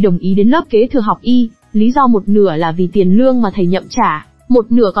kia khi đồng ý đến lớp kế thừa học y, lý do một nửa là vì tiền lương mà thầy Nhậm trả,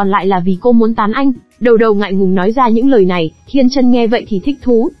 một nửa còn lại là vì cô muốn tán anh. Đầu Đầu ngại ngùng nói ra những lời này. Thiên Chân nghe vậy thì thích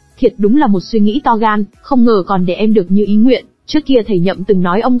thú, thiệt đúng là một suy nghĩ to gan, không ngờ còn để em được như ý nguyện. Trước kia thầy Nhậm từng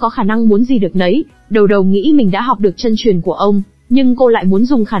nói ông có khả năng muốn gì được nấy. Đầu Đầu nghĩ mình đã học được chân truyền của ông, nhưng cô lại muốn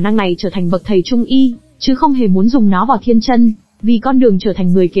dùng khả năng này trở thành bậc thầy trung y, chứ không hề muốn dùng nó vào Thiên Chân, vì con đường trở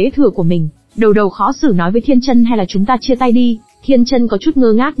thành người kế thừa của mình. Đầu Đầu khó xử nói với Thiên Chân hay là chúng ta chia tay đi. Thiên Chân có chút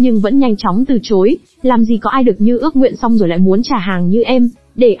ngơ ngác nhưng vẫn nhanh chóng từ chối, làm gì có ai được như ước nguyện xong rồi lại muốn trả hàng như em.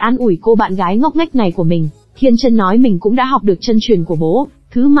 Để an ủi cô bạn gái ngốc nghếch này của mình, Thiên Chân nói mình cũng đã học được chân truyền của bố,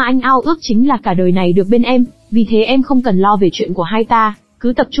 thứ mà anh ao ước chính là cả đời này được bên em, vì thế em không cần lo về chuyện của hai ta,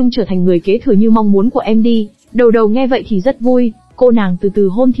 cứ tập trung trở thành người kế thừa như mong muốn của em đi. Đầu Đầu nghe vậy thì rất vui, cô nàng từ từ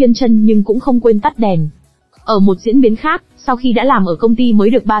hôn Thiên Chân nhưng cũng không quên tắt đèn. Ở một diễn biến khác, sau khi đã làm ở công ty mới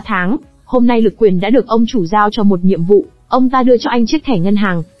được 3 tháng, hôm nay Lực Quyền đã được ông chủ giao cho một nhiệm vụ. Ông ta đưa cho anh chiếc thẻ ngân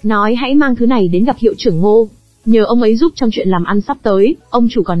hàng, nói hãy mang thứ này đến gặp hiệu trưởng Ngô, nhờ ông ấy giúp trong chuyện làm ăn sắp tới. Ông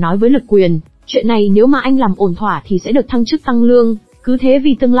chủ còn nói với Lực Quyền, chuyện này nếu mà anh làm ổn thỏa thì sẽ được thăng chức tăng lương. Cứ thế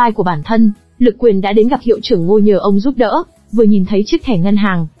vì tương lai của bản thân, Lực Quyền đã đến gặp hiệu trưởng Ngô nhờ ông giúp đỡ. Vừa nhìn thấy chiếc thẻ ngân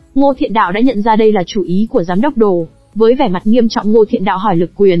hàng, Ngô Thiện Đạo đã nhận ra đây là chủ ý của giám đốc Đồ. Với vẻ mặt nghiêm trọng, Ngô Thiện Đạo hỏi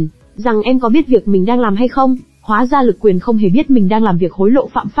Lực Quyền rằng em có biết việc mình đang làm hay không. Hóa ra Lực Quyền không hề biết mình đang làm việc hối lộ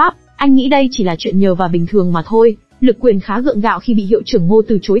phạm pháp, anh nghĩ đây chỉ là chuyện nhờ vả bình thường mà thôi. Lực Quyền khá gượng gạo khi bị hiệu trưởng Ngô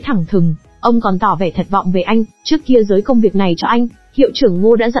từ chối thẳng thừng. Ông còn tỏ vẻ thất vọng về anh, trước kia giới công việc này cho anh, hiệu trưởng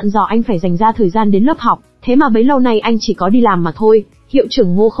Ngô đã dặn dò anh phải dành ra thời gian đến lớp học, thế mà bấy lâu nay anh chỉ có đi làm mà thôi. Hiệu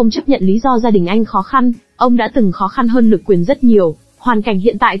trưởng Ngô không chấp nhận lý do gia đình anh khó khăn, ông đã từng khó khăn hơn Lực Quyền rất nhiều, hoàn cảnh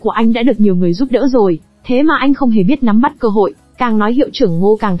hiện tại của anh đã được nhiều người giúp đỡ rồi, thế mà anh không hề biết nắm bắt cơ hội, càng nói hiệu trưởng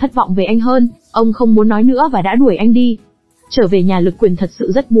Ngô càng thất vọng về anh hơn, ông không muốn nói nữa và đã đuổi anh đi. Trở về nhà, Lực Quyền thật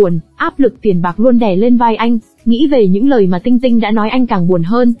sự rất buồn, áp lực tiền bạc luôn đè lên vai anh, nghĩ về những lời mà Tinh Tinh đã nói anh càng buồn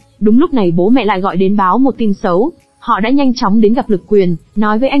hơn. Đúng lúc này bố mẹ lại gọi đến báo một tin xấu. Họ đã nhanh chóng đến gặp Lực Quyền,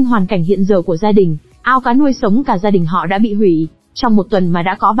 nói với anh hoàn cảnh hiện giờ của gia đình, ao cá nuôi sống cả gia đình họ đã bị hủy. Trong một tuần mà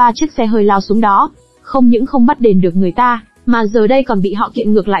đã có 3 chiếc xe hơi lao xuống đó, không những không bắt đền được người ta, mà giờ đây còn bị họ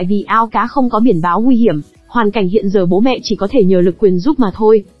kiện ngược lại vì ao cá không có biển báo nguy hiểm. Hoàn cảnh hiện giờ bố mẹ chỉ có thể nhờ Lực Quyền giúp mà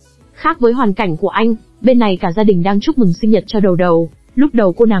thôi. Khác với hoàn cảnh của anh, bên này cả gia đình đang chúc mừng sinh nhật cho Đầu Đầu. Lúc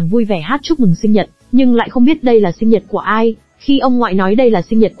đầu cô nàng vui vẻ hát chúc mừng sinh nhật, nhưng lại không biết đây là sinh nhật của ai. Khi ông ngoại nói đây là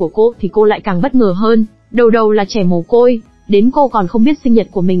sinh nhật của cô thì cô lại càng bất ngờ hơn. Đầu đầu là trẻ mồ côi, đến cô còn không biết sinh nhật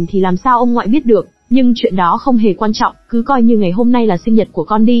của mình thì làm sao ông ngoại biết được. Nhưng chuyện đó không hề quan trọng, cứ coi như ngày hôm nay là sinh nhật của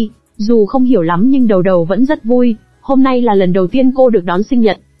con đi. Dù không hiểu lắm nhưng đầu đầu vẫn rất vui. Hôm nay là lần đầu tiên cô được đón sinh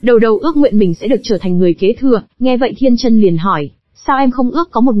nhật, đầu đầu ước nguyện mình sẽ được trở thành người kế thừa. Nghe vậy Thiên Chân liền hỏi, sao em không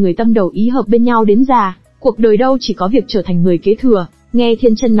ước có một người tâm đầu ý hợp bên nhau đến già, cuộc đời đâu chỉ có việc trở thành người kế thừa. Nghe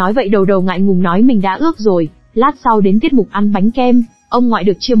Thiên Chân nói vậy đầu đầu ngại ngùng nói mình đã ước rồi. Lát sau đến tiết mục ăn bánh kem, ông ngoại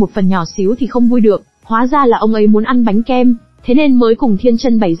được chia một phần nhỏ xíu thì không vui được, hóa ra là ông ấy muốn ăn bánh kem, thế nên mới cùng Thiên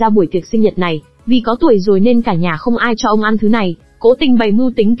Chân bày ra buổi tiệc sinh nhật này. Vì có tuổi rồi nên cả nhà không ai cho ông ăn thứ này, cố tình bày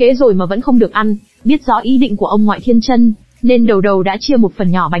mưu tính kế rồi mà vẫn không được ăn. Biết rõ ý định của ông ngoại Thiên Chân, nên đầu đầu đã chia một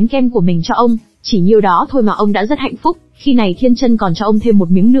phần nhỏ bánh kem của mình cho ông. Chỉ nhiêu đó thôi mà ông đã rất hạnh phúc. Khi này Thiên Chân còn cho ông thêm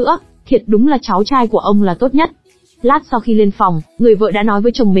một miếng nữa, thiệt đúng là cháu trai của ông là tốt nhất. Lát sau khi lên phòng, người vợ đã nói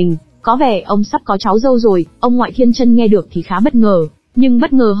với chồng mình, có vẻ ông sắp có cháu dâu rồi. Ông ngoại Thiên Chân nghe được thì khá bất ngờ, nhưng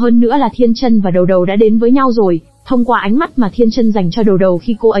bất ngờ hơn nữa là Thiên Chân và đầu đầu đã đến với nhau rồi. Thông qua ánh mắt mà Thiên Chân dành cho đầu đầu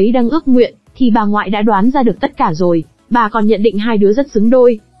khi cô ấy đang ước nguyện, thì bà ngoại đã đoán ra được tất cả rồi. Bà còn nhận định hai đứa rất xứng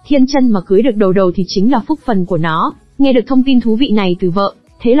đôi. Thiên Chân mà cưới được đầu đầu thì chính là phúc phần của nó. Nghe được thông tin thú vị này từ vợ,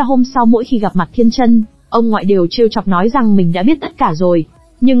 thế là hôm sau mỗi khi gặp mặt Thiên Chân, ông ngoại đều trêu chọc nói rằng mình đã biết tất cả rồi,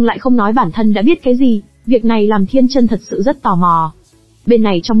 nhưng lại không nói bản thân đã biết cái gì. Việc này làm Thiên Chân thật sự rất tò mò. Bên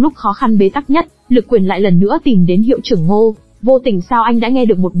này trong lúc khó khăn bế tắc nhất, Lực Quyền lại lần nữa tìm đến hiệu trưởng Ngô. Vô tình sao anh đã nghe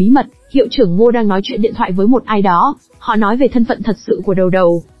được một bí mật, hiệu trưởng Ngô đang nói chuyện điện thoại với một ai đó. Họ nói về thân phận thật sự của đầu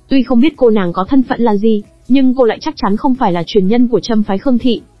đầu. Tuy không biết cô nàng có thân phận là gì, nhưng cô lại chắc chắn không phải là truyền nhân của Trâm phái Khương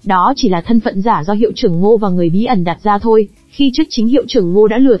thị, đó chỉ là thân phận giả do hiệu trưởng Ngô và người bí ẩn đặt ra thôi. Khi trước chính hiệu trưởng Ngô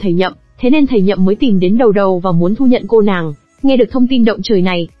đã lừa thầy Nhậm, thế nên thầy Nhậm mới tìm đến đầu đầu và muốn thu nhận cô nàng. Nghe được thông tin động trời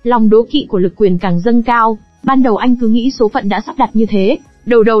này, lòng đố kỵ của Lực Quyền càng dâng cao. Ban đầu anh cứ nghĩ số phận đã sắp đặt như thế,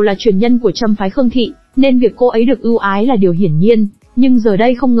 đầu đầu là truyền nhân của Trâm phái Khương thị, nên việc cô ấy được ưu ái là điều hiển nhiên. Nhưng giờ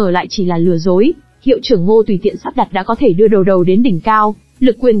đây không ngờ lại chỉ là lừa dối. Hiệu trưởng Ngô tùy tiện sắp đặt đã có thể đưa đầu đầu đến đỉnh cao.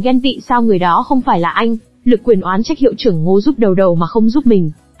 Lực Quyền ghen tị sao người đó không phải là anh. Lực Quyền oán trách hiệu trưởng Ngô giúp đầu đầu mà không giúp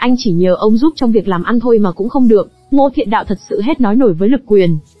mình. Anh chỉ nhờ ông giúp trong việc làm ăn thôi mà cũng không được. Ngô Thiện Đạo thật sự hết nói nổi với Lực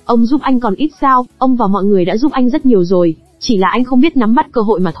Quyền. Ông giúp anh còn ít sao, ông và mọi người đã giúp anh rất nhiều rồi. Chỉ là anh không biết nắm bắt cơ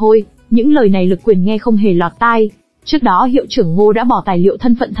hội mà thôi. Những lời này Lực Quyền nghe không hề lọt tai. Trước đó hiệu trưởng Ngô đã bỏ tài liệu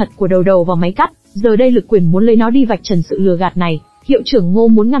thân phận thật của đầu đầu vào máy cắt. Giờ đây Lực Quyền muốn lấy nó đi vạch trần sự lừa gạt này. Hiệu trưởng Ngô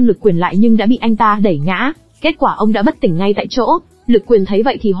muốn ngăn Lực Quyền lại nhưng đã bị anh ta đẩy ngã. Kết quả ông đã bất tỉnh ngay tại chỗ. Lực Quyền thấy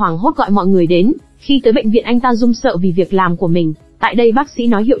vậy thì hoảng hốt gọi mọi người đến. Khi tới bệnh viện anh ta run sợ vì việc làm của mình. Tại đây bác sĩ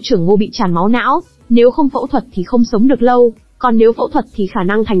nói hiệu trưởng Ngô bị tràn máu não, nếu không phẫu thuật thì không sống được lâu, còn nếu phẫu thuật thì khả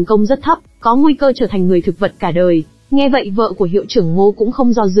năng thành công rất thấp, có nguy cơ trở thành người thực vật cả đời. Nghe vậy vợ của hiệu trưởng Ngô cũng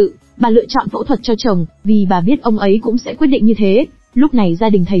không do dự, bà lựa chọn phẫu thuật cho chồng, vì bà biết ông ấy cũng sẽ quyết định như thế. Lúc này gia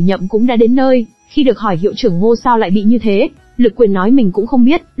đình thầy Nhậm cũng đã đến nơi. Khi được hỏi hiệu trưởng Ngô sao lại bị như thế, Lực Quyền nói mình cũng không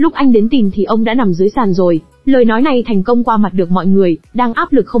biết, lúc anh đến tìm thì ông đã nằm dưới sàn rồi. Lời nói này thành công qua mặt được mọi người, đang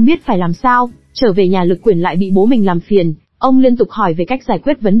áp lực không biết phải làm sao. Trở về nhà Lực Quyền lại bị bố mình làm phiền, ông liên tục hỏi về cách giải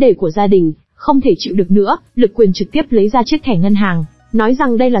quyết vấn đề của gia đình, không thể chịu được nữa, Lực Quyền trực tiếp lấy ra chiếc thẻ ngân hàng, nói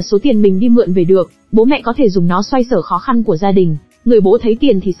rằng đây là số tiền mình đi mượn về được, bố mẹ có thể dùng nó xoay sở khó khăn của gia đình. Người bố thấy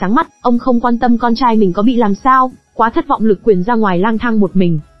tiền thì sáng mắt, ông không quan tâm con trai mình có bị làm sao, quá thất vọng Lực Quyền ra ngoài lang thang một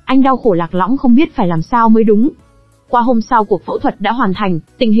mình, anh đau khổ lạc lõng không biết phải làm sao mới đúng. Qua hôm sau cuộc phẫu thuật đã hoàn thành,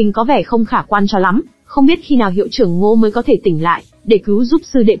 tình hình có vẻ không khả quan cho lắm, không biết khi nào hiệu trưởng Ngô mới có thể tỉnh lại, để cứu giúp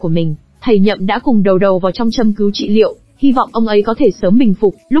sư đệ của mình. Thầy Nhậm đã cùng đầu đầu vào trong châm cứu trị liệu, hy vọng ông ấy có thể sớm bình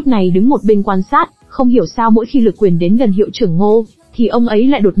phục. Lúc này đứng một bên quan sát, không hiểu sao mỗi khi Lực Quyền đến gần hiệu trưởng Ngô, thì ông ấy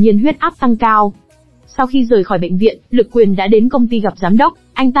lại đột nhiên huyết áp tăng cao. Sau khi rời khỏi bệnh viện, Lực Quyền đã đến công ty gặp giám đốc,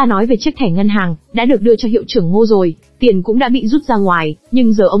 anh ta nói về chiếc thẻ ngân hàng, đã được đưa cho hiệu trưởng Ngô rồi, tiền cũng đã bị rút ra ngoài,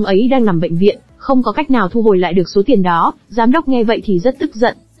 nhưng giờ ông ấy đang nằm bệnh viện, không có cách nào thu hồi lại được số tiền đó. Giám đốc nghe vậy thì rất tức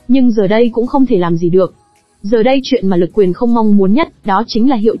giận, nhưng giờ đây cũng không thể làm gì được. Giờ đây chuyện mà Lực Quyền không mong muốn nhất, đó chính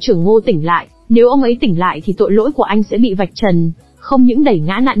là hiệu trưởng Ngô tỉnh lại. Nếu ông ấy tỉnh lại thì tội lỗi của anh sẽ bị vạch trần, không những đẩy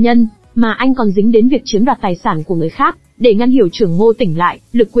ngã nạn nhân, mà anh còn dính đến việc chiếm đoạt tài sản của người khác. Để ngăn hiệu trưởng Ngô tỉnh lại,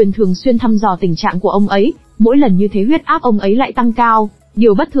 Lực Quyền thường xuyên thăm dò tình trạng của ông ấy, mỗi lần như thế huyết áp ông ấy lại tăng cao.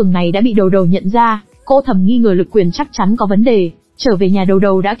 Điều bất thường này đã bị đầu đầu nhận ra, cô thầm nghi ngờ Lực Quyền chắc chắn có vấn đề. Trở về nhà đầu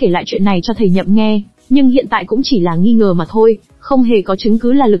đầu đã kể lại chuyện này cho thầy Nhậm nghe, nhưng hiện tại cũng chỉ là nghi ngờ mà thôi, không hề có chứng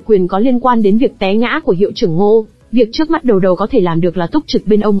cứ là Lực Quyền có liên quan đến việc té ngã của hiệu trưởng Ngô. Việc trước mắt đầu đầu có thể làm được là túc trực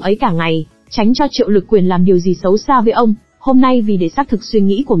bên ông ấy cả ngày, tránh cho Triệu Lực Quyền làm điều gì xấu xa với ông. Hôm nay vì để xác thực suy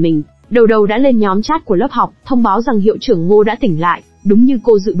nghĩ của mình, đầu đầu đã lên nhóm chat của lớp học, thông báo rằng hiệu trưởng Ngô đã tỉnh lại. Đúng như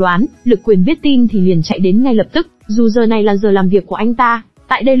cô dự đoán, Lực Quyền biết tin thì liền chạy đến ngay lập tức, dù giờ này là giờ làm việc của anh ta.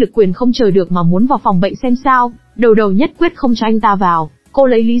 Tại đây Lực Quyền không chờ được mà muốn vào phòng bệnh xem sao, đầu đầu nhất quyết không cho anh ta vào. Cô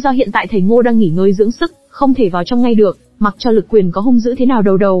lấy lý do hiện tại thầy Ngô đang nghỉ ngơi dưỡng sức, không thể vào trong ngay được, mặc cho Lực Quyền có hung dữ thế nào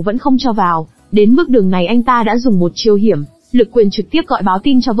đầu vẫn không cho vào. Đến bước đường này anh ta đã dùng một chiêu hiểm, Lực Quyền trực tiếp gọi báo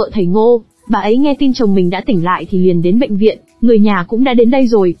tin cho vợ thầy Ngô. Bà ấy nghe tin chồng mình đã tỉnh lại thì liền đến bệnh viện, người nhà cũng đã đến đây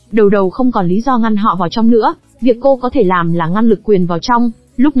rồi, đầu không còn lý do ngăn họ vào trong nữa. Việc cô có thể làm là ngăn Lực Quyền vào trong.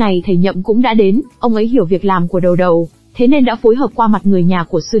 Lúc này thầy Nhậm cũng đã đến, ông ấy hiểu việc làm của đầu, thế nên đã phối hợp qua mặt người nhà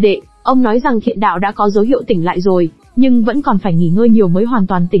của sư đệ. Ông nói rằng thiện đạo đã có dấu hiệu tỉnh lại rồi, nhưng vẫn còn phải nghỉ ngơi nhiều mới hoàn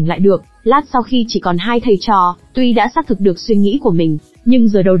toàn tỉnh lại được. Lát sau khi chỉ còn hai thầy trò, tuy đã xác thực được suy nghĩ của mình, nhưng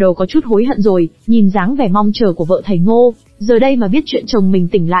giờ đầu có chút hối hận rồi, nhìn dáng vẻ mong chờ của vợ thầy Ngô, giờ đây mà biết chuyện chồng mình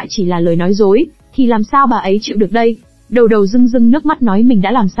tỉnh lại chỉ là lời nói dối, thì làm sao bà ấy chịu được đây. Đầu rưng nước mắt nói mình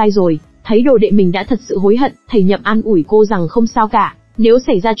đã làm sai rồi, thấy đồ đệ mình đã thật sự hối hận. Thầy Nhậm an ủi cô rằng không sao cả, nếu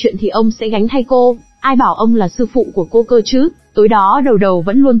xảy ra chuyện thì ông sẽ gánh thay cô, ai bảo ông là sư phụ của cô cơ chứ. Tối đó đầu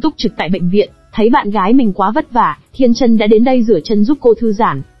vẫn luôn túc trực tại bệnh viện, thấy bạn gái mình quá vất vả, Thiên Chân đã đến đây rửa chân giúp cô thư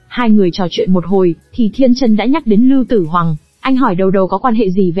giãn. Hai người trò chuyện một hồi, thì Thiên Chân đã nhắc đến Lưu Tử Hoàng. Anh hỏi đầu có quan hệ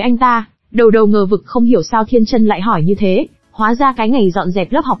gì với anh ta? Đầu ngờ vực không hiểu sao Thiên Chân lại hỏi như thế. Hóa ra cái ngày dọn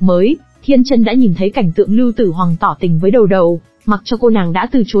dẹp lớp học mới, Thiên Chân đã nhìn thấy cảnh tượng Lưu Tử Hoàng tỏ tình với đầu, mặc cho cô nàng đã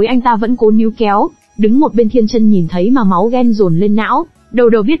từ chối anh ta vẫn cố níu kéo. Đứng một bên Thiên Chân nhìn thấy mà máu ghen dồn lên não. Đầu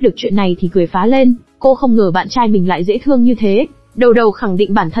biết được chuyện này thì cười phá lên, cô không ngờ bạn trai mình lại dễ thương như thế. Đầu khẳng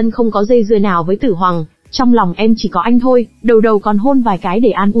định bản thân không có dây dưa nào với Tử Hoàng, trong lòng em chỉ có anh thôi. Đầu còn hôn vài cái để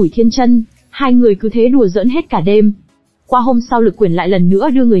an ủi Thiên Chân. Hai người cứ thế đùa giỡn hết cả đêm. Qua hôm sau Lực Quyền lại lần nữa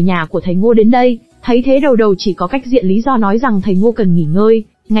đưa người nhà của thầy Ngô đến đây, thấy thế đầu chỉ có cách diện lý do nói rằng thầy Ngô cần nghỉ ngơi,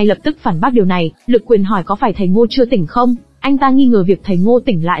 ngay lập tức phản bác điều này. Lực Quyền hỏi có phải thầy Ngô chưa tỉnh không? Anh ta nghi ngờ việc thầy Ngô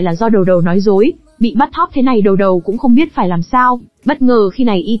tỉnh lại là do đầu nói dối. Bị bắt thóp thế này đầu cũng không biết phải làm sao. Bất ngờ khi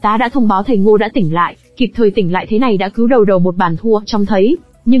này y tá đã thông báo thầy Ngô đã tỉnh lại, kịp thời tỉnh lại thế này đã cứu đầu một bàn thua trông thấy.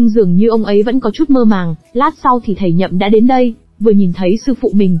 Nhưng dường như ông ấy vẫn có chút mơ màng. Lát sau thì thầy Nhậm đã đến đây, vừa nhìn thấy sư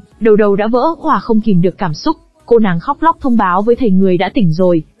phụ mình, đầu đã vỡ òa không kìm được cảm xúc. Cô nàng khóc lóc thông báo với thầy người đã tỉnh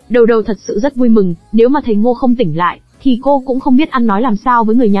rồi. Đầu thật sự rất vui mừng, nếu mà thầy Ngô không tỉnh lại, thì cô cũng không biết ăn nói làm sao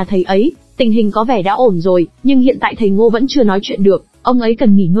với người nhà thầy ấy. Tình hình có vẻ đã ổn rồi, nhưng hiện tại thầy Ngô vẫn chưa nói chuyện được, ông ấy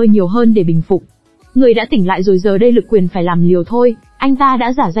cần nghỉ ngơi nhiều hơn để bình phục. Người đã tỉnh lại rồi, giờ đây Lực Quyền phải làm liều thôi. Anh ta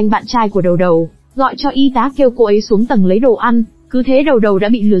đã giả danh bạn trai của đầu, gọi cho y tá kêu cô ấy xuống tầng lấy đồ ăn. Cứ thế đầu đã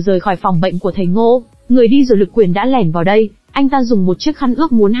bị lừa rời khỏi phòng bệnh của thầy Ngô. Người đi rồi Lực Quyền đã lẻn vào đây, anh ta dùng một chiếc khăn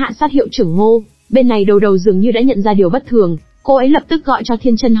ướt muốn hạ sát hiệu trưởng Ngô. Bên này đầu dường như đã nhận ra điều bất thường, cô ấy lập tức gọi cho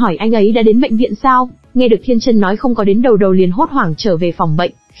Thiên Chân hỏi anh ấy đã đến bệnh viện sao. Nghe được Thiên Chân nói không có đến, đầu liền hốt hoảng trở về phòng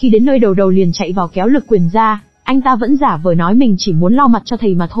bệnh. Khi đến nơi đầu liền chạy vào kéo Lực Quyền ra, anh ta vẫn giả vờ nói mình chỉ muốn lau mặt cho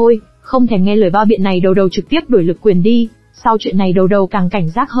thầy mà thôi, không thèm nghe lời bao biện này. Đầu trực tiếp đuổi Lực Quyền đi. Sau chuyện này đầu càng cảnh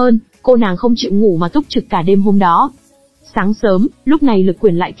giác hơn, cô nàng không chịu ngủ mà túc trực cả đêm hôm đó. Sáng sớm, lúc này Lực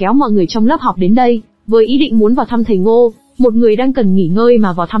Quyền lại kéo mọi người trong lớp học đến đây, với ý định muốn vào thăm thầy Ngô. Một người đang cần nghỉ ngơi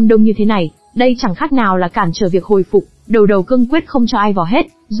mà vào thăm đông như thế này, đây chẳng khác nào là cản trở việc hồi phục. Đầu cương quyết không cho ai vào hết,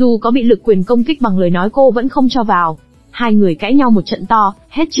 dù có bị Lực Quyền công kích bằng lời nói cô vẫn không cho vào. Hai người cãi nhau một trận to,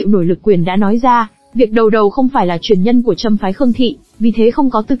 hết chịu nổi. Lực Quyền đã nói ra, việc đầu không phải là truyền nhân của Trâm phái Khương Thị, vì thế không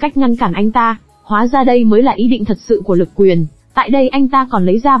có tư cách ngăn cản anh ta. Hóa ra đây mới là ý định thật sự của Lực Quyền. Tại đây anh ta còn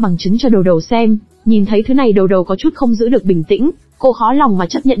lấy ra bằng chứng cho đầu xem. Nhìn thấy thứ này đầu có chút không giữ được bình tĩnh, cô khó lòng mà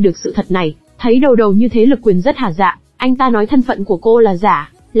chấp nhận được sự thật này. Thấy đầu như thế Lực Quyền rất hả dạ, anh ta nói thân phận của cô là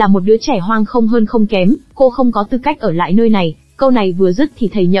giả, là một đứa trẻ hoang không hơn không kém, cô không có tư cách ở lại nơi này. Câu này vừa dứt thì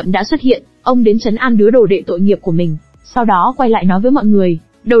thầy Nhậm đã xuất hiện, ông đến trấn an đứa đồ đệ tội nghiệp của mình, sau đó quay lại nói với mọi người,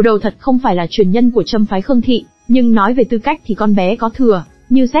 đầu thật không phải là truyền nhân của Trâm phái Khương Thị, nhưng nói về tư cách thì con bé có thừa.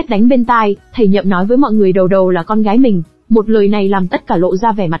 Như sét đánh bên tai, thầy Nhậm nói với mọi người đầu là con gái mình. Một lời này làm tất cả lộ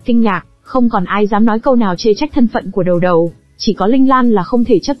ra vẻ mặt kinh ngạc, không còn ai dám nói câu nào chê trách thân phận của đầu. Chỉ có Linh Lan là không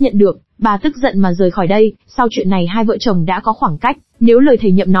thể chấp nhận được, bà tức giận mà rời khỏi đây. Sau chuyện này hai vợ chồng đã có khoảng cách, nếu lời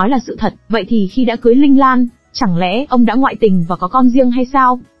thầy Nhậm nói là sự thật, vậy thì khi đã cưới Linh Lan, chẳng lẽ ông đã ngoại tình và có con riêng hay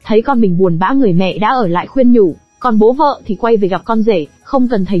sao? Thấy con mình buồn bã, người mẹ đã ở lại khuyên nhủ, còn bố vợ thì quay về gặp con rể, không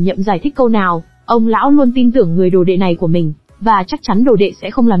cần thầy Nhậm giải thích câu nào. Ông lão luôn tin tưởng người đồ đệ này của mình, và chắc chắn đồ đệ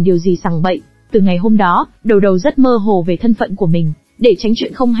sẽ không làm điều gì sằng bậy. Từ ngày hôm đó, đầu rất mơ hồ về thân phận của mình. Để tránh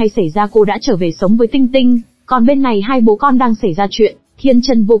chuyện không hay xảy ra, cô đã trở về sống với Tinh Tinh. Còn bên này hai bố con đang xảy ra chuyện. Thiên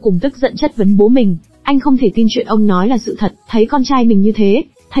Chân vô cùng tức giận chất vấn bố mình. Anh không thể tin chuyện ông nói là sự thật. Thấy con trai mình như thế,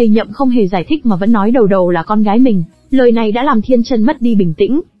 thầy Nhậm không hề giải thích mà vẫn nói đầu là con gái mình. Lời này đã làm Thiên Chân mất đi bình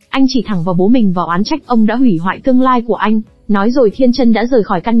tĩnh. Anh chỉ thẳng vào bố mình và oán trách ông đã hủy hoại tương lai của anh. Nói rồi Thiên Chân đã rời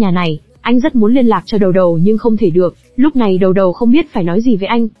khỏi căn nhà này. Anh rất muốn liên lạc cho đầu nhưng không thể được. Lúc này đầu không biết phải nói gì với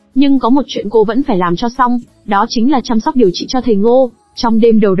anh, nhưng có một chuyện cô vẫn phải làm cho xong, đó chính là chăm sóc điều trị cho thầy Ngô. Trong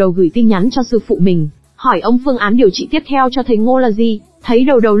đêm đầu gửi tin nhắn cho sư phụ mình, hỏi ông phương án điều trị tiếp theo cho thầy Ngô là gì. Thấy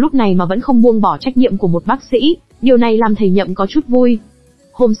đầu lúc này mà vẫn không buông bỏ trách nhiệm của một bác sĩ, điều này làm thầy Nhậm có chút vui.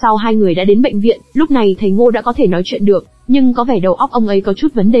 Hôm sau hai người đã đến bệnh viện, lúc này thầy Ngô đã có thể nói chuyện được, nhưng có vẻ đầu óc ông ấy có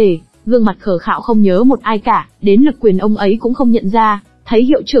chút vấn đề, gương mặt khờ khạo không nhớ một ai cả, đến Lực Quyền ông ấy cũng không nhận ra. Thấy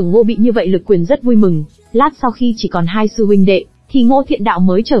hiệu trưởng Ngô bị như vậy, Lực Quyền rất vui mừng. Lát sau khi chỉ còn hai sư huynh đệ, thì Ngô Thiện Đạo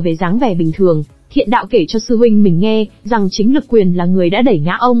mới trở về dáng vẻ bình thường. Thiện Đạo kể cho sư huynh mình nghe, rằng chính Lực Quyền là người đã đẩy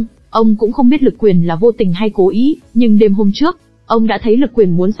ngã ông. Ông cũng không biết Lực Quyền là vô tình hay cố ý, nhưng đêm hôm trước, ông đã thấy Lực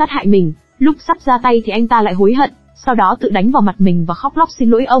Quyền muốn sát hại mình. Lúc sắp ra tay thì anh ta lại hối hận, sau đó tự đánh vào mặt mình và khóc lóc xin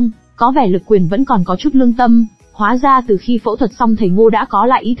lỗi ông. Có vẻ Lực Quyền vẫn còn có chút lương tâm. Hóa ra từ khi phẫu thuật xong thầy Ngô đã có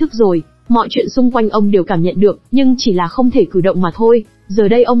lại ý thức rồi. Mọi chuyện xung quanh ông đều cảm nhận được, nhưng chỉ là không thể cử động mà thôi. Giờ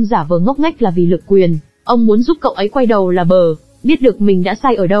đây ông giả vờ ngốc nghếch là vì Lực Quyền. Ông muốn giúp cậu ấy quay đầu là bờ, biết được mình đã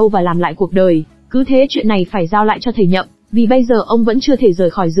sai ở đâu và làm lại cuộc đời. Cứ thế chuyện này phải giao lại cho thầy Nhậm, vì bây giờ ông vẫn chưa thể rời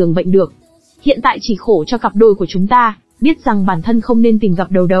khỏi giường bệnh được. Hiện tại chỉ khổ cho cặp đôi của chúng ta, biết rằng bản thân không nên tìm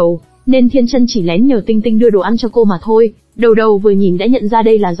gặp Đầu Đầu, nên Thiên Chân chỉ lén nhờ Tinh Tinh đưa đồ ăn cho cô mà thôi. Đầu Đầu vừa nhìn đã nhận ra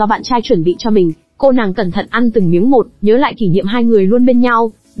đây là do bạn trai chuẩn bị cho mình. Cô nàng cẩn thận ăn từng miếng một, nhớ lại kỷ niệm hai người luôn bên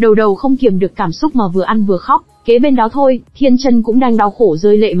nhau. Đầu Đầu không kiềm được cảm xúc mà vừa ăn vừa khóc. Kế bên đó thôi, Thiên Chân cũng đang đau khổ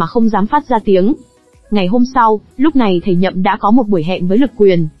rơi lệ mà không dám phát ra tiếng. Ngày hôm sau, lúc này thầy Nhậm đã có một buổi hẹn với Lực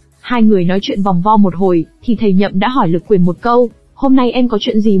Quyền. Hai người nói chuyện vòng vo một hồi, thì thầy Nhậm đã hỏi Lực Quyền một câu: "Hôm nay em có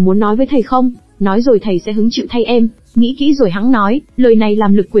chuyện gì muốn nói với thầy không? Nói rồi thầy sẽ hứng chịu thay em." Nghĩ kỹ rồi hẵng nói, lời này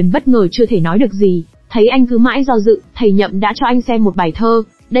làm Lực Quyền bất ngờ chưa thể nói được gì. Thấy anh cứ mãi do dự, thầy Nhậm đã cho anh xem một bài thơ.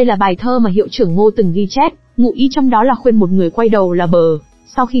 Đây là bài thơ mà hiệu trưởng Ngô từng ghi chép, ngụ ý trong đó là khuyên một người quay đầu là bờ.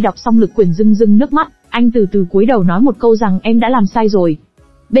 Sau khi đọc xong, Lực Quyền rưng rưng nước mắt, anh từ từ cúi đầu nói một câu rằng em đã làm sai rồi.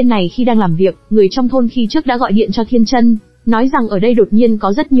 Bên này khi đang làm việc, người trong thôn khi trước đã gọi điện cho Thiên Chân, nói rằng ở đây đột nhiên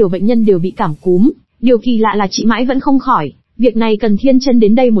có rất nhiều bệnh nhân đều bị cảm cúm. Điều kỳ lạ là chị mãi vẫn không khỏi, việc này cần Thiên Chân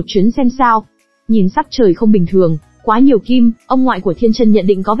đến đây một chuyến xem sao. Nhìn sắc trời không bình thường, quá nhiều kim, ông ngoại của Thiên Chân nhận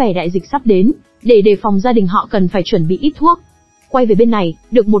định có vẻ đại dịch sắp đến, để đề phòng gia đình họ cần phải chuẩn bị ít thuốc. Quay về bên này,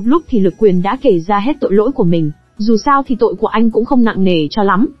 được một lúc thì Lực Quyền đã kể ra hết tội lỗi của mình. Dù sao thì tội của anh cũng không nặng nề cho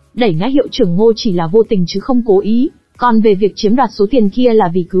lắm, đẩy ngã hiệu trưởng Ngô chỉ là vô tình chứ không cố ý. Còn về việc chiếm đoạt số tiền kia là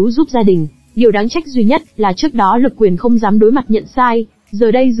vì cứu giúp gia đình. Điều đáng trách duy nhất là trước đó Lực Quyền không dám đối mặt nhận sai.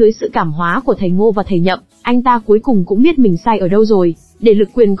 Giờ đây dưới sự cảm hóa của thầy Ngô và thầy Nhậm, anh ta cuối cùng cũng biết mình sai ở đâu rồi. Để Lực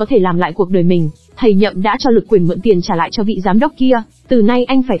Quyền có thể làm lại cuộc đời mình, thầy Nhậm đã cho Lực Quyền mượn tiền trả lại cho vị giám đốc kia. Từ nay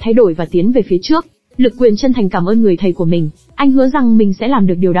anh phải thay đổi và tiến về phía trước. Lực Quyền chân thành cảm ơn người thầy của mình, anh hứa rằng mình sẽ làm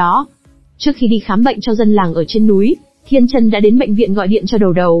được điều đó. Trước khi đi khám bệnh cho dân làng ở trên núi, Thiên Chân đã đến bệnh viện gọi điện cho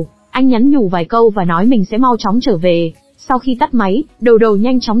Đầu Đầu. Anh nhắn nhủ vài câu và nói mình sẽ mau chóng trở về. Sau khi tắt máy, Đầu Đầu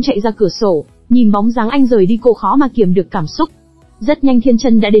nhanh chóng chạy ra cửa sổ, nhìn bóng dáng anh rời đi cô khó mà kiềm được cảm xúc. Rất nhanh Thiên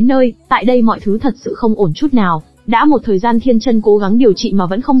Chân đã đến nơi, tại đây mọi thứ thật sự không ổn chút nào. Đã một thời gian Thiên Chân cố gắng điều trị mà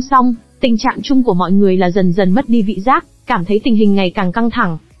vẫn không xong, tình trạng chung của mọi người là dần dần mất đi vị giác, cảm thấy tình hình ngày càng căng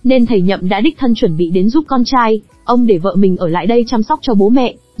thẳng, nên thầy Nhậm đã đích thân chuẩn bị đến giúp con trai. Ông để vợ mình ở lại đây chăm sóc cho bố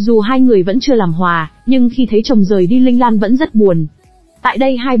mẹ, dù hai người vẫn chưa làm hòa, nhưng khi thấy chồng rời đi Linh Lan vẫn rất buồn. Tại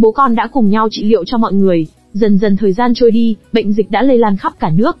đây hai bố con đã cùng nhau trị liệu cho mọi người. Dần dần thời gian trôi đi, bệnh dịch đã lây lan khắp cả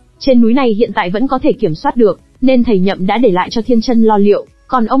nước. Trên núi này hiện tại vẫn có thể kiểm soát được, nên thầy Nhậm đã để lại cho Thiên Chân lo liệu,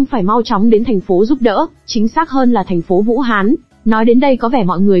 còn ông phải mau chóng đến thành phố giúp đỡ, chính xác hơn là thành phố Vũ Hán. Nói đến đây có vẻ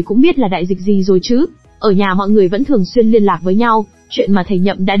mọi người cũng biết là đại dịch gì rồi chứ. Ở nhà mọi người vẫn thường xuyên liên lạc với nhau, chuyện mà thầy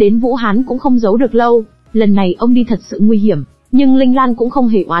Nhậm đã đến Vũ Hán cũng không giấu được lâu. Lần này ông đi thật sự nguy hiểm, nhưng Linh Lan cũng không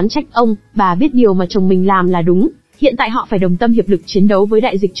hề oán trách ông, bà biết điều mà chồng mình làm là đúng. Hiện tại họ phải đồng tâm hiệp lực chiến đấu với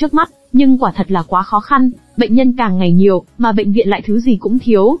đại dịch trước mắt, nhưng quả thật là quá khó khăn, bệnh nhân càng ngày nhiều, mà bệnh viện lại thứ gì cũng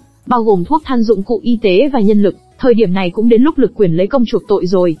thiếu, bao gồm thuốc thang, dụng cụ y tế và nhân lực. Thời điểm này cũng đến lúc Lực Quyền lấy công chuộc tội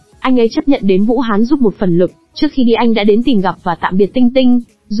rồi, anh ấy chấp nhận đến Vũ Hán giúp một phần lực. Trước khi đi anh đã đến tìm gặp và tạm biệt Tinh Tinh,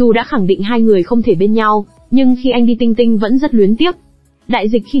 dù đã khẳng định hai người không thể bên nhau, nhưng khi anh đi Tinh Tinh vẫn rất luyến tiếc. Đại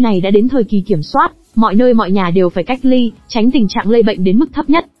dịch khi này đã đến thời kỳ kiểm soát, mọi nơi mọi nhà đều phải cách ly, tránh tình trạng lây bệnh đến mức thấp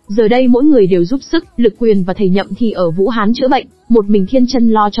nhất. Giờ đây mỗi người đều giúp sức, Lực Quyền và thầy Nhậm thì ở Vũ Hán chữa bệnh, một mình Thiên Chân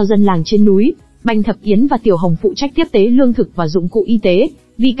lo cho dân làng trên núi. Bành Thập Yến và Tiểu Hồng phụ trách tiếp tế lương thực và dụng cụ y tế.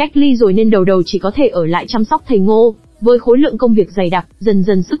 Vì cách ly rồi nên Đầu Đầu chỉ có thể ở lại chăm sóc thầy Ngô. Với khối lượng công việc dày đặc, dần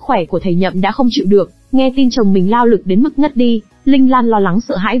dần sức khỏe của thầy Nhậm đã không chịu được. Nghe tin chồng mình lao lực đến mức ngất đi, Linh Lan lo lắng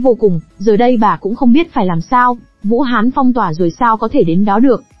sợ hãi vô cùng. Giờ đây bà cũng không biết phải làm sao. Vũ Hán phong tỏa rồi sao có thể đến đó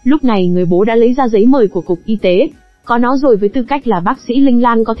được. Lúc này người bố đã lấy ra giấy mời của cục y tế. Có nó rồi, với tư cách là bác sĩ Linh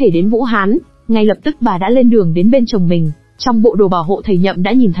Lan có thể đến Vũ Hán. Ngay lập tức bà đã lên đường đến bên chồng mình. Trong bộ đồ bảo hộ, thầy Nhậm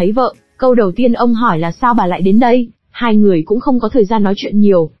đã nhìn thấy vợ. Câu đầu tiên ông hỏi là sao bà lại đến đây. Hai người cũng không có thời gian nói chuyện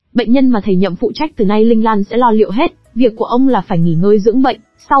nhiều. Bệnh nhân mà thầy Nhậm phụ trách từ nay Linh Lan sẽ lo liệu hết. Việc của ông là phải nghỉ ngơi dưỡng bệnh.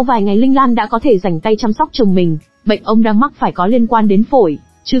 Sau vài ngày Linh Lan đã có thể rảnh tay chăm sóc chồng mình. Bệnh ông đang mắc phải có liên quan đến phổi,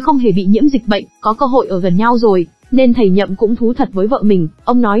 chứ không hề bị nhiễm dịch bệnh. Có cơ hội ở gần nhau rồi, nên thầy Nhậm cũng thú thật với vợ mình.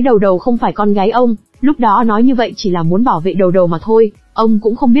 Ông nói Đầu Đầu không phải con gái ông. Lúc đó nói như vậy chỉ là muốn bảo vệ Đầu Đầu mà thôi. Ông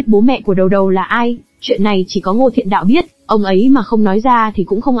cũng không biết bố mẹ của đầu đầu là ai, chuyện này chỉ có Ngô Thiện Đạo biết, ông ấy mà không nói ra thì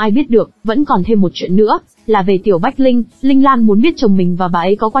cũng không ai biết được. Vẫn còn thêm một chuyện nữa, là về Tiểu Bách Linh. Linh Lan muốn biết chồng mình và bà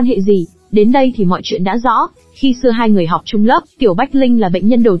ấy có quan hệ gì. Đến đây thì mọi chuyện đã rõ. Khi xưa hai người học chung lớp, Tiểu Bách Linh là bệnh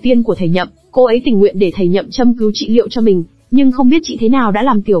nhân đầu tiên của thầy Nhậm, cô ấy tình nguyện để thầy Nhậm châm cứu trị liệu cho mình, nhưng không biết trị thế nào đã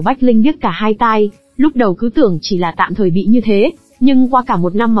làm Tiểu Bách Linh điếc cả hai tai. Lúc đầu cứ tưởng chỉ là tạm thời bị như thế, nhưng qua cả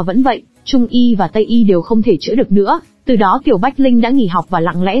một năm mà vẫn vậy, Trung y và Tây y đều không thể chữa được nữa. Từ đó Tiểu Bách Linh đã nghỉ học và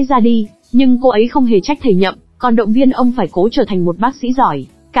lặng lẽ ra đi, nhưng cô ấy không hề trách thầy Nhậm, còn động viên ông phải cố trở thành một bác sĩ giỏi.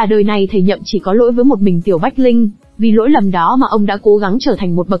 Cả đời này thầy Nhậm chỉ có lỗi với một mình Tiểu Bách Linh, vì lỗi lầm đó mà ông đã cố gắng trở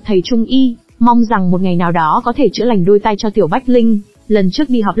thành một bậc thầy Trung y, mong rằng một ngày nào đó có thể chữa lành đôi tay cho Tiểu Bách Linh. Lần trước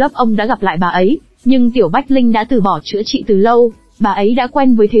đi họp lớp ông đã gặp lại bà ấy, nhưng Tiểu Bách Linh đã từ bỏ chữa trị từ lâu, bà ấy đã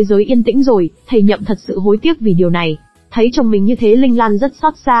quen với thế giới yên tĩnh rồi. Thầy Nhậm thật sự hối tiếc vì điều này. Thấy chồng mình như thế, Linh Lan rất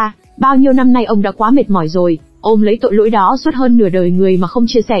xót xa. Bao nhiêu năm nay ông đã quá mệt mỏi rồi, ôm lấy tội lỗi đó suốt hơn nửa đời người mà không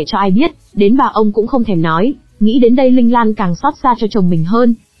chia sẻ cho ai biết, đến bà ông cũng không thèm nói. Nghĩ đến đây Linh Lan càng xót xa cho chồng mình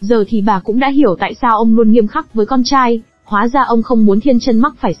hơn. Giờ thì bà cũng đã hiểu tại sao ông luôn nghiêm khắc với con trai. Hóa ra ông không muốn Thiên Chân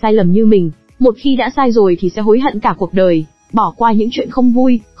mắc phải sai lầm như mình. Một khi đã sai rồi thì sẽ hối hận cả cuộc đời, bỏ qua những chuyện không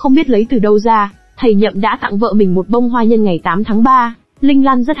vui. Không biết lấy từ đâu ra, thầy Nhậm đã tặng vợ mình một bông hoa nhân ngày 8 tháng 3. Linh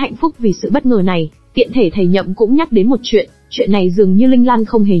Lan rất hạnh phúc vì sự bất ngờ này. Tiện thể thầy Nhậm cũng nhắc đến một chuyện này dường như Linh Lan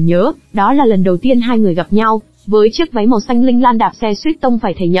không hề nhớ, đó là lần đầu tiên hai người gặp nhau. Với chiếc váy màu xanh, Linh Lan đạp xe suýt tông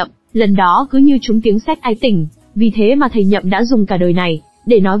phải thầy Nhậm, lần đó cứ như trúng tiếng sét ái tình. Vì thế mà thầy Nhậm đã dùng cả đời này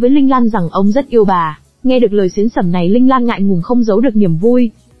để nói với Linh Lan rằng ông rất yêu bà. Nghe được lời xến xẩm này, Linh Lan ngại ngùng không giấu được niềm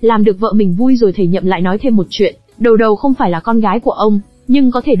vui. Làm được vợ mình vui rồi, thầy Nhậm lại nói thêm một chuyện, đầu đầu không phải là con gái của ông,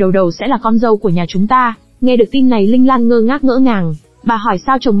 nhưng có thể đầu đầu sẽ là con dâu của nhà chúng ta. Nghe được tin này, Linh Lan ngơ ngàng. Bà hỏi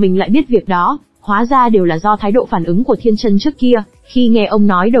sao chồng mình lại biết việc đó, hóa ra đều là do thái độ phản ứng của Thiên Chân trước kia. Khi nghe ông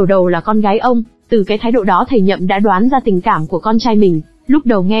nói đầu đầu là con gái ông, từ cái thái độ đó thầy Nhậm đã đoán ra tình cảm của con trai mình. Lúc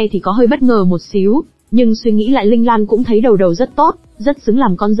đầu nghe thì có hơi bất ngờ một xíu, nhưng suy nghĩ lại Linh Lan cũng thấy đầu đầu rất tốt, rất xứng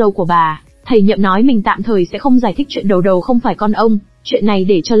làm con dâu của bà. Thầy Nhậm nói mình tạm thời sẽ không giải thích chuyện đầu đầu không phải con ông, chuyện này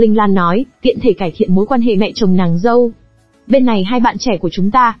để cho Linh Lan nói, tiện thể cải thiện mối quan hệ mẹ chồng nàng dâu. Bên này hai bạn trẻ của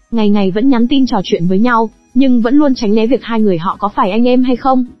chúng ta, ngày ngày vẫn nhắn tin trò chuyện với nhau, nhưng vẫn luôn tránh né việc hai người họ có phải anh em hay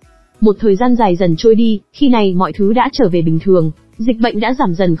không. Một thời gian dài dần trôi đi, khi này mọi thứ đã trở về bình thường, dịch bệnh đã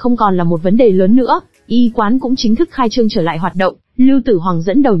giảm dần không còn là một vấn đề lớn nữa, y quán cũng chính thức khai trương trở lại hoạt động. Lưu Tử Hoàng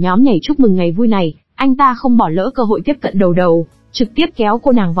dẫn đầu nhóm nhảy chúc mừng ngày vui này, anh ta không bỏ lỡ cơ hội tiếp cận đầu đầu, trực tiếp kéo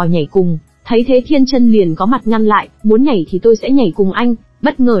cô nàng vào nhảy cùng. Thấy thế Thiên Chân liền có mặt ngăn lại, muốn nhảy thì tôi sẽ nhảy cùng anh.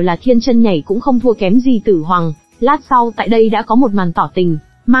 Bất ngờ là Thiên Chân nhảy cũng không thua kém gì Tử Hoàng. Lát sau tại đây đã có một màn tỏ tình,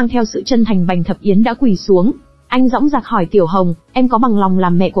 mang theo sự chân thành, Bành Thập Yến đã quỳ xuống. Anh dõng dạc hỏi Tiểu Hồng, em có bằng lòng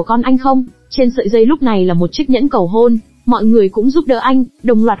làm mẹ của con anh không? Trên sợi dây lúc này là một chiếc nhẫn cầu hôn, mọi người cũng giúp đỡ anh,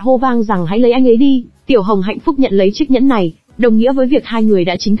 đồng loạt hô vang rằng hãy lấy anh ấy đi. Tiểu Hồng hạnh phúc nhận lấy chiếc nhẫn này, đồng nghĩa với việc hai người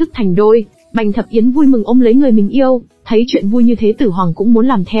đã chính thức thành đôi. Bành Thập Yến vui mừng ôm lấy người mình yêu, thấy chuyện vui như thế Tử Hoàng cũng muốn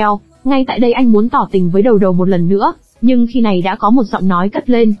làm theo. Ngay tại đây anh muốn tỏ tình với đầu đầu một lần nữa, nhưng khi này đã có một giọng nói cất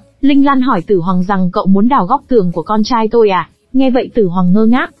lên. Linh Lan hỏi Tử Hoàng rằng cậu muốn đào góc tường của con trai tôi à? Nghe vậy Tử Hoàng ngơ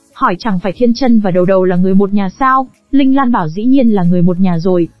ngác, hỏi chẳng phải Thiên Chân và đầu đầu là người một nhà sao? Linh Lan bảo dĩ nhiên là người một nhà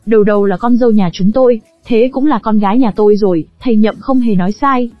rồi, đầu đầu là con dâu nhà chúng tôi, thế cũng là con gái nhà tôi rồi. Thầy Nhậm không hề nói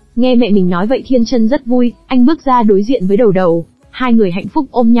sai, nghe mẹ mình nói vậy Thiên Chân rất vui, anh bước ra đối diện với đầu đầu. Hai người hạnh phúc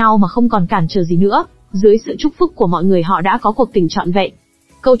ôm nhau mà không còn cản trở gì nữa, dưới sự chúc phúc của mọi người họ đã có cuộc tình trọn vẹn.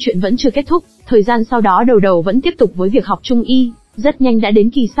 Câu chuyện vẫn chưa kết thúc, thời gian sau đó đầu đầu vẫn tiếp tục với việc học Trung y, rất nhanh đã đến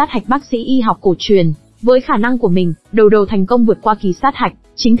kỳ sát hạch bác sĩ y học cổ truyền. Với khả năng của mình, đầu đầu thành công vượt qua kỳ sát hạch,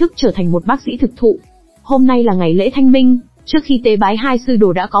 chính thức trở thành một bác sĩ thực thụ. Hôm nay là ngày lễ Thanh Minh, trước khi tế bái hai sư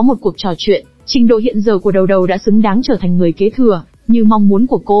đồ đã có một cuộc trò chuyện, trình độ hiện giờ của đầu đầu đã xứng đáng trở thành người kế thừa, như mong muốn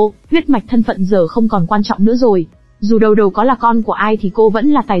của cô, huyết mạch thân phận giờ không còn quan trọng nữa rồi. Dù đầu đầu có là con của ai thì cô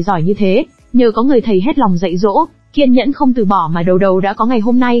vẫn là tài giỏi như thế, nhờ có người thầy hết lòng dạy dỗ, kiên nhẫn không từ bỏ mà đầu đầu đã có ngày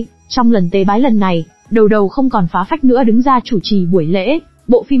hôm nay. Trong lần tế bái lần này, đầu đầu không còn phá phách nữa đứng ra chủ trì buổi lễ.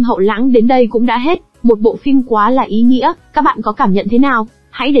 Bộ phim Hậu Lãng đến đây cũng đã hết, một bộ phim quá là ý nghĩa, các bạn có cảm nhận thế nào?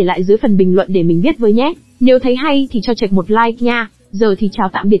 Hãy để lại dưới phần bình luận để mình biết với nhé. Nếu thấy hay thì cho Chệch một like nha. Giờ thì chào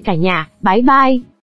tạm biệt cả nhà, bye bye.